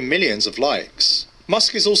thousands or even millions of likes.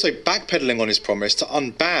 Musk is also backpedaling on his promise to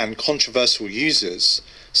unban controversial users,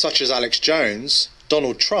 such as Alex Jones,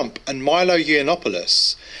 Donald Trump and Milo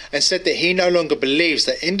Yiannopoulos, and said that he no longer believes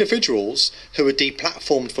that individuals who are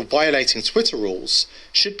deplatformed for violating Twitter rules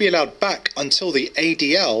should be allowed back until the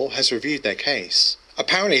ADL has reviewed their case.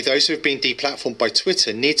 Apparently those who have been deplatformed by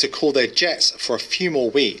Twitter need to call their jets for a few more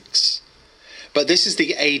weeks. But this is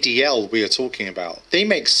the ADL we are talking about. They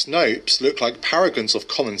make Snopes look like paragons of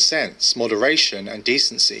common sense, moderation and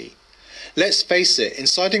decency. Let's face it, in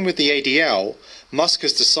siding with the ADL, Musk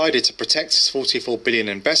has decided to protect his $44 billion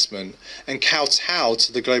investment and kowtow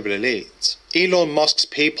to the global elite. Elon Musk's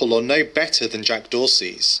people are no better than Jack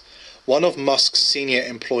Dorsey's. One of Musk's senior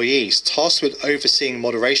employees tasked with overseeing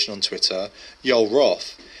moderation on Twitter, Yoel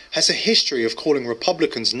Roth, has a history of calling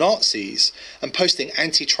Republicans Nazis and posting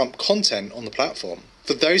anti-Trump content on the platform.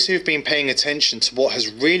 For those who have been paying attention to what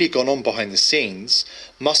has really gone on behind the scenes,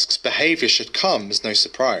 Musk's behaviour should come as no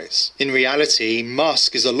surprise. In reality,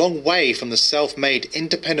 Musk is a long way from the self-made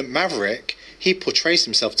independent maverick he portrays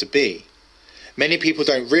himself to be. Many people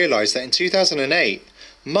don't realise that in 2008,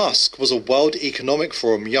 Musk was a World Economic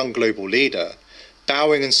Forum young global leader,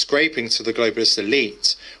 bowing and scraping to the globalist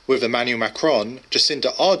elite, with Emmanuel Macron,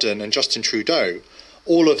 Jacinda Ardern and Justin Trudeau,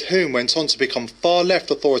 all of whom went on to become far-left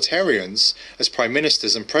authoritarians as prime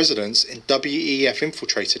ministers and presidents in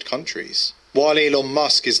WEF-infiltrated countries. While Elon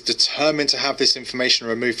Musk is determined to have this information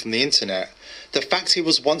removed from the internet, the fact he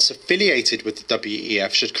was once affiliated with the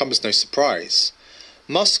WEF should come as no surprise.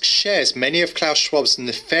 Musk shares many of Klaus Schwab's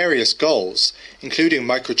nefarious goals, including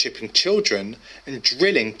microchipping children and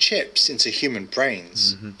drilling chips into human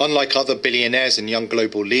brains. Unlike other billionaires and young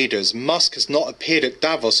global leaders, Musk has not appeared at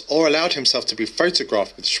Davos or allowed himself to be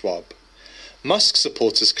photographed with Schwab. Musk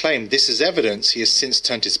supporters claim this is evidence he has since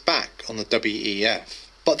turned his back on the WEF.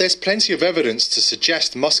 But there's plenty of evidence to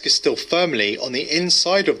suggest Musk is still firmly on the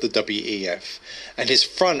inside of the WEF, and his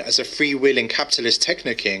front as a freewheeling capitalist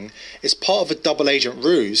techno-king is part of a double-agent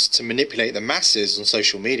ruse to manipulate the masses on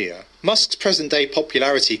social media. Musk's present-day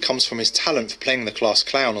popularity comes from his talent for playing the class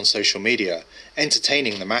clown on social media,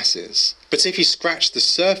 entertaining the masses. But if you scratch the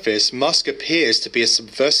surface, Musk appears to be a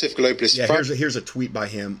subversive globalist... Yeah, here's a tweet by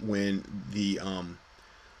him when the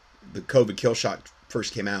COVID kill shot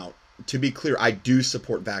first came out. To be clear, I do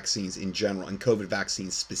support vaccines in general and COVID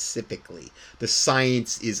vaccines specifically. The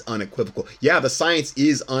science is unequivocal. Yeah, the science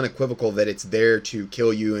is unequivocal that it's there to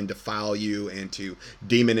kill you and defile you and to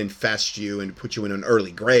demon infest you and put you in an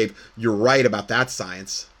early grave. You're right about that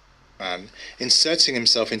science. Man, inserting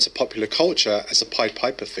himself into popular culture as a Pied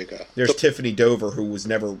Piper figure. There's Tiffany Dover, who was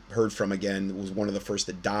never heard from again, was one of the first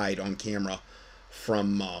that died on camera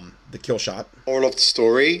from the kill shot. Moral of the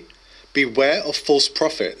story, beware of false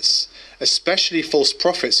prophets, especially false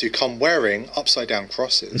prophets who come wearing upside-down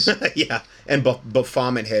crosses. Yeah, and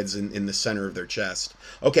Baphomet heads in the center of their chest.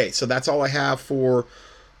 Okay, so that's all I have for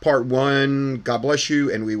part 1. God bless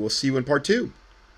you, and we will see you in part 2.